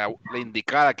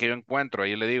indicada que yo encuentro.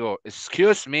 Y yo le digo,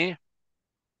 excuse me,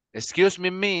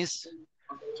 miss.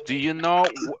 Do you know,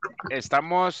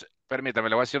 estamos, permítame,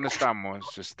 le voy a decir dónde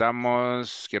estamos.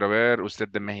 Estamos, quiero ver, usted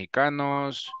de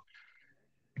mexicanos.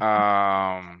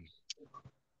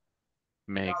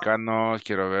 Mexicanos,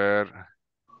 quiero ver.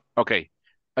 Okay.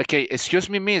 Okay, excuse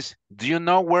me, miss. Do you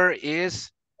know where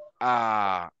is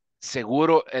el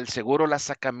seguro La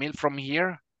Sacamil from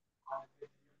here?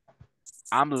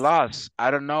 I'm lost. I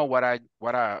don't know what I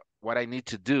need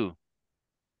to do.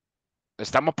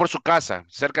 Estamos por su casa,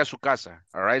 cerca de su casa.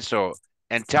 All right, so,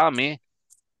 and tell me,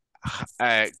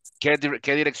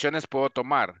 ¿qué direcciones puedo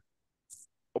tomar?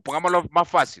 O pongámoslo más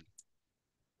fácil.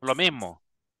 Lo mismo.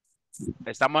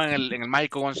 Estamos en el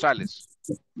Mágico González,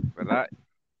 ¿verdad?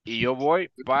 Y yo voy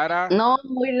para... No,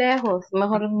 muy lejos,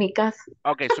 mejor en mi casa.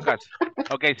 Ok, su casa.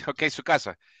 Ok, su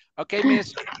casa. Ok,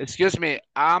 miss, excuse me,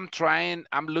 I'm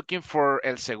looking for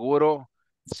el seguro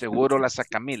La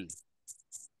Sacamil.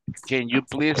 Can you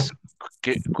please,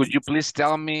 could you please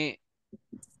tell me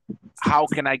how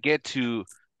can I get to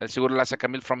El seguro la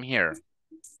Sacamil from here.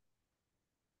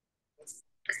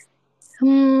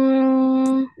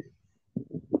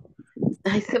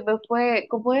 Ay, se me fue.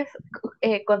 ¿Cómo es?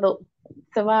 Cuando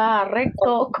se va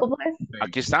recto, ¿cómo es?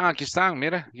 Aquí están,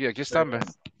 mira. Y aquí están, ve.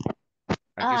 Aquí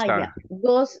Ah, están.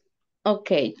 yeah.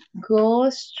 Okay.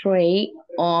 Go straight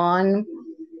on.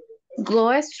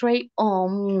 Go straight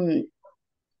on.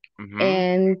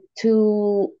 And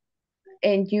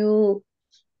you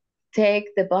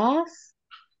take the bus.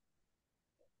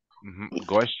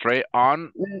 Go straight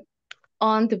on.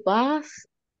 On the bus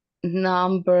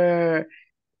number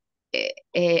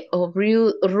of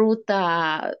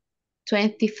Ruta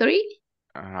 23.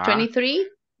 23.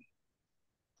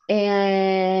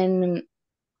 And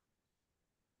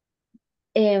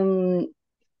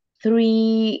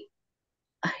three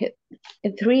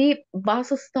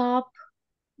bus stop.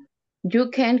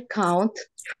 You can count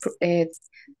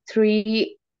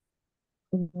 3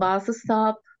 bus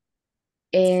stop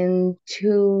and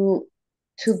to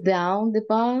down the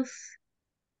bus,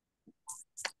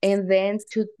 and then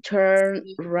to turn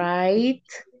right,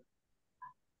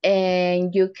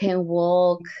 and you can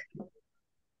walk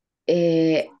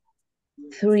 3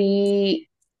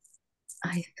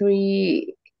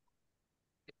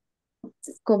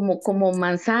 como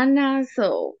manzanas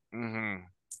o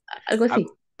algo así.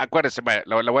 Acuérdese, vaya,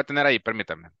 la voy a tener ahí,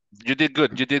 permítame. You did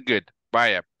good.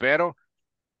 Vaya, pero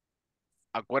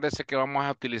acuérdese que vamos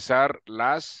a utilizar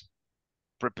las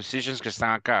prepositions que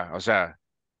están acá. O sea,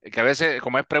 que a veces,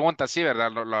 como es pregunta así,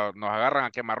 ¿verdad? Nos agarran a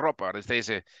quemarropa, ¿verdad? Usted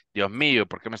dice, Dios mío,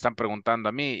 ¿por qué me están preguntando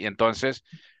a mí? Y entonces,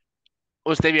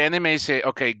 usted viene y me dice,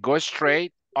 ok, go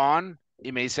straight on,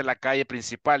 y me dice la calle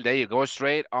principal de ahí, go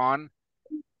straight on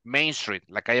Main Street,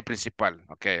 la calle principal.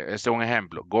 Ok, este es un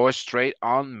ejemplo. Go straight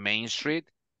on Main Street.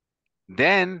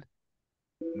 Then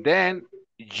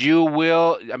you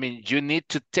need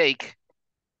to take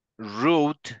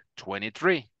Route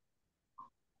 23.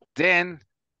 Then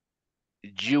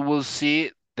you will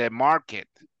see the market.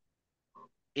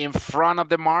 In front of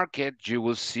the market, you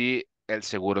will see el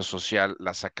Seguro Social,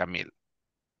 la Sacamil.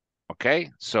 Ok,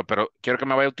 pero quiero que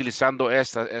me vaya utilizando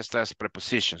estas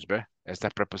prepositions, ¿ve?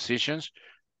 Estas prepositions.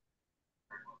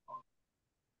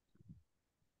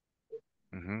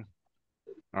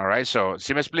 All right, so,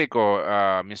 ¿sí me explico,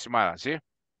 mi estimada? ¿Sí?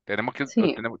 Tenemos que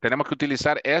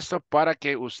utilizar esto para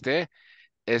que usted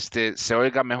se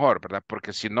oiga mejor, ¿verdad?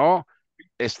 Porque si no,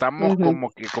 estamos como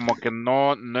que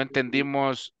no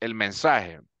entendimos el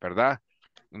mensaje, ¿verdad?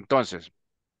 Entonces,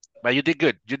 but you did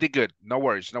good. No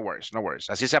worries.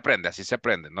 Así se aprende.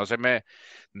 No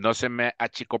se me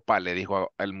achicopale,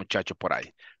 dijo el muchacho por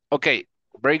ahí. Okay,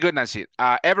 very good, Nancy.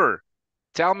 Ever,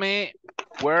 tell me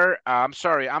where, I'm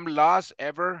sorry, I'm lost,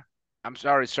 Ever. I'm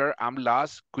sorry, sir, I'm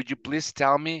lost. Could you please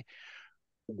tell me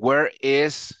where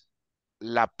is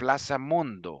la Plaza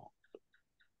Mundo?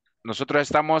 Nosotros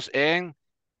estamos en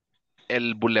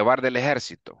el Boulevard del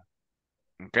Ejército.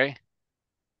 Okay.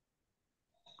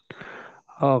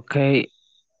 Okay.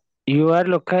 You are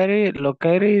located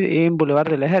in Boulevard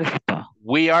del Ejército.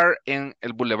 We are en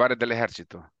el Boulevard del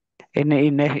Ejército. In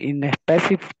a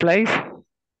specific place?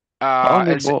 On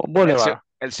the boulevard.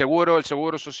 El seguro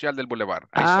social del Boulevard.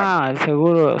 Ahí el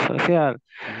seguro social.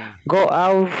 Go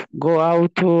out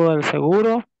to el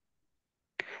seguro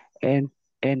and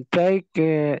take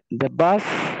the bus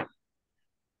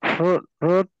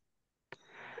route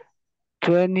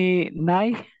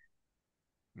 29.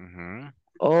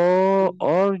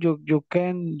 Or you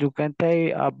can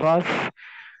take a bus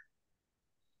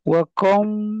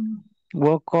welcome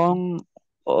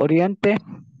Oriente.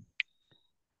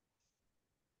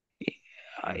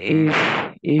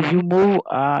 If you move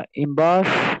in bus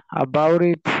about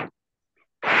it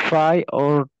 5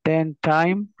 or 10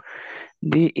 times,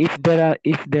 if there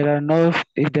are no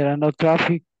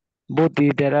traffic, but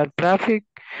if there are traffic,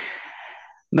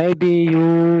 maybe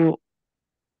you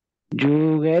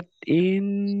get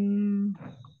in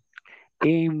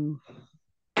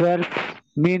 12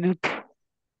 minutes.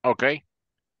 Okay.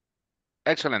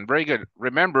 Excellent. Very good.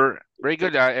 Remember, very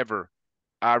good, Ever.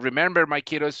 Remember, my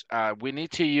kiddos, we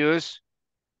need to use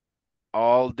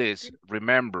all this.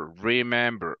 Remember, we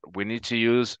need to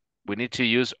use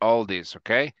all this,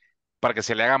 okay? Para que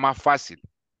se le haga más fácil.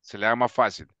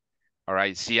 All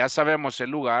right. Si ya sabemos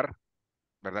el lugar,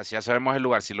 ¿verdad? Si ya sabemos el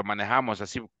lugar, si lo manejamos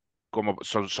así como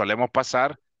solemos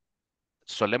pasar,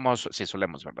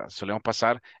 ¿verdad? Solemos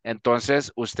pasar.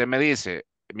 Entonces, usted me dice,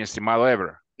 mi estimado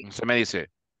Ever, usted me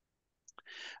dice,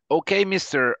 okay,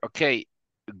 mister, okay,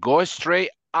 go straight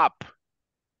up.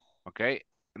 Okay,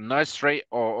 no straight,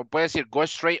 o puede decir go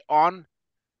straight on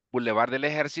Boulevard del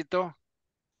Ejército.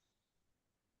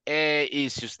 Y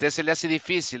si usted se le hace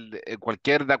difícil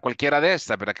cualquiera de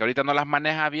estas, pero que ahorita no las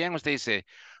maneja bien, usted dice,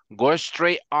 go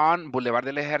straight on Boulevard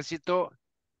del Ejército,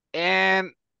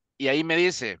 y ahí me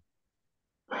dice,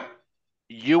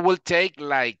 you will take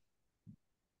like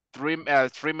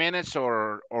 3 minutes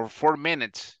or 4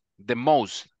 minutes, the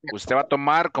most. Usted va a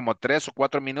tomar como 3 o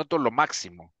 4 minutos lo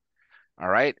máximo. All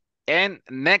right. And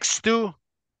next to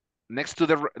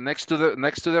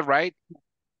the right,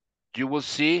 you will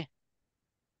see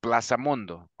Plaza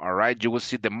Mundo. All right. You will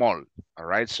see the mall. All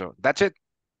right. So that's it.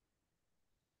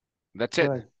 That's it.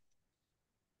 Right.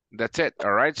 That's it.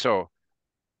 All right. So,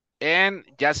 and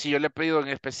ya si yo le he pedido en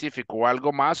específico o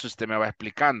algo más, usted me va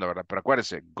explicando, ¿verdad? Pero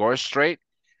acuérdese, go straight.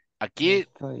 Aquí,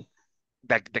 Right.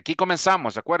 de aquí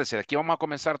comenzamos, acuérdese, de aquí vamos a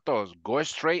comenzar todos. Go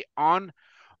straight on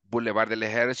Boulevard del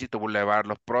Ejército, Boulevard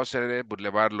Los Próceres,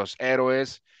 Boulevard Los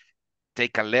Héroes,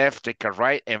 take a left, take a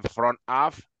right, in front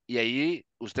of, y ahí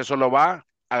usted solo va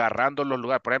agarrando los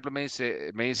lugares. Por ejemplo, me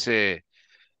dice,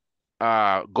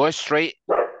 go straight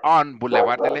on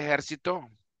Boulevard del Ejército,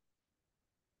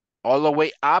 all the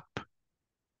way up,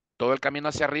 todo el camino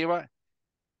hacia arriba.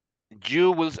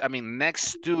 You will,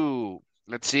 next to,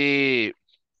 let's see,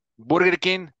 Burger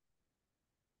King,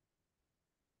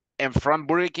 in front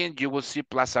Burger King, you will see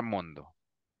Plaza Mundo.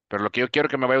 Pero lo que yo quiero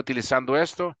que me vaya utilizando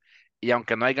esto, y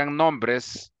aunque no hayan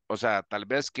nombres, o sea, tal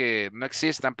vez que no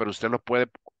existan, pero usted los puede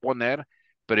poner,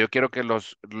 pero yo quiero que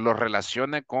los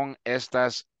relacione con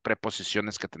estas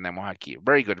preposiciones que tenemos aquí.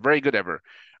 Very good, Ever.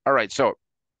 All right, so,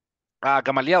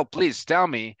 Gamaliel, please tell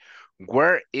me,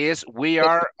 we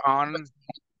are on,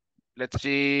 let's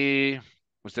see,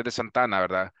 usted es Santana,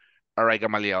 ¿verdad? All right,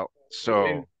 Gamaliel, so.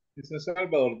 En San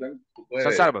Salvador,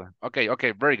 San Salvador.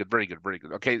 Okay, very good.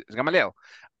 Okay, Gamaliel,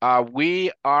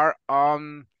 we are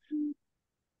on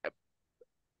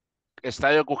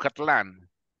Estadio Cuscatlán.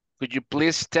 Could you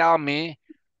please tell me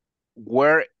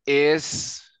where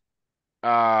is,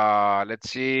 let's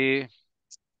see,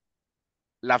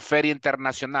 la Feria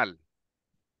Internacional?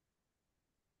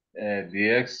 The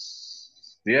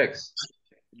X. The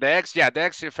X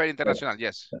Feria Internacional,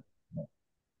 yes.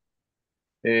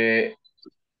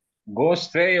 Go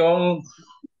straight on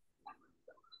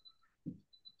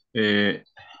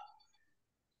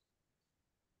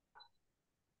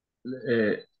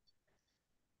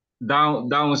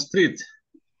down street.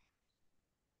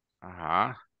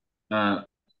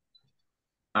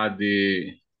 At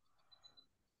the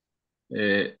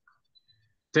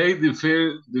take the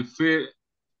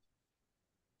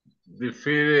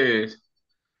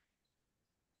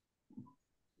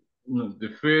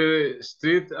fair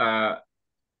street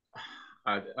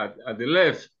at the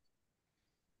left.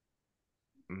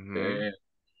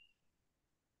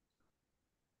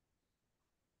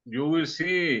 You will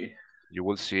see.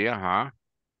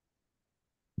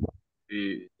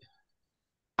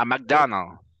 A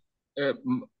McDonald's.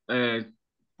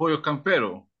 Pollo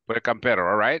Campero.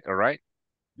 All right.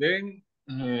 Then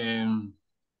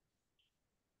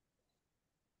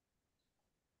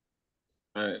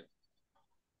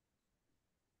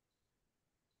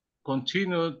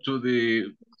continue to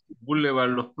the Boulevard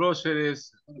Los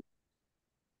Próceres,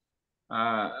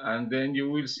 and then you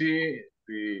will see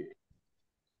the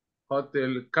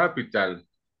Hotel Capital,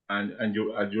 and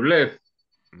you at your left.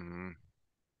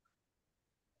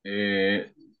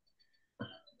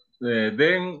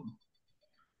 Then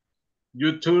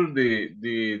you turn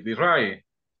the right.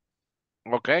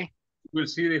 Okay. You will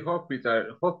see the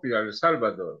hospital El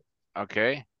Salvador.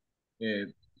 Okay.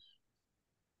 Then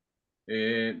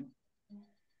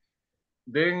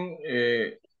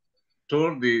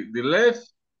turn the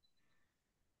left,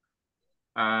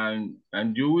 and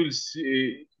you will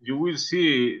see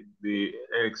the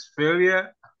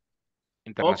Explora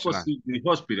opposite the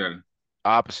hospital.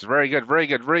 Pues very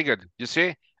good. You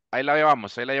see, ahí la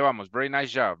llevamos. Very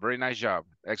nice job.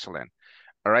 Excellent.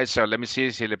 All right, so let me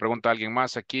see si le pregunto a alguien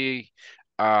más aquí.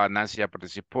 Nancy ya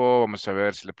participó. Vamos a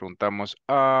ver si le preguntamos.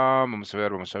 Vamos a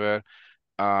ver.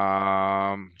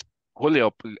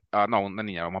 Julio, no, una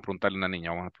niña. Vamos a preguntarle a una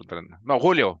niña. No,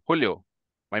 Julio,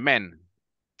 my man.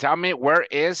 Tell me where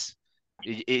is.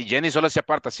 Y Jenny solo se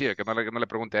aparta así, que no le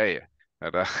pregunte a ella,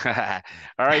 ¿verdad?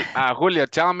 All right, Julio,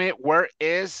 tell me where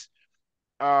is.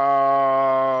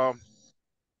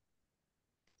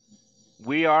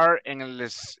 We are en el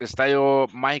Estadio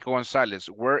Mágico González.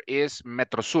 Where is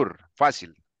Metrosur?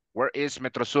 Fácil. Where is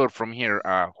Metrosur from here,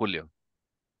 Julio?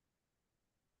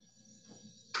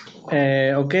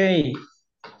 Okay.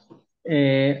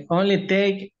 Only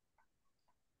take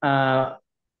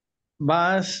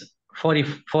bus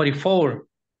 44.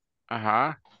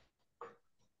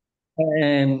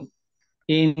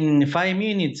 In 5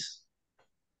 minutes.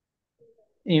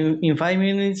 in 5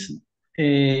 minutes,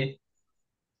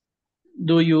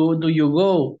 do you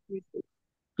go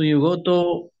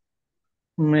to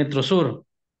Metro Sur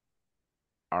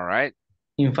All right.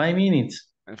 in 5 minutes?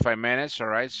 In 5 minutes. All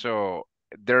right. So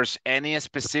there's any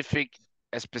specific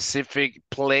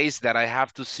place that I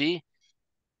have to see?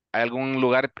 ¿Hay algún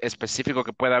lugar específico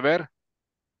que pueda ver?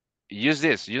 Use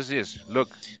this. Look.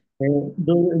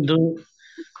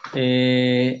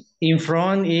 In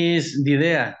front is the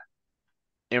idea.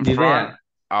 In The front.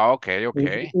 idea.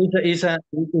 Okay. It's a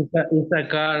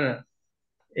car.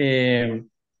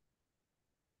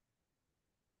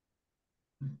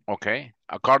 Okay.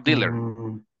 A car dealer.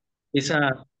 It's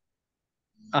a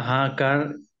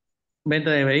car,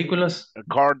 venta de vehículos. A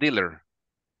car dealer.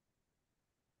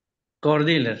 Car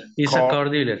dealer. It's a car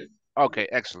dealer. Okay.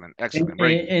 Excellent.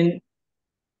 Great.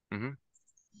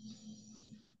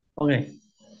 Okay.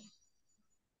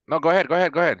 No, go ahead.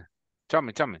 Tell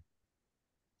me.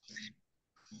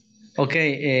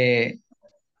 Okay.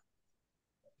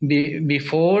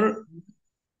 Before,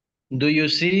 do you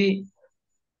see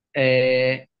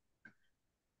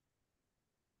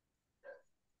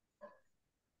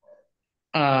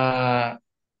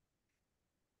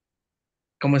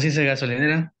 ¿cómo se dice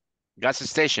gasolinera? Gas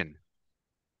station.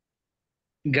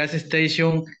 Gas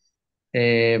station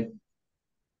 1.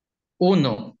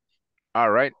 All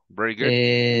right, very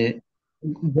good.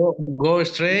 Go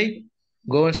straight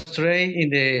in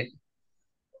the,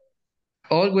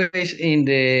 always in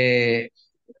the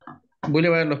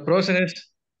Boulevard Los Próceres.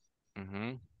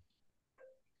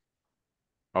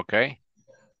 Okay.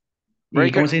 Very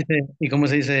good. ¿Cómo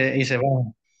se dice?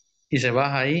 Y se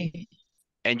baja ahí.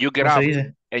 And you get off.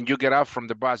 And you get off from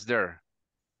the bus there.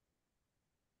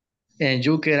 And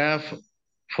you get off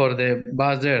for the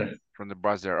bus there. From the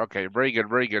bus there. Okay, very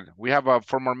good. We have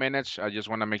 4 more minutes. I just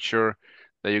want to make sure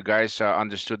that you guys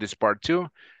understood this part too.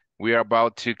 We are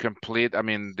about to complete,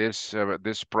 this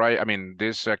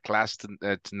class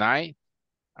tonight.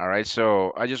 All right,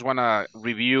 so I just want to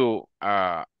review,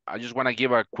 I just want to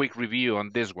give a quick review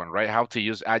on this one, right? How to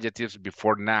use adjectives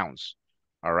before nouns.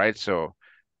 All right, so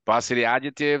positive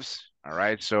adjectives. All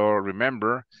right, so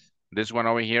remember this one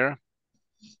over here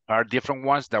are different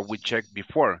ones that we checked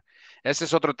before. Este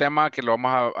es otro tema que lo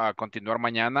vamos a continuar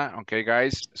mañana. Okay,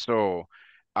 guys, so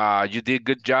you did a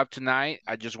good job tonight.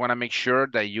 I just want to make sure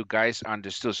that you guys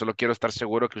understood. Solo quiero estar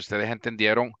seguro que ustedes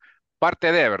entendieron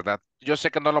parte de, ¿verdad? Yo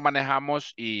sé que no lo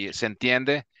manejamos y se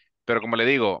entiende, pero como le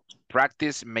digo,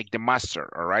 practice make the master,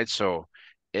 all right? So,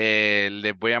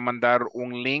 les voy a mandar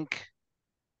un link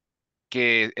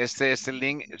que este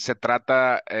link se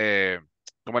trata,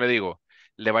 ¿cómo le digo?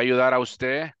 Le va a ayudar a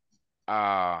usted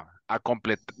a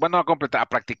completar, bueno, a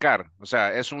practicar. O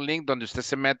sea, es un link donde usted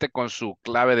se mete con su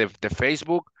clave de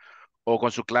Facebook o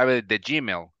con su clave de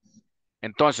Gmail.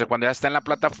 Entonces, cuando ya está en la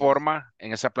plataforma,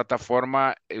 en esa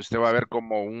plataforma, usted va a ver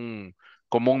como un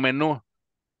menú,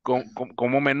 como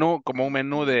un menú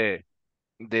de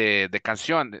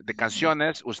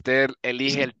canciones. Usted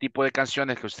elige el tipo de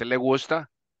canciones que a usted le gusta,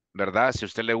 ¿verdad? Si a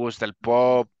usted le gusta el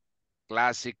pop,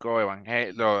 clásico,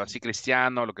 evangelio, así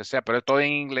cristiano, lo que sea, pero todo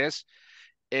en inglés,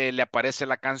 le aparece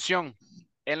la canción.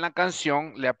 En la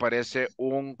canción le aparece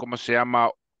 ¿cómo se llama?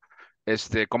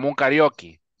 Como un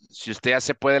karaoke. Si usted ya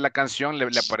se puede la canción, le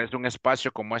aparece un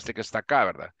espacio como este que está acá,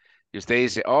 ¿verdad? Y usted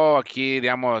dice, oh, aquí,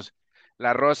 digamos,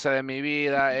 la rosa de mi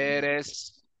vida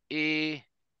eres, y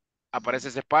aparece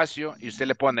ese espacio y usted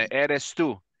le pone, eres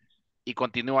tú, y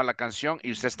continúa la canción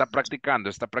y usted está practicando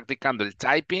el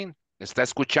typing, está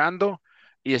escuchando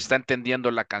y está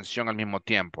entendiendo la canción al mismo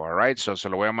tiempo, all right? So, se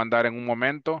lo voy a mandar en un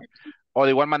momento. O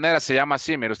de igual manera se llama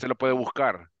así, mire, usted lo puede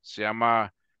buscar. Se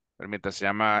llama, permita, se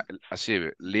llama así,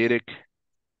 Lyrics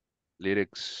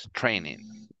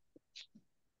Training.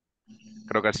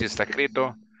 Creo que así está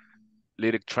escrito.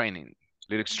 Lyrics Training.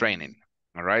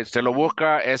 All right. Usted lo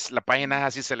busca, la página es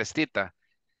así celestita.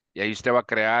 Y ahí usted va a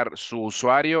crear su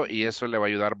usuario y eso le va a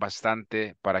ayudar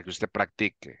bastante para que usted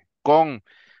practique. ¿Cómo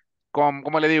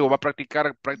le digo? Va a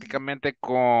practicar prácticamente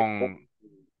con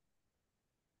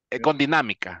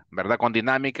dinámica, ¿verdad? Con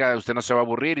dinámica, usted no se va a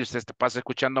aburrir y usted pasa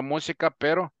escuchando música,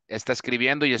 pero está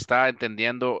escribiendo y está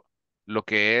entendiendo lo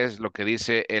que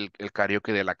dice el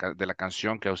karaoke de la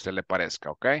canción que a usted le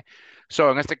parezca, ¿ok?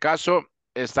 So, en este caso,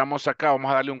 estamos acá,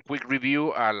 vamos a darle un quick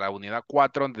review a la unidad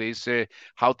 4, donde dice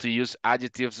how to use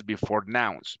adjectives before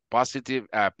nouns, positive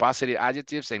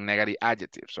adjectives and negative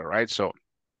adjectives, all right? So,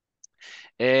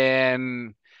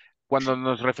 cuando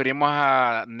nos referimos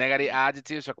a negative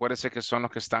adjectives, acuérdense que son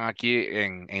los que están aquí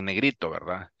en negrito,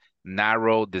 ¿verdad?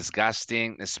 Narrow,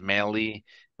 disgusting, smelly,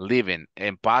 living.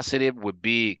 And positive would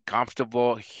be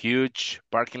comfortable, huge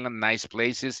parking lot, nice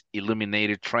places,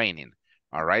 illuminated training.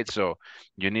 All right, so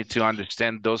you need to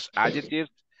understand those adjectives.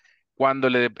 Cuando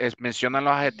le mencionan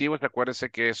los adjetivos,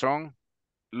 acuérdense que son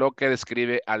lo que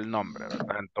describe al nombre,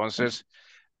 ¿verdad? Entonces,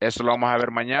 eso lo vamos a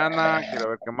ver mañana. Quiero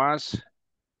ver qué más.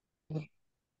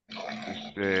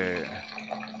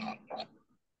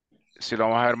 Si lo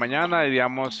vamos a ver mañana, y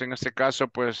digamos, en este caso,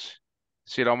 pues,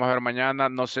 si lo vamos a ver mañana,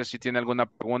 no sé si tiene alguna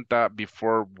pregunta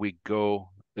before we go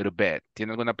to bed.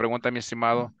 ¿Tiene alguna pregunta, mi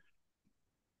estimado?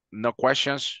 No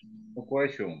questions? No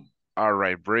question. All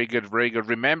right, very good, very good.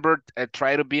 Remember,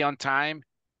 try to be on time.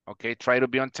 Okay, try to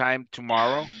be on time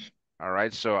tomorrow. All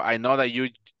right, so I know that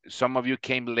some of you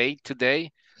came late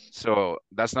today, so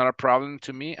that's not a problem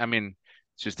to me. I mean,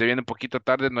 si usted viene un poquito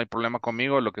tarde, no hay problema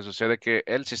conmigo. Lo que sucede es que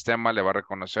el sistema le va a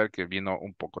reconocer que vino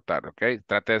un poco tarde, ¿ok?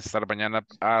 Trate de estar mañana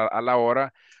a la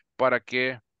hora para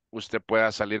que usted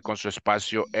pueda salir con su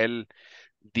espacio el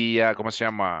día, ¿cómo se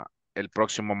llama? El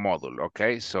próximo módulo, ¿ok?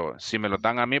 So, si me lo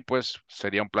dan a mí, pues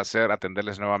sería un placer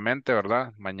atenderles nuevamente,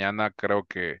 ¿verdad? Mañana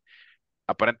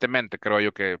aparentemente creo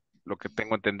yo que lo que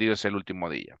tengo entendido es el último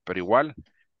día, pero igual,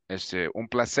 un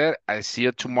placer. I see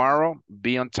you tomorrow.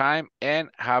 Be on time and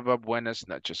have a buenas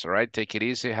noches, all right? Take it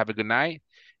easy. Have a good night.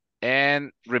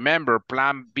 And remember,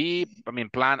 plan A,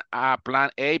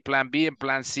 plan B, and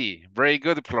plan C. Very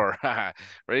good, Flora.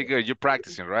 Very good. You're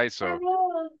practicing, right? So,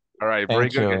 all right. Very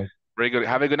Thank good. you. Very good.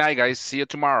 Have a good night, guys. See you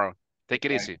tomorrow. Take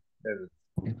it easy.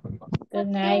 Good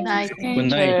night. Good night. Good See you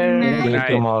night.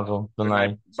 tomorrow. Good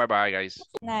night. Bye-bye, guys.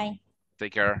 Night.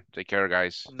 Take care. Take care,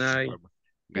 guys. Night.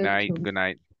 Good night. Good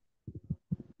night.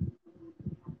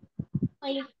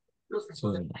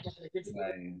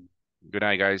 Good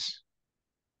night, guys.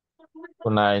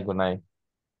 Good night. Good night.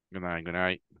 Good night. Good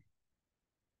night.